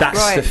my tracks. That's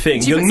Right. the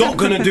thing. Do you You're put not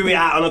going to do it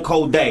out on a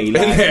cold day.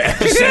 Like,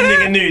 just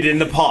sending a nude in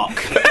the park.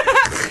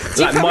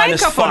 Do you Like put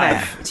minus makeup on it?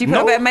 five. Do you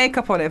put a bit of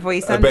makeup on it before you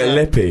a send bit it?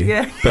 lippy.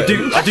 Yeah. I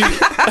do.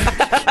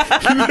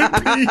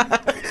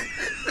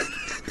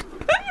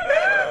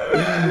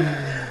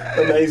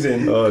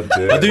 Amazing. Oh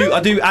dear.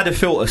 I do add a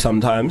filter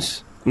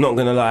sometimes. I'm not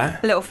going to lie.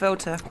 A little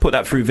filter. Put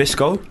that through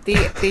Visco.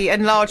 The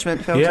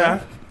enlargement filter.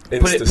 Yeah.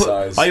 Insta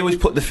size. I always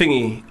put the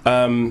thingy.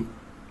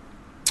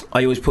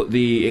 I always put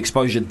the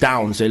exposure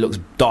down so it looks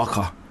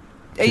darker.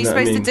 Are you know what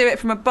I supposed mean? to do it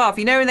from above?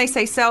 You know when they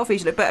say selfies,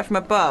 you look better from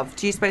above.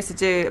 Do you supposed to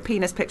do a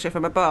penis picture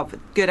from above?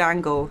 Good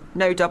angle,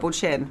 no double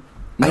chin.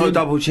 No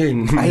double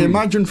chin. I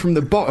imagine from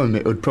the bottom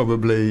it would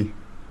probably.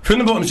 From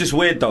the bottom's just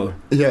weird though.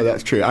 Yeah,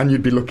 that's true. And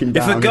you'd be looking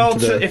down. If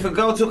into a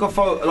girl took a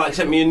photo, like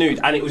sent me a nude,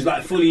 and it was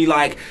like fully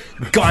like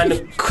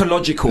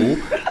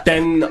gynecological,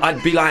 then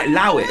I'd be like,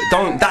 allow it.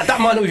 Don't that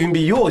might not even be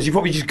yours. You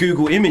probably just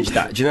Google image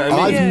that. Do you know what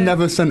I mean? I've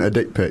never sent a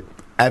dick pic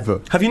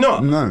ever. Have you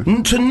not? No.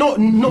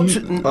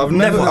 I've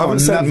never. I haven't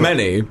sent never.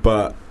 many,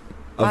 but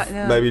I've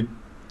yeah. maybe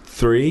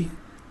 3,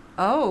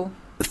 Oh.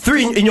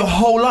 3 in your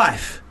whole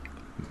life.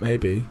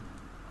 maybe.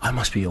 I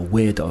must be a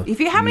weirdo.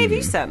 How many have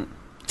you sent?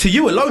 To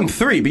you alone,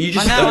 3, but you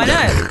just I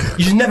know.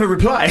 you just never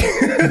reply.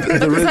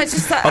 Because I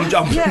just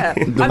I'm yeah.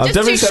 I'm I've just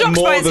definitely too sent shocked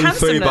by more his than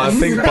 3, but I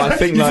handsomeness.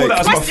 think You thought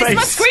like that was my It's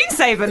my face.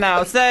 screensaver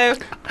now, so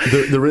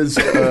There is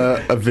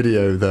a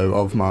video though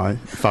of my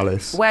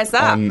phallus. Where's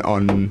that?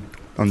 On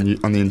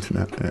the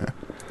internet. Yeah.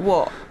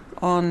 what?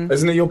 On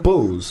Isn't it your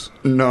balls?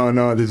 No,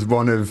 there's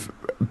one of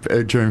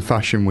during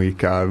Fashion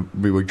Week.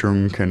 We were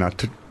drunk and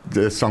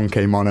the song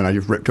came on and I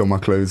just ripped all my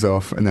clothes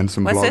off and then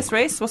some where's vlog. this,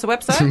 Reese? What's the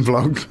Some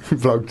website?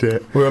 vlogged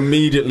it. We're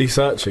immediately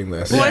searching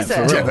this. What is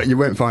it? Yeah, but you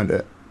won't find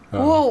it.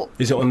 Well,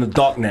 Is it on the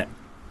darknet?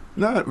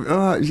 No,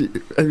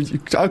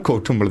 I call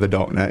Tumblr the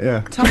darknet.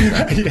 Yeah.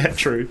 Tumblr. Yeah,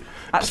 true.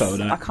 So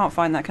I can't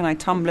find that. Can I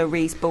Tumblr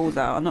Reese balls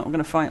out? I'm not going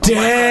to find.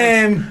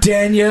 Damn,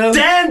 Daniel.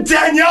 Damn,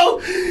 Daniel!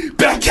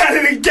 Back at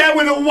it again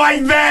with the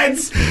white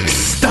vans!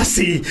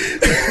 Stussy!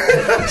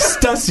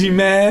 Stussy,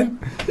 man.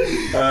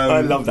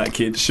 I love that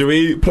kid. Should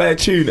we play a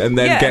tune and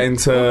then get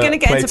into we're gonna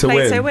get play into to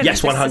play win?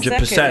 Yes, in just a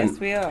 100%. second. Yes,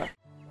 we are.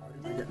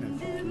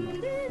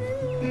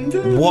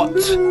 What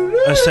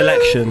a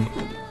selection.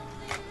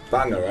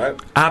 Banger, right?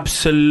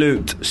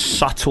 Absolute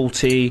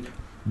subtlety,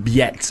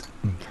 yet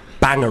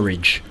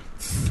bangerage.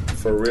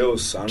 For real,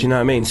 son. Do you know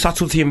what I mean?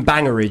 Subtlety and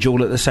bangerage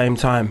all at the same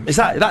time.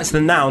 That's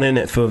the noun, isn't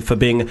it, for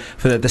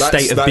the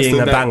state of being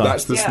a banger?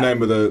 That's the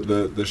name of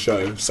the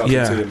show. Subtlety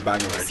Yeah. and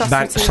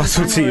bangerage.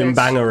 Subtlety and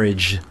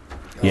bangerage.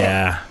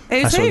 Yeah.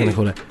 Who's That's what we're who? going to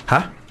call it.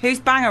 Huh? Who's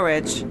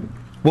Bangerage?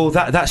 Well,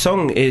 that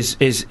song is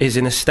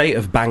in a state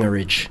of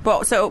bangerage.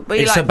 But you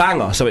It's like, a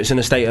banger, so it's in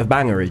a state of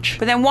bangerage.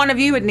 but then one of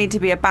you would need to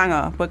be a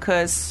banger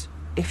because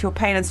if you're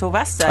Payne and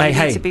Sylvester, you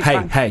need to be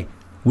Hey,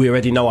 we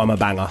already know I'm a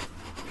banger.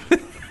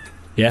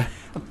 Yeah?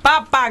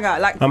 bad banger,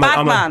 like I'm bad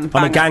a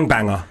man. gang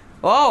banger.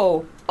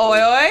 Oh,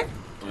 oi.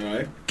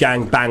 Alright.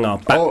 Gang banger.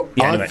 Oh,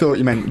 Yeah, I anyway. thought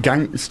you meant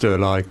gangster,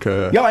 like.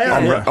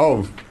 Yeah.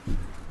 Oh,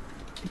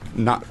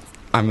 Nat.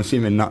 I'm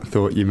assuming Nat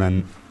thought you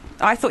meant.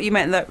 I thought you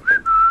meant that.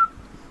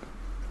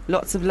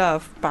 Lots of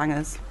love,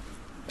 bangers.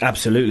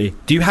 Absolutely.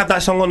 Do you have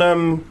that song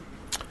on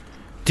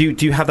Do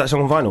you have that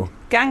song on vinyl?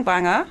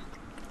 Gangbanger.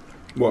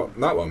 What?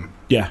 That one?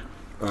 Yeah.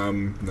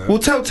 No. Well,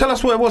 tell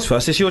us what it was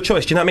first. It's your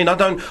choice. Do you know what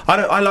I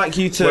mean? I like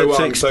you to, Wait, what?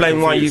 to I'm so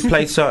explain why you confused.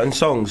 played certain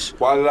songs.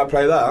 Why did I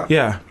play that?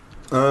 Yeah.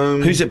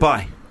 Who's it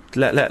by?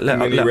 Let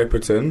Minnie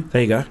Riperton.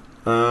 There you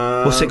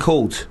go. What's it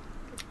called?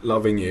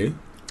 Loving You.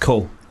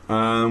 Cool.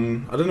 I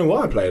don't know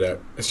why I played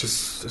it. It's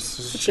just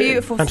It's a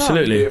beautiful song.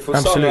 Absolutely. Beautiful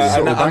Absolutely. song.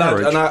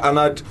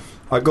 Sort of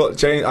I got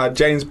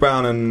James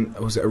Brown and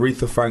was it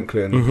Aretha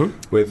Franklin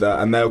with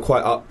and they were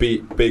quite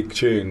upbeat big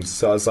tunes.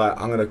 So I was like,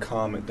 I'm gonna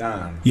calm it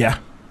down. Yeah.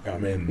 You know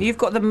what I mean? You've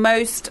got the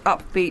most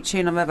upbeat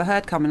tune I've ever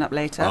heard coming up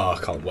later. Oh, I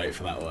can't wait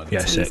for that one. Yeah,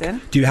 sick.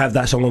 Teasing. Do you have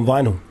that song on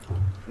vinyl?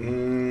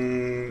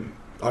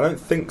 I don't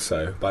think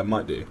so, but I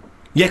might do.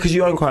 Yeah, because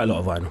you own quite a lot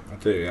of vinyl. I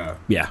do, yeah.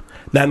 Yeah.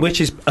 Then, which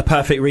is a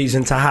perfect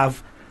reason to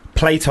have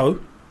Plato.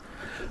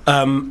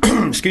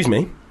 Excuse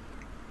me.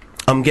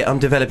 I'm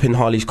developing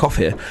Harley's cough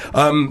here.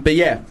 But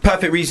yeah,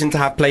 perfect reason to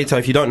have Plato.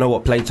 If you don't know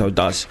what Plato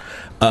does,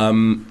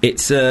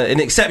 it's an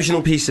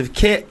exceptional piece of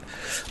kit.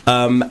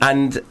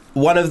 And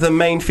one of the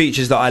main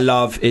features that I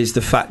love is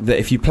the fact that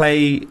if you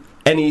play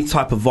any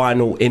type of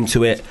vinyl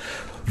into it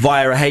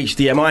via a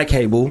HDMI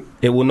cable,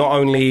 it will not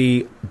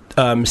only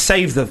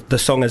save the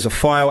song as a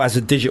file, as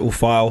a digital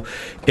file,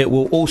 it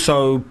will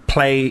also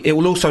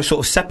sort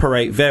of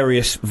separate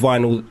various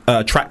vinyl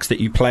tracks that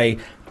you play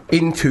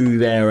into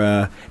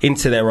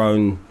their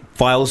own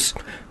files,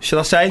 should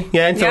I say?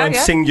 Yeah, into their own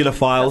singular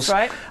files.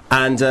 That's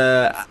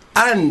right.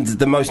 And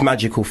the most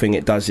magical thing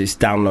it does is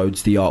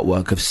downloads the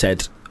artwork of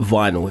said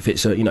vinyl. If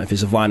it's a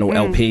vinyl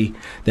LP,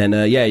 then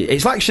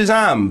it's like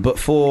Shazam,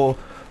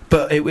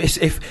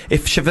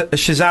 if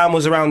Shazam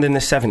was around in the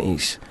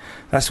 70s,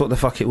 That's what the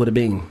fuck it would have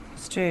been.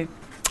 It's true.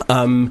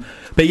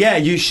 But yeah,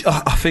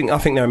 I think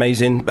they're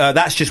amazing.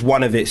 That's just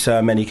one of its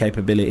many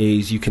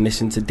capabilities. You can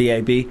listen to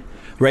DAB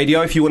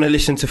radio if you want to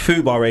listen to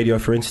Fubar Radio,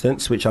 for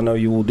instance, which I know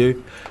you all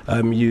do.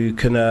 You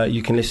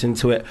can listen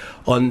to it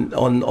on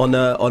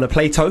a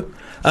Plato.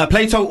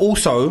 Plato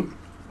also.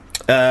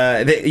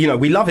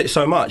 We love it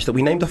so much that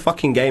we named a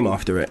fucking game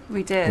after it.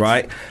 We did.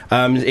 Right?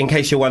 In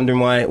case you're wondering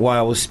why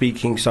I was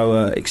speaking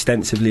so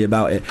extensively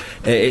about it,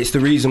 it's the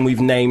reason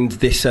we've named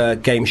this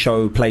game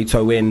show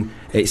Plato In.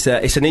 It's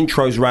an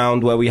intros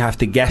round where we have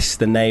to guess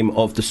the name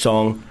of the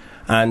song.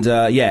 And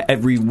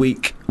every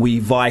week we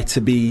vie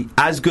to be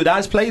as good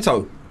as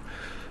Plato.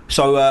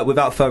 So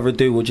without further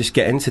ado, we'll just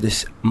get into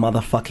this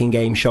motherfucking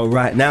game show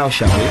right now,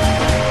 shall we?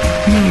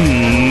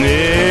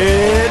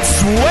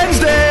 It's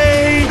Wednesday!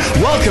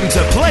 Welcome to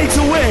Play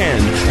to Win,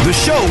 the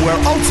show where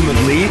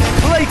ultimately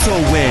Plato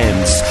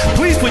wins.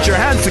 Please put your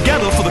hands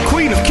together for the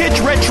queen of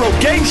kitsch retro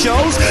game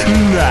shows,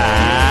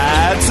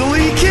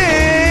 Natalie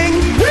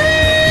King.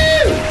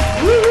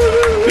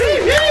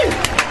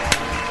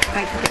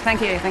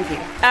 Thank you.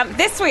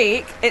 This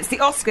week, it's the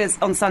Oscars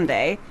on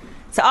Sunday.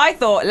 So I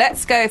thought,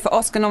 let's go for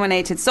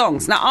Oscar-nominated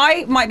songs. Now,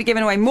 I might be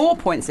giving away more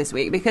points this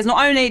week because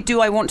not only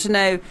do I want to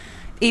know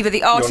either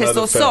the artist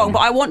or song, but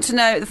I want to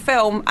know the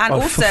film and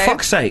also... for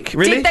fuck's sake,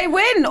 really? Did they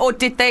win or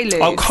did they lose?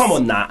 Oh, come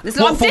on, Nat.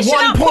 I'm dishing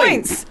out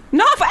points.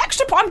 No, for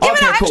extra points. I'm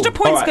giving out extra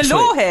points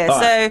galore here.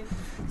 So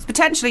it's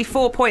potentially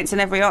 4 points in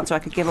every answer I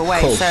could give away.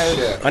 Cool.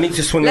 So I need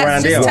to swing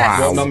around here.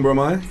 Wow. What number am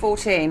I?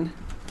 14.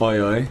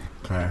 Oi.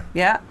 Okay.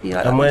 Yeah? You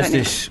like And that where's one, don't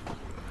you? this?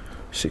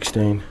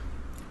 16.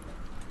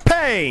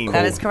 Pain!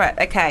 That is correct.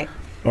 Okay.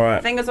 All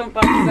right. Fingers on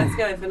buttons. Let's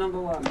go for number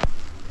 1.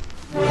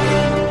 Oi.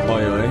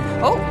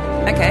 Oh,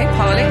 okay.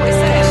 Harley, what are you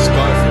saying?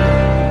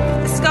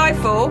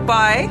 Skyfall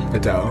by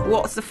Adele.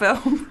 What's the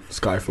film?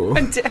 Skyfall.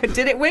 And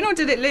did it win or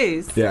did it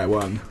lose? Yeah, it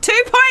won.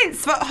 2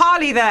 points for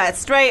Harley there,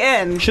 straight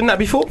in. Shouldn't that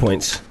be 4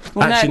 points?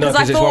 Well, Actually, no,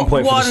 because it's 1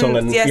 point for the song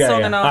and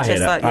song and artist. I hear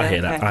that. Like, I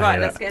hear that. okay. Right,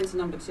 let's get into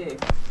number 2.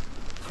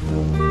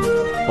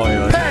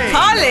 Oi.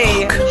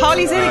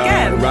 Harley's in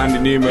again. Randy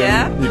Newman.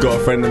 Yeah. You Got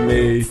a Friend in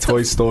Me.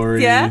 Toy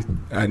Story. Yeah.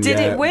 And Did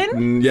it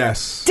win?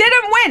 Yes.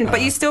 Didn't win,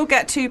 but you still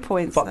get 2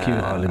 points. Fuck you,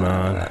 Harley,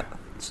 man.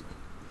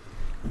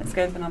 Let's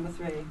go for number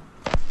 3.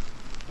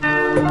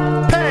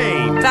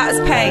 Pain! That is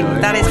Pain.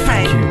 That is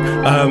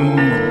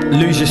Pain.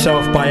 Lose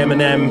Yourself by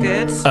Eminem.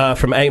 Good.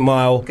 From 8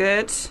 Mile.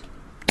 Good.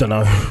 Don't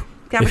know Have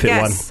if a it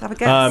guess. won. Have a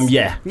guess.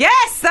 Yeah.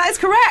 Yes, that is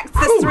correct.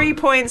 There's 3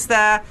 points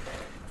there.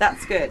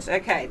 That's good.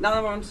 Okay,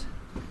 another one.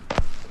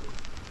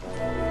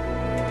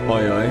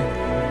 Oi.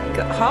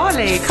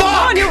 Harley, come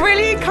on, you're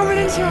really coming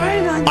into your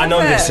own. I know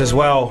this as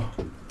well.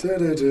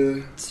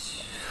 I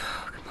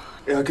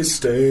could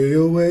stay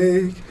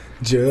awake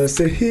just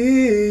to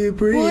hear you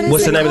breathe.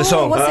 What's the name of the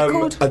song? What's it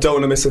called? I Don't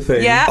Want to Miss a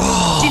Thing. Yeah. Do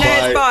you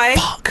know it's by?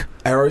 Fuck.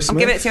 Aerosmith. I'll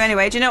give it to you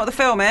anyway. Do you know what the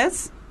film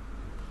is?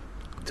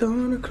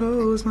 Don't want to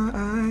close my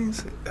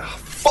eyes.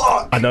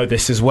 Fuck. I know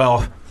this as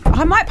well.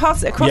 I might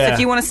pass it across Yeah. if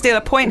you want to steal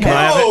a point here.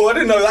 Oh, I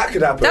didn't know that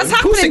could happen. That's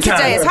course happening it can.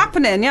 today. It's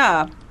happening,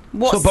 yeah.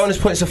 So bonus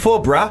points are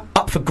for, bruh.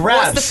 Up for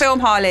grabs. What's the film,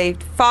 Harley?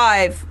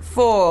 5,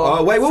 4.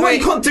 Oh, wait,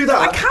 you can't do that.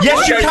 I can't.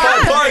 Yes, you I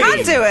can.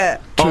 can do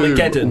it.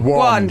 Armageddon.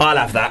 1. I'll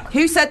have that.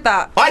 Who said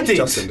that? I did.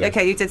 Justin did.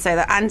 Okay, you did say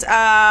that. And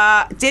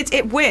did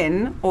it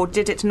win or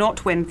did it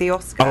not win the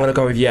Oscar? I'm going to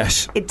go with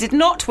yes. It did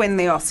not win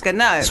the Oscar, no.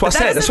 That's what I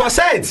said. That's what I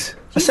said.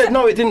 I said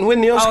no, it didn't win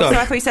the Oscar. Oh, so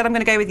I thought you said I'm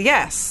going to go with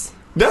yes.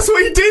 That's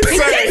what he did say. He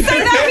did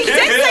say that. He did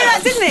say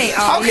that, didn't he?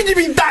 How can you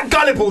be that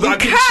gullible that I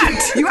can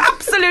Cad! You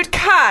absolute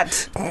cad!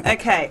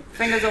 Okay,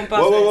 fingers on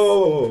buttons.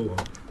 Whoa.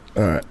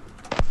 Alright.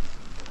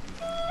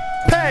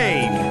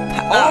 Pain!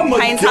 Oh my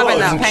Pain's God! having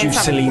that. Thank you, Pain's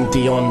having Celine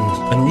Dion.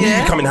 I knew Yeah?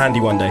 you'd come in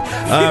handy one day.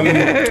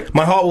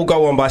 My Heart Will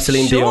Go On by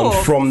Celine Sure.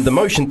 Dion from the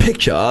motion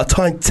picture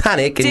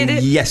Titanic. And Did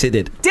it? yes, it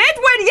did. Did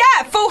win,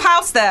 yeah! Full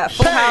house there.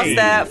 Full house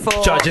there for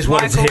So I just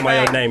wanted to hear my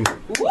own Michael name. Bay.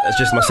 That's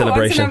just my Woo!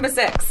 celebration. On to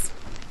number 6.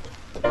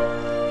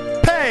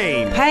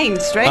 Pain!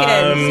 Straight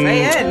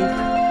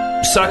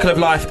in. Circle of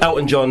Life,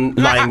 Elton John,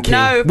 Lion King.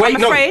 No, Wait,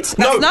 I'm afraid.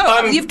 no.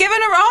 You've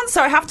given her answer.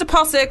 I have to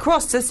pass it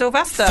across to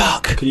Sylvester.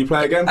 Fuck. Can you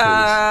play again,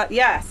 please?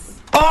 Yes.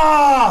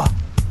 Ah!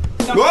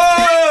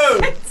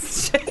 Whoa!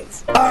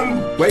 Shit.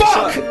 Wait,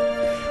 Fuck!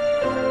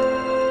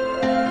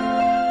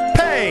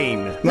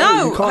 Pain!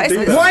 No, you can't do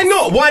it's- that. Why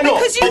not? Why not?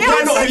 Because you Why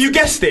know- not? Have you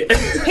guessed it?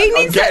 He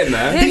needs getting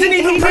there. He didn't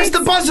even press needs-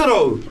 the buzzer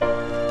though.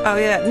 Oh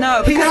yeah,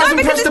 no. He because- hasn't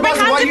because pressed the it's been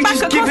buzzer. Why handed you back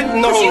just across- give it?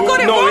 because you got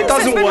No, wrong, it so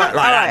doesn't it's been work hand-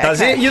 like that, Alright,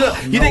 does okay. it?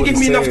 You didn't give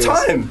me enough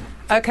serious. time.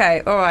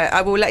 Okay, all right.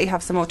 I will let you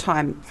have some more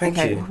time. Thank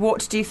okay, you.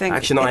 What do you think?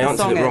 Actually, no, I the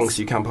answered song it wrong, is?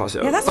 so you can pass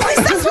it Yeah, over. that's what I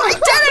did in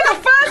the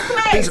first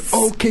place. It's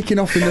all kicking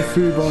off in the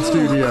food bar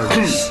studio.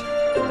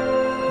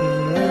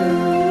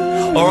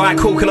 All right,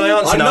 cool. Can I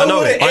answer now? I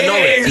know it. I know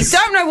You it.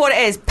 don't know what it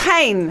is.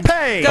 Pain.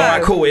 Pain! Go. All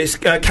right, cool. It's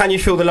Can You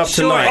Feel the Love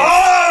Sure Tonight is.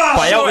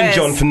 by Sure Elton is.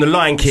 John from The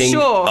Lion King.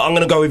 Sure. I'm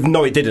going to go with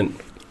no, it didn't.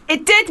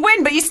 It did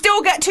win, but you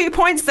still get 2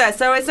 points there,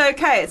 so it's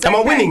okay. It's Am I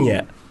okay. winning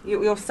yet?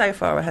 You're so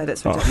far ahead.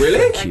 It's ridiculous.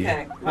 Really?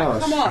 Okay,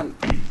 right, come on.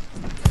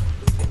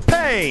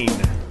 Pain!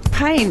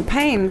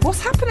 Payne,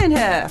 what's happening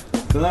here?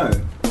 Don't know.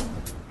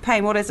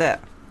 Payne, what is it?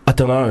 I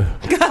don't know.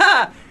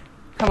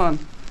 Come on.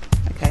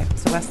 Okay,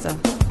 Sylvester.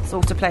 It's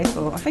all to play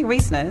for. I think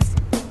Reese knows.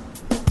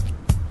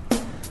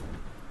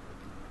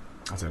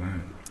 I don't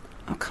know.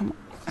 Oh, come on.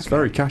 It's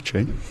very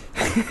catchy.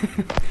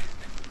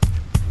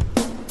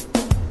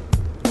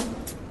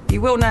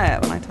 You will know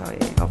it when I tell you,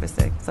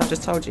 obviously, because I've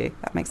just told you.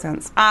 That makes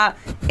sense.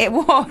 It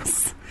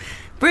was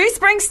Bruce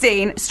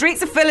Springsteen,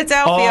 Streets of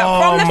Philadelphia,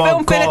 from the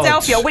film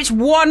Philadelphia, which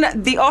won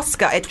the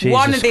Oscar. It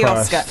won the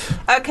Oscar.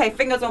 Okay,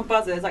 fingers on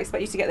buzzers. I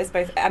expect you to get this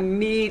both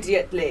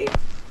immediately.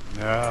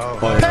 No.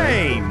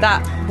 Payne.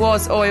 That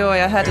was Oi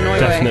Oi. I heard an Oi Oi.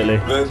 Definitely.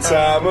 The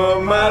time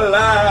of my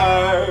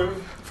life.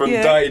 From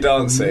Dirty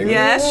Dancing.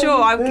 Yeah,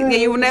 sure.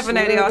 You will never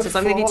know the artist.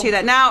 I'm giving you two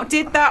there. Now,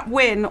 did that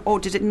win or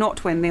did it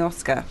not win the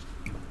Oscar?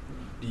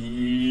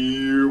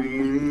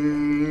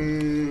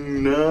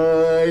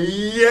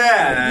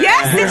 Yeah.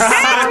 Yes, it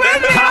did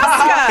win the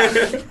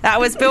Oscar. That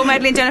was Bill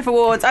Medley and Jennifer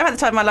Wards. I've had the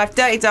time of my life.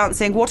 Dirty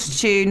Dancing, what a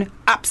tune.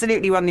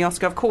 Absolutely won the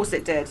Oscar. Of course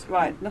it did.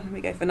 Right, here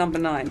we go for number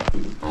 9. Payne.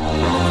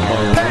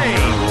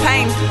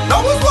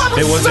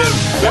 It was him.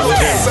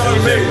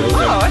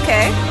 Oh,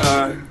 okay.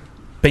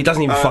 But he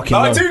doesn't even fucking know.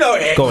 I do know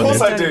it. Go on, of course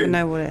then. I do. Don't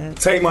know what it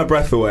is. Take My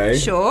Breath Away.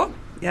 Sure.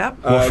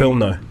 Yep. What film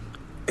though?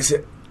 Is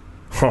it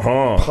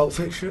Haha. Pulp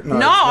Fiction?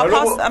 No,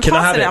 I'm Can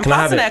I have passing it? it. I'm Can I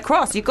have passing it? it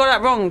across. You got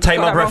that wrong. Take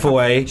Got My that Breath wrong.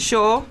 Away.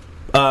 Sure.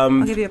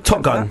 I'll give you a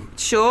Top point for Gun. that.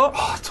 Sure.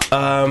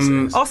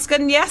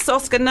 Oscar yes,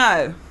 Oscar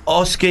no.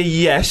 Oscar,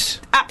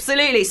 yes.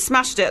 Absolutely.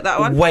 Smashed it, that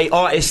one. Wait,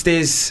 artist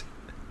is.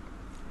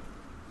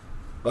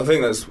 I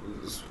think that's.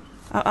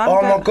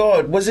 Oh my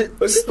god, was it?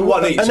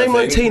 One each. Her name I wasn't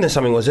think. Tina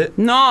something, was it?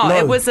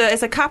 No,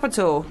 it's a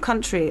capital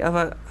country of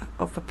a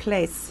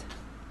place.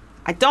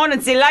 I don't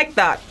like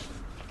that.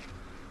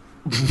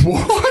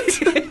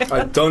 What?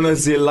 I don't know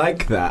if you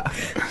like that.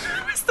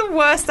 It's the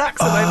worst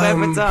accent I've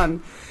ever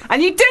done.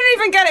 And you didn't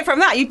even get it from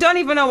that. You don't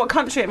even know what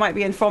country it might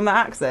be in from that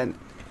accent.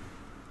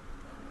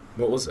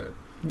 What was it?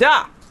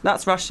 Da!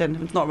 That's Russian.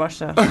 It's not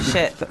Russia.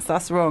 Shit,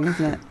 that's wrong,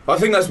 isn't it? I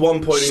think that's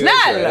 1 point.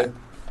 Schnell!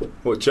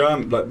 What,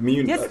 German? Like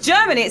Munich? Yes,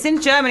 Germany. It's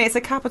in Germany. It's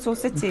a capital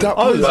city.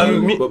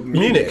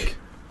 Munich.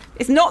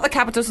 It's not the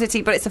capital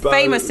city, but it's a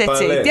famous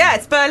city. Berlin. Yeah,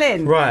 it's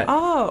Berlin. Right.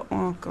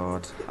 Oh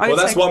God. Well,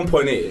 that's 1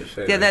 point each.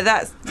 Yeah,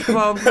 that's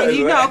well.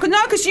 You know,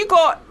 because you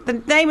got the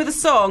name of the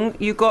song,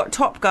 you got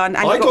Top Gun,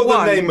 and I you got got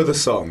one. the name of the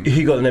song.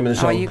 He got the name of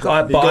the song. you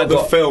got- You got the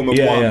film of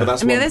one, but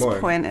that's I mean, at 1 this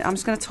point. point, I'm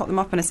just going to top them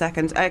up in a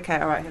second. Okay,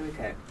 all right, here we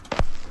go.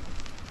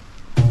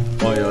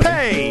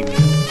 Payne.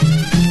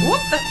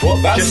 What the? Well,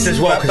 that's, Just as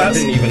well, 'cause I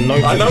didn't even know.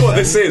 I know what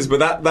this is, but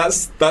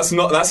that's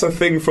not. That's a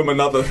thing from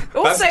another.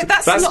 Also,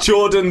 that's not-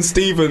 Jordan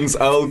Stevens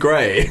Earl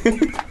Grey.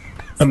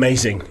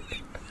 Amazing.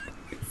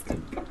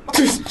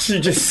 She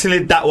just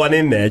slid that one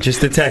in there just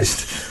to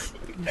test.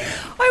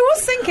 I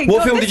was thinking. What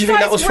God, film this did you think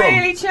that guy's was from?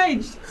 really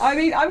changed. I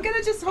mean, I'm going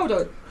to just hold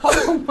on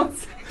 1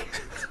 second.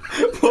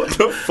 What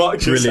the fuck?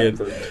 just Brilliant.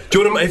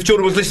 happened? If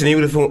Jordan was listening, he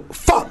would have thought,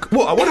 "Fuck!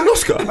 What? I won an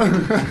Oscar!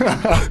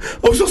 I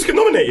was Oscar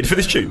nominated for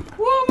this tune."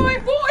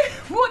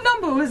 What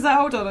number was that?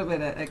 Hold on a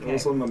minute. Okay.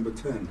 What's on number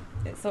 10?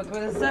 It's on, well,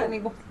 there's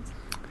certainly.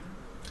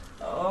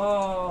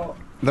 Oh.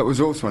 That was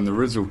also when the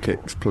Rizzle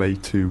Kicks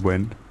played to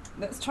win.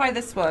 Let's try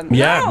this one.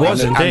 Yeah, it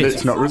was and indeed.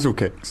 it's not Rizzle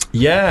Kicks.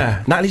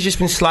 Yeah, Natalie's just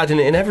been sliding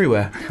it in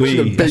everywhere. She's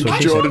a big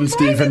Jordan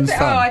Stevens Oh,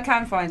 fan. I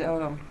can find it.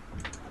 Hold on.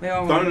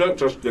 Don't look,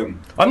 Justin.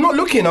 I'm not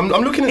looking. I'm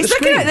looking at It's the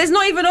looking screen. at. There's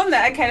not even on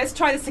there. Okay, let's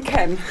try this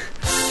again.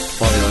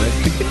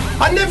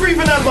 I never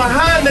even had my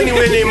hand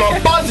anywhere near my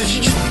buzzer.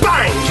 She just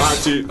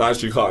bangs. I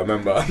actually can't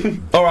remember.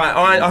 All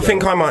right, I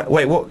think I might.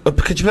 Wait, what?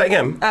 Could you play it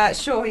again?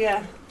 Sure,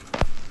 yeah.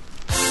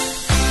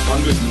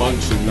 I'm just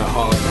munching that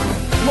hard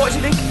now. What do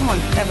you think? Come on,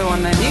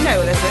 everyone knows. You know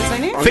what this is,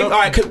 don't you? All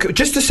right,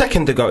 just a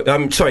second ago.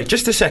 Sorry,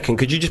 just a second.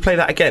 Could you just play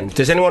that again?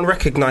 Does anyone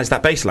recognise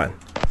that bass line?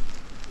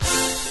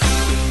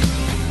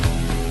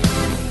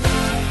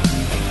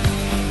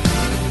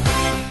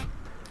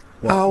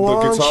 I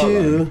want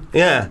you.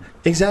 Yeah,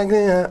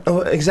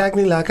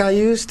 exactly like I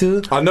used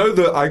to. I know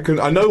that I can.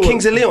 I know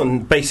Kings of Leon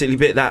basically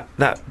bit that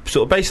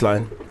sort of bass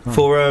line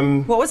for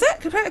What was it?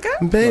 Can you play it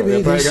again?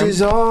 Baby, play this again.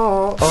 is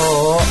all.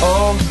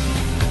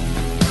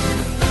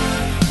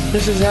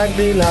 This is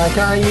exactly like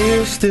I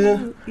used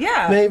to.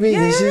 Yeah. Maybe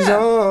yeah, this is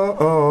all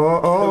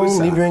was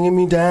only that? bringing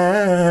me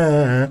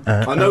down.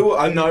 I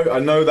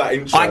know that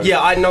intro.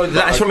 I know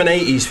that's from an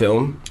 80s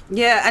film.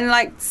 Yeah, and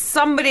like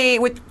somebody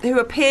who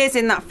appears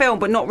in that film,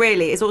 but not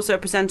really, is also a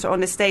presenter on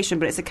this station,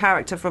 but it's a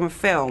character from a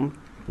film.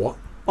 What?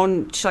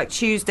 On like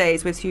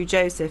Tuesdays with Hugh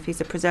Joseph,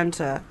 he's a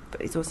presenter,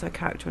 but he's also a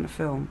character in a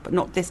film, but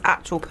not this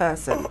actual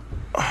person.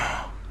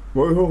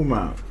 What are you talking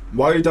about?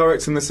 Why are you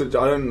directing this? I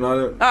don't.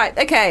 All right,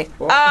 okay.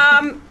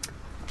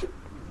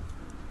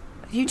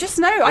 You just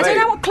know. I don't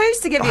know what clues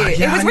to give you. yeah,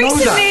 it was I know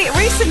that.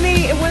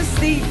 recently. It was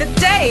the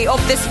day of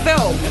this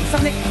film.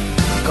 Something.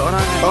 God,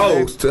 I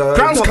don't know.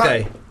 Groundhog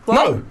Day. What?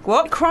 No.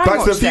 What? Crime Back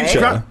to the Watch Day?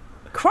 Future.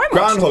 Crime Watch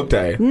Groundhog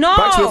Day. No.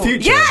 Back to the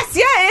Future. Yes,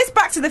 yeah, it is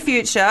Back to the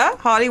Future.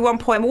 Harley, 1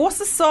 point. But what's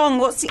the song?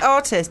 What's the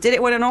artist? Did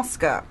it win an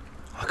Oscar?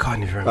 I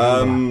can't even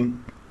remember.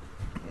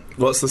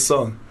 What's the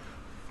song?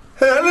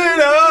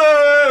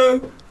 Helena.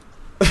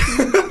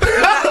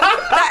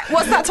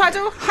 What's that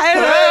title?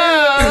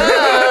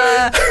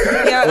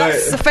 Yeah,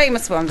 that's a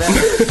famous one then.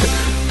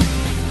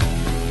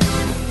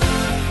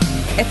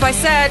 If I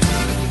said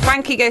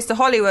Frankie Goes to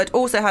Hollywood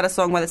also had a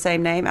song by the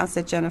same name, as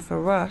said Jennifer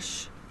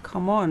Rush.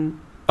 Come on.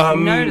 You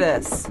know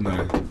this.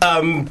 No.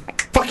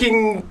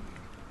 Fucking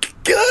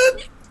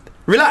good.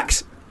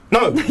 Relax.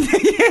 No.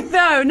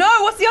 No.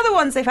 What's the other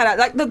ones they've had out?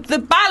 Like the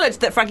ballad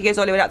that Frankie Goes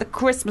to Hollywood, like the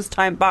Christmas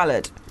time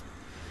ballad.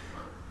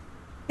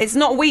 It's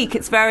not weak.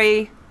 It's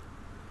very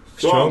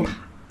Strong.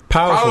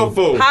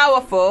 Powerful.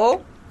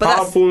 powerful. But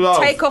Powerful that's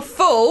love. take off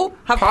full,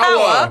 have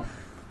power.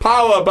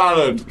 Power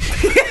ballad.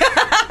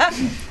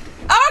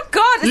 Oh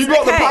God! It's, You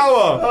got the okay.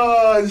 power.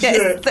 Oh Yeah,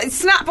 shit.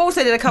 Snap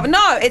also did a cover.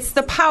 No, it's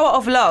The Power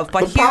of Love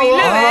by Huey Power-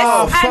 Lewis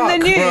Oh,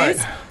 and the fuck, News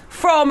right.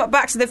 from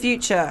Back to the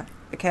Future.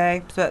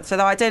 Okay, so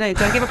I don't know.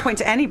 Don't give a point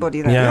to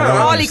anybody then. Yeah, I Harley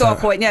got a understand.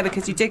 point, yeah,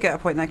 because you did get a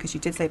point there because you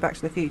did say Back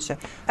to the Future.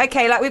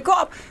 Okay, like we've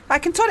got. I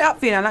can tot it up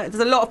for you now. Like,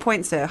 there's a lot of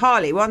points here.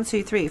 Harley, 1,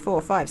 2, 3,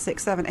 4, 5,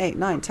 6, 7, 8,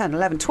 9, 10,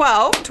 11,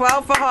 12.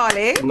 12 for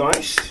Harley.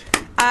 Nice.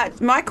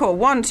 Michael,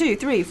 1, 2,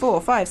 3,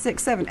 4, 5,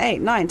 6, 7,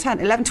 8, 9, 10,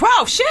 11,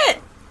 12. Shit!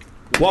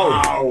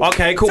 Whoa.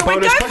 Okay, cool. So we're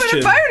bonus going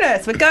question. for the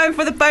bonus. We're going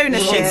for the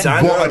bonus Shit, here.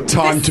 son. What a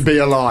time to be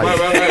alive.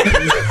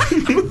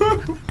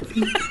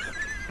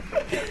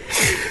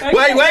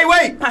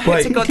 Wait. I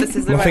hope to God this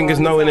is the My right finger's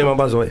one. nowhere near my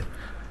buzzer. Wait.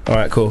 All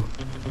right, cool.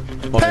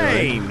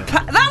 Pain.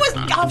 That was.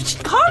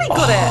 Oh, Harley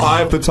got it.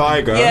 Eye of the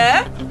Tiger.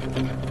 Yeah.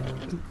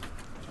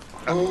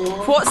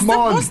 What's come the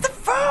on. What's the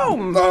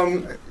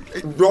film?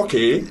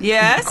 Rocky.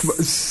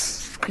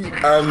 Yes.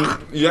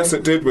 Yes,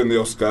 it did win the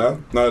Oscar.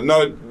 No,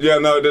 it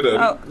didn't.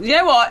 Oh, you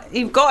know what?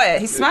 You've got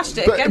it. He smashed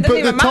it. But- Again, but doesn't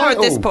even the matter at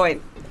this title.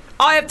 point.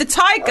 Eye of the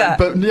Tiger.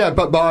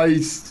 But by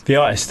The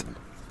artist.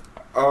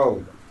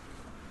 Oh.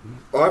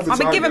 Eye of the I've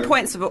been Tiger. given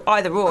points for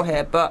either or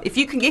here, but if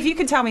you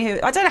can tell me who,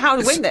 I don't know how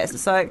to win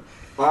this. So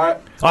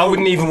I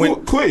wouldn't even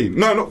win. Queen.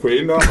 No, not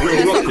Queen. No, Real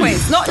it's not Rocky. Queen.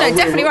 It's not. No, Real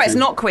definitely right. It's Rocky.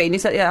 not Queen. You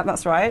said yeah,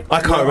 that's right.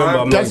 I can't remember.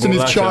 I'm not Destiny's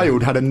gonna lie to you.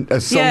 Child had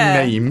a song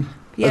Yeah. name,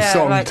 Yeah, a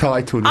song like,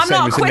 title, the I'm same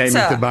not as a the name of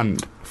quitter. the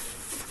band.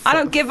 I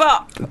don't give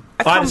up.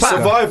 I come back.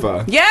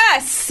 Survivor.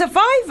 Yes,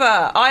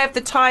 Survivor. Eye of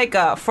the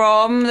Tiger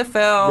from the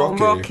film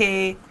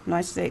Rocky.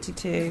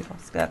 1982.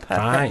 Oscar, perfect.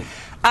 Aye.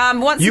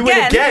 Once You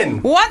win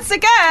again. Once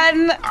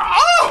again,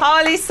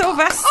 Harley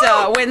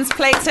Sylvester wins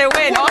Plato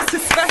win. Oscar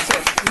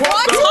special.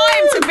 What a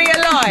time to be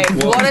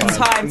alive. What a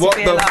time to What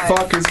be the alive.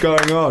 fuck is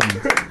going on?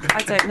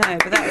 I don't know,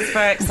 but that was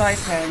very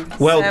exciting.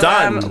 Well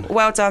done.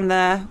 Well done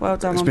there. Well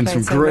done There's on been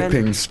Plato some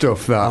gripping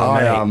stuff that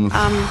I mate.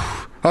 am.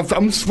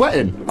 I'm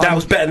sweating. That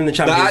was better than the That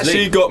Champions actually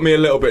League. got me a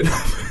little bit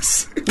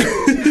nervous.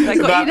 Win. They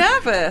got you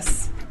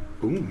nervous.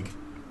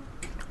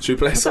 Should we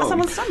play a Is that song?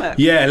 someone's stomach?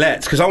 Yeah,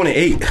 let's, because I want to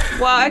eat.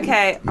 Well,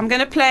 okay. I'm going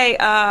to play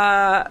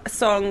a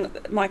song.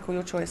 Michael,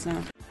 your choice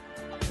now.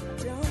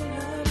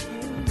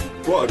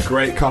 What a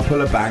great couple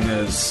of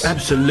bangers.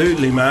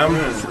 Absolutely, man.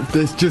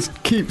 This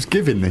just keeps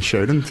giving this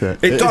show, doesn't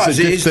it? It does. It's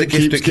a It gift is the that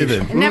gift keeps that keeps-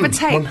 giving. It never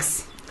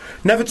takes.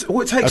 Never. It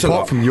takes a Apart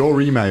lot. from your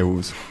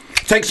emails.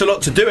 Takes a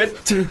lot to do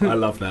it. I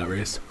love that,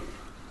 Reese.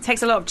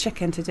 Takes a lot of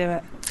chicken to do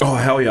it. Oh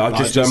hell yeah! I I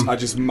just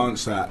just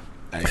munched that.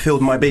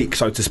 filled my beak,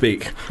 so to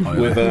speak,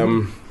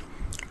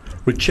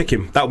 with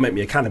chicken. That would make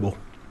me a cannibal.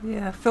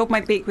 Yeah, filled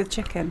my beak with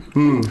chicken.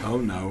 Oh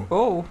no.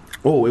 Oh.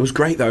 Oh, it was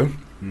great though.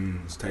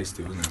 It's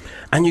tasty, wasn't it?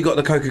 And you got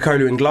the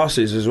Coca-Cola in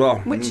glasses as well.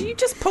 Which you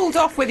just pulled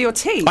off with your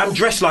teeth. I'm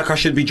dressed like I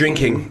should be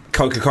drinking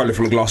Coca-Cola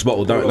from a glass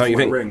bottle, don't you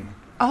think? Ring.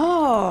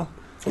 Oh.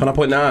 Can I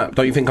point that out?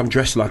 Don't you think I'm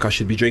dressed like I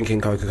should be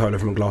drinking Coca-Cola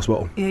from a glass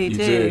bottle? Yeah, you You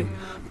do. do.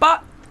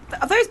 But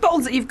those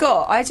bottles that you've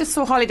got, I just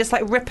saw Harley just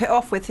like rip it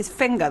off with his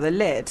finger, the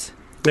lid.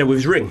 Yeah, with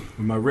his ring. With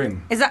my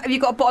ring. Is that, have you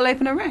got a bottle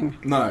opener ring?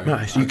 No.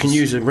 Nice. You can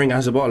use a ring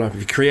as a bottle. If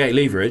you create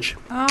leverage.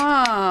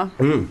 Ah.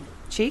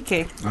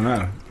 Cheeky. I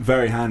know.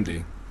 Very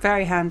handy.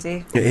 Very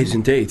handy. It is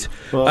indeed.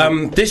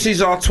 This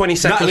is our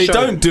 22nd Natalie, show.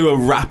 don't do a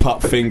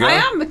wrap-up finger. I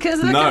am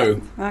because look No.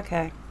 at-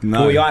 Okay.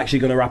 No. Well, you're actually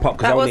going to wrap up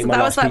because I That want was to eat my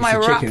that last was like piece my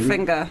of rap chicken.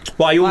 finger.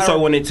 Well, I also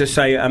My- wanted to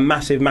say a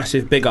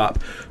massive big up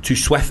to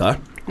Swetha,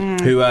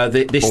 who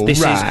this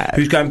is Alright.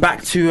 who's going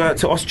back to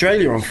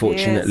Australia,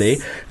 unfortunately,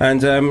 Yes.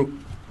 and.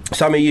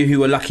 Some of you who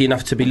were lucky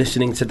enough to be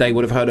listening today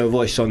would have heard her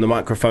voice on the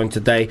microphone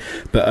today,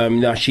 but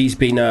no, she's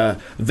been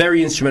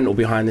very instrumental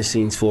behind the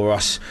scenes for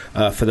us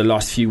for the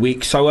last few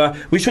weeks. So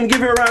we just want to give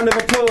her a round of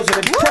applause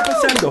and a proper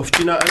send-off, do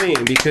you know what I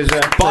mean? Because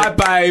Bye,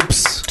 babes.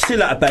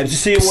 still at babes.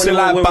 See you Still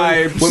at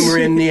babes. when we're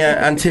in the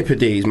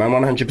Antipodes, man,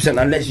 100%.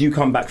 Unless you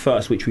come back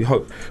first, which we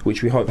hope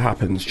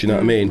happens. Do you know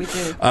what I mean? We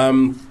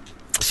do.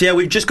 So yeah,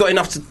 we've just got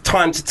enough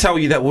time to tell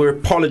you that we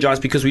apologise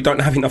because we don't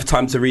have enough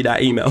time to read our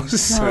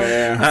emails. No.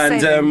 Yeah.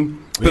 And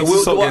We but need to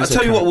stop I'll being so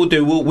tell you what kind. we'll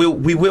do.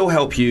 We will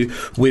help you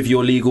with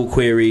your legal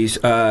queries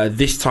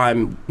this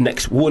time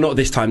next. Well, not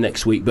this time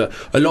next week, but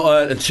a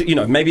lot.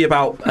 Maybe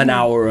about an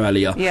hour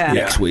earlier Yeah.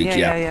 next week.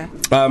 Yeah.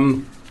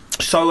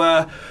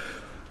 So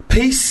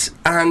peace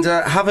and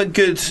have a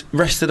good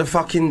rest of the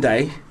fucking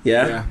day.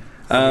 Yeah.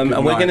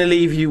 And we're going to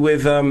leave you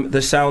with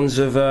the sounds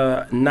of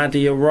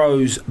Nadia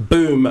Rose.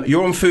 Boom.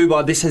 You're on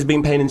Fubar. This has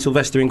been Payne and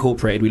Sylvester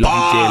Incorporated. We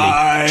love you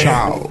dearly.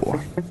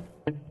 Ciao.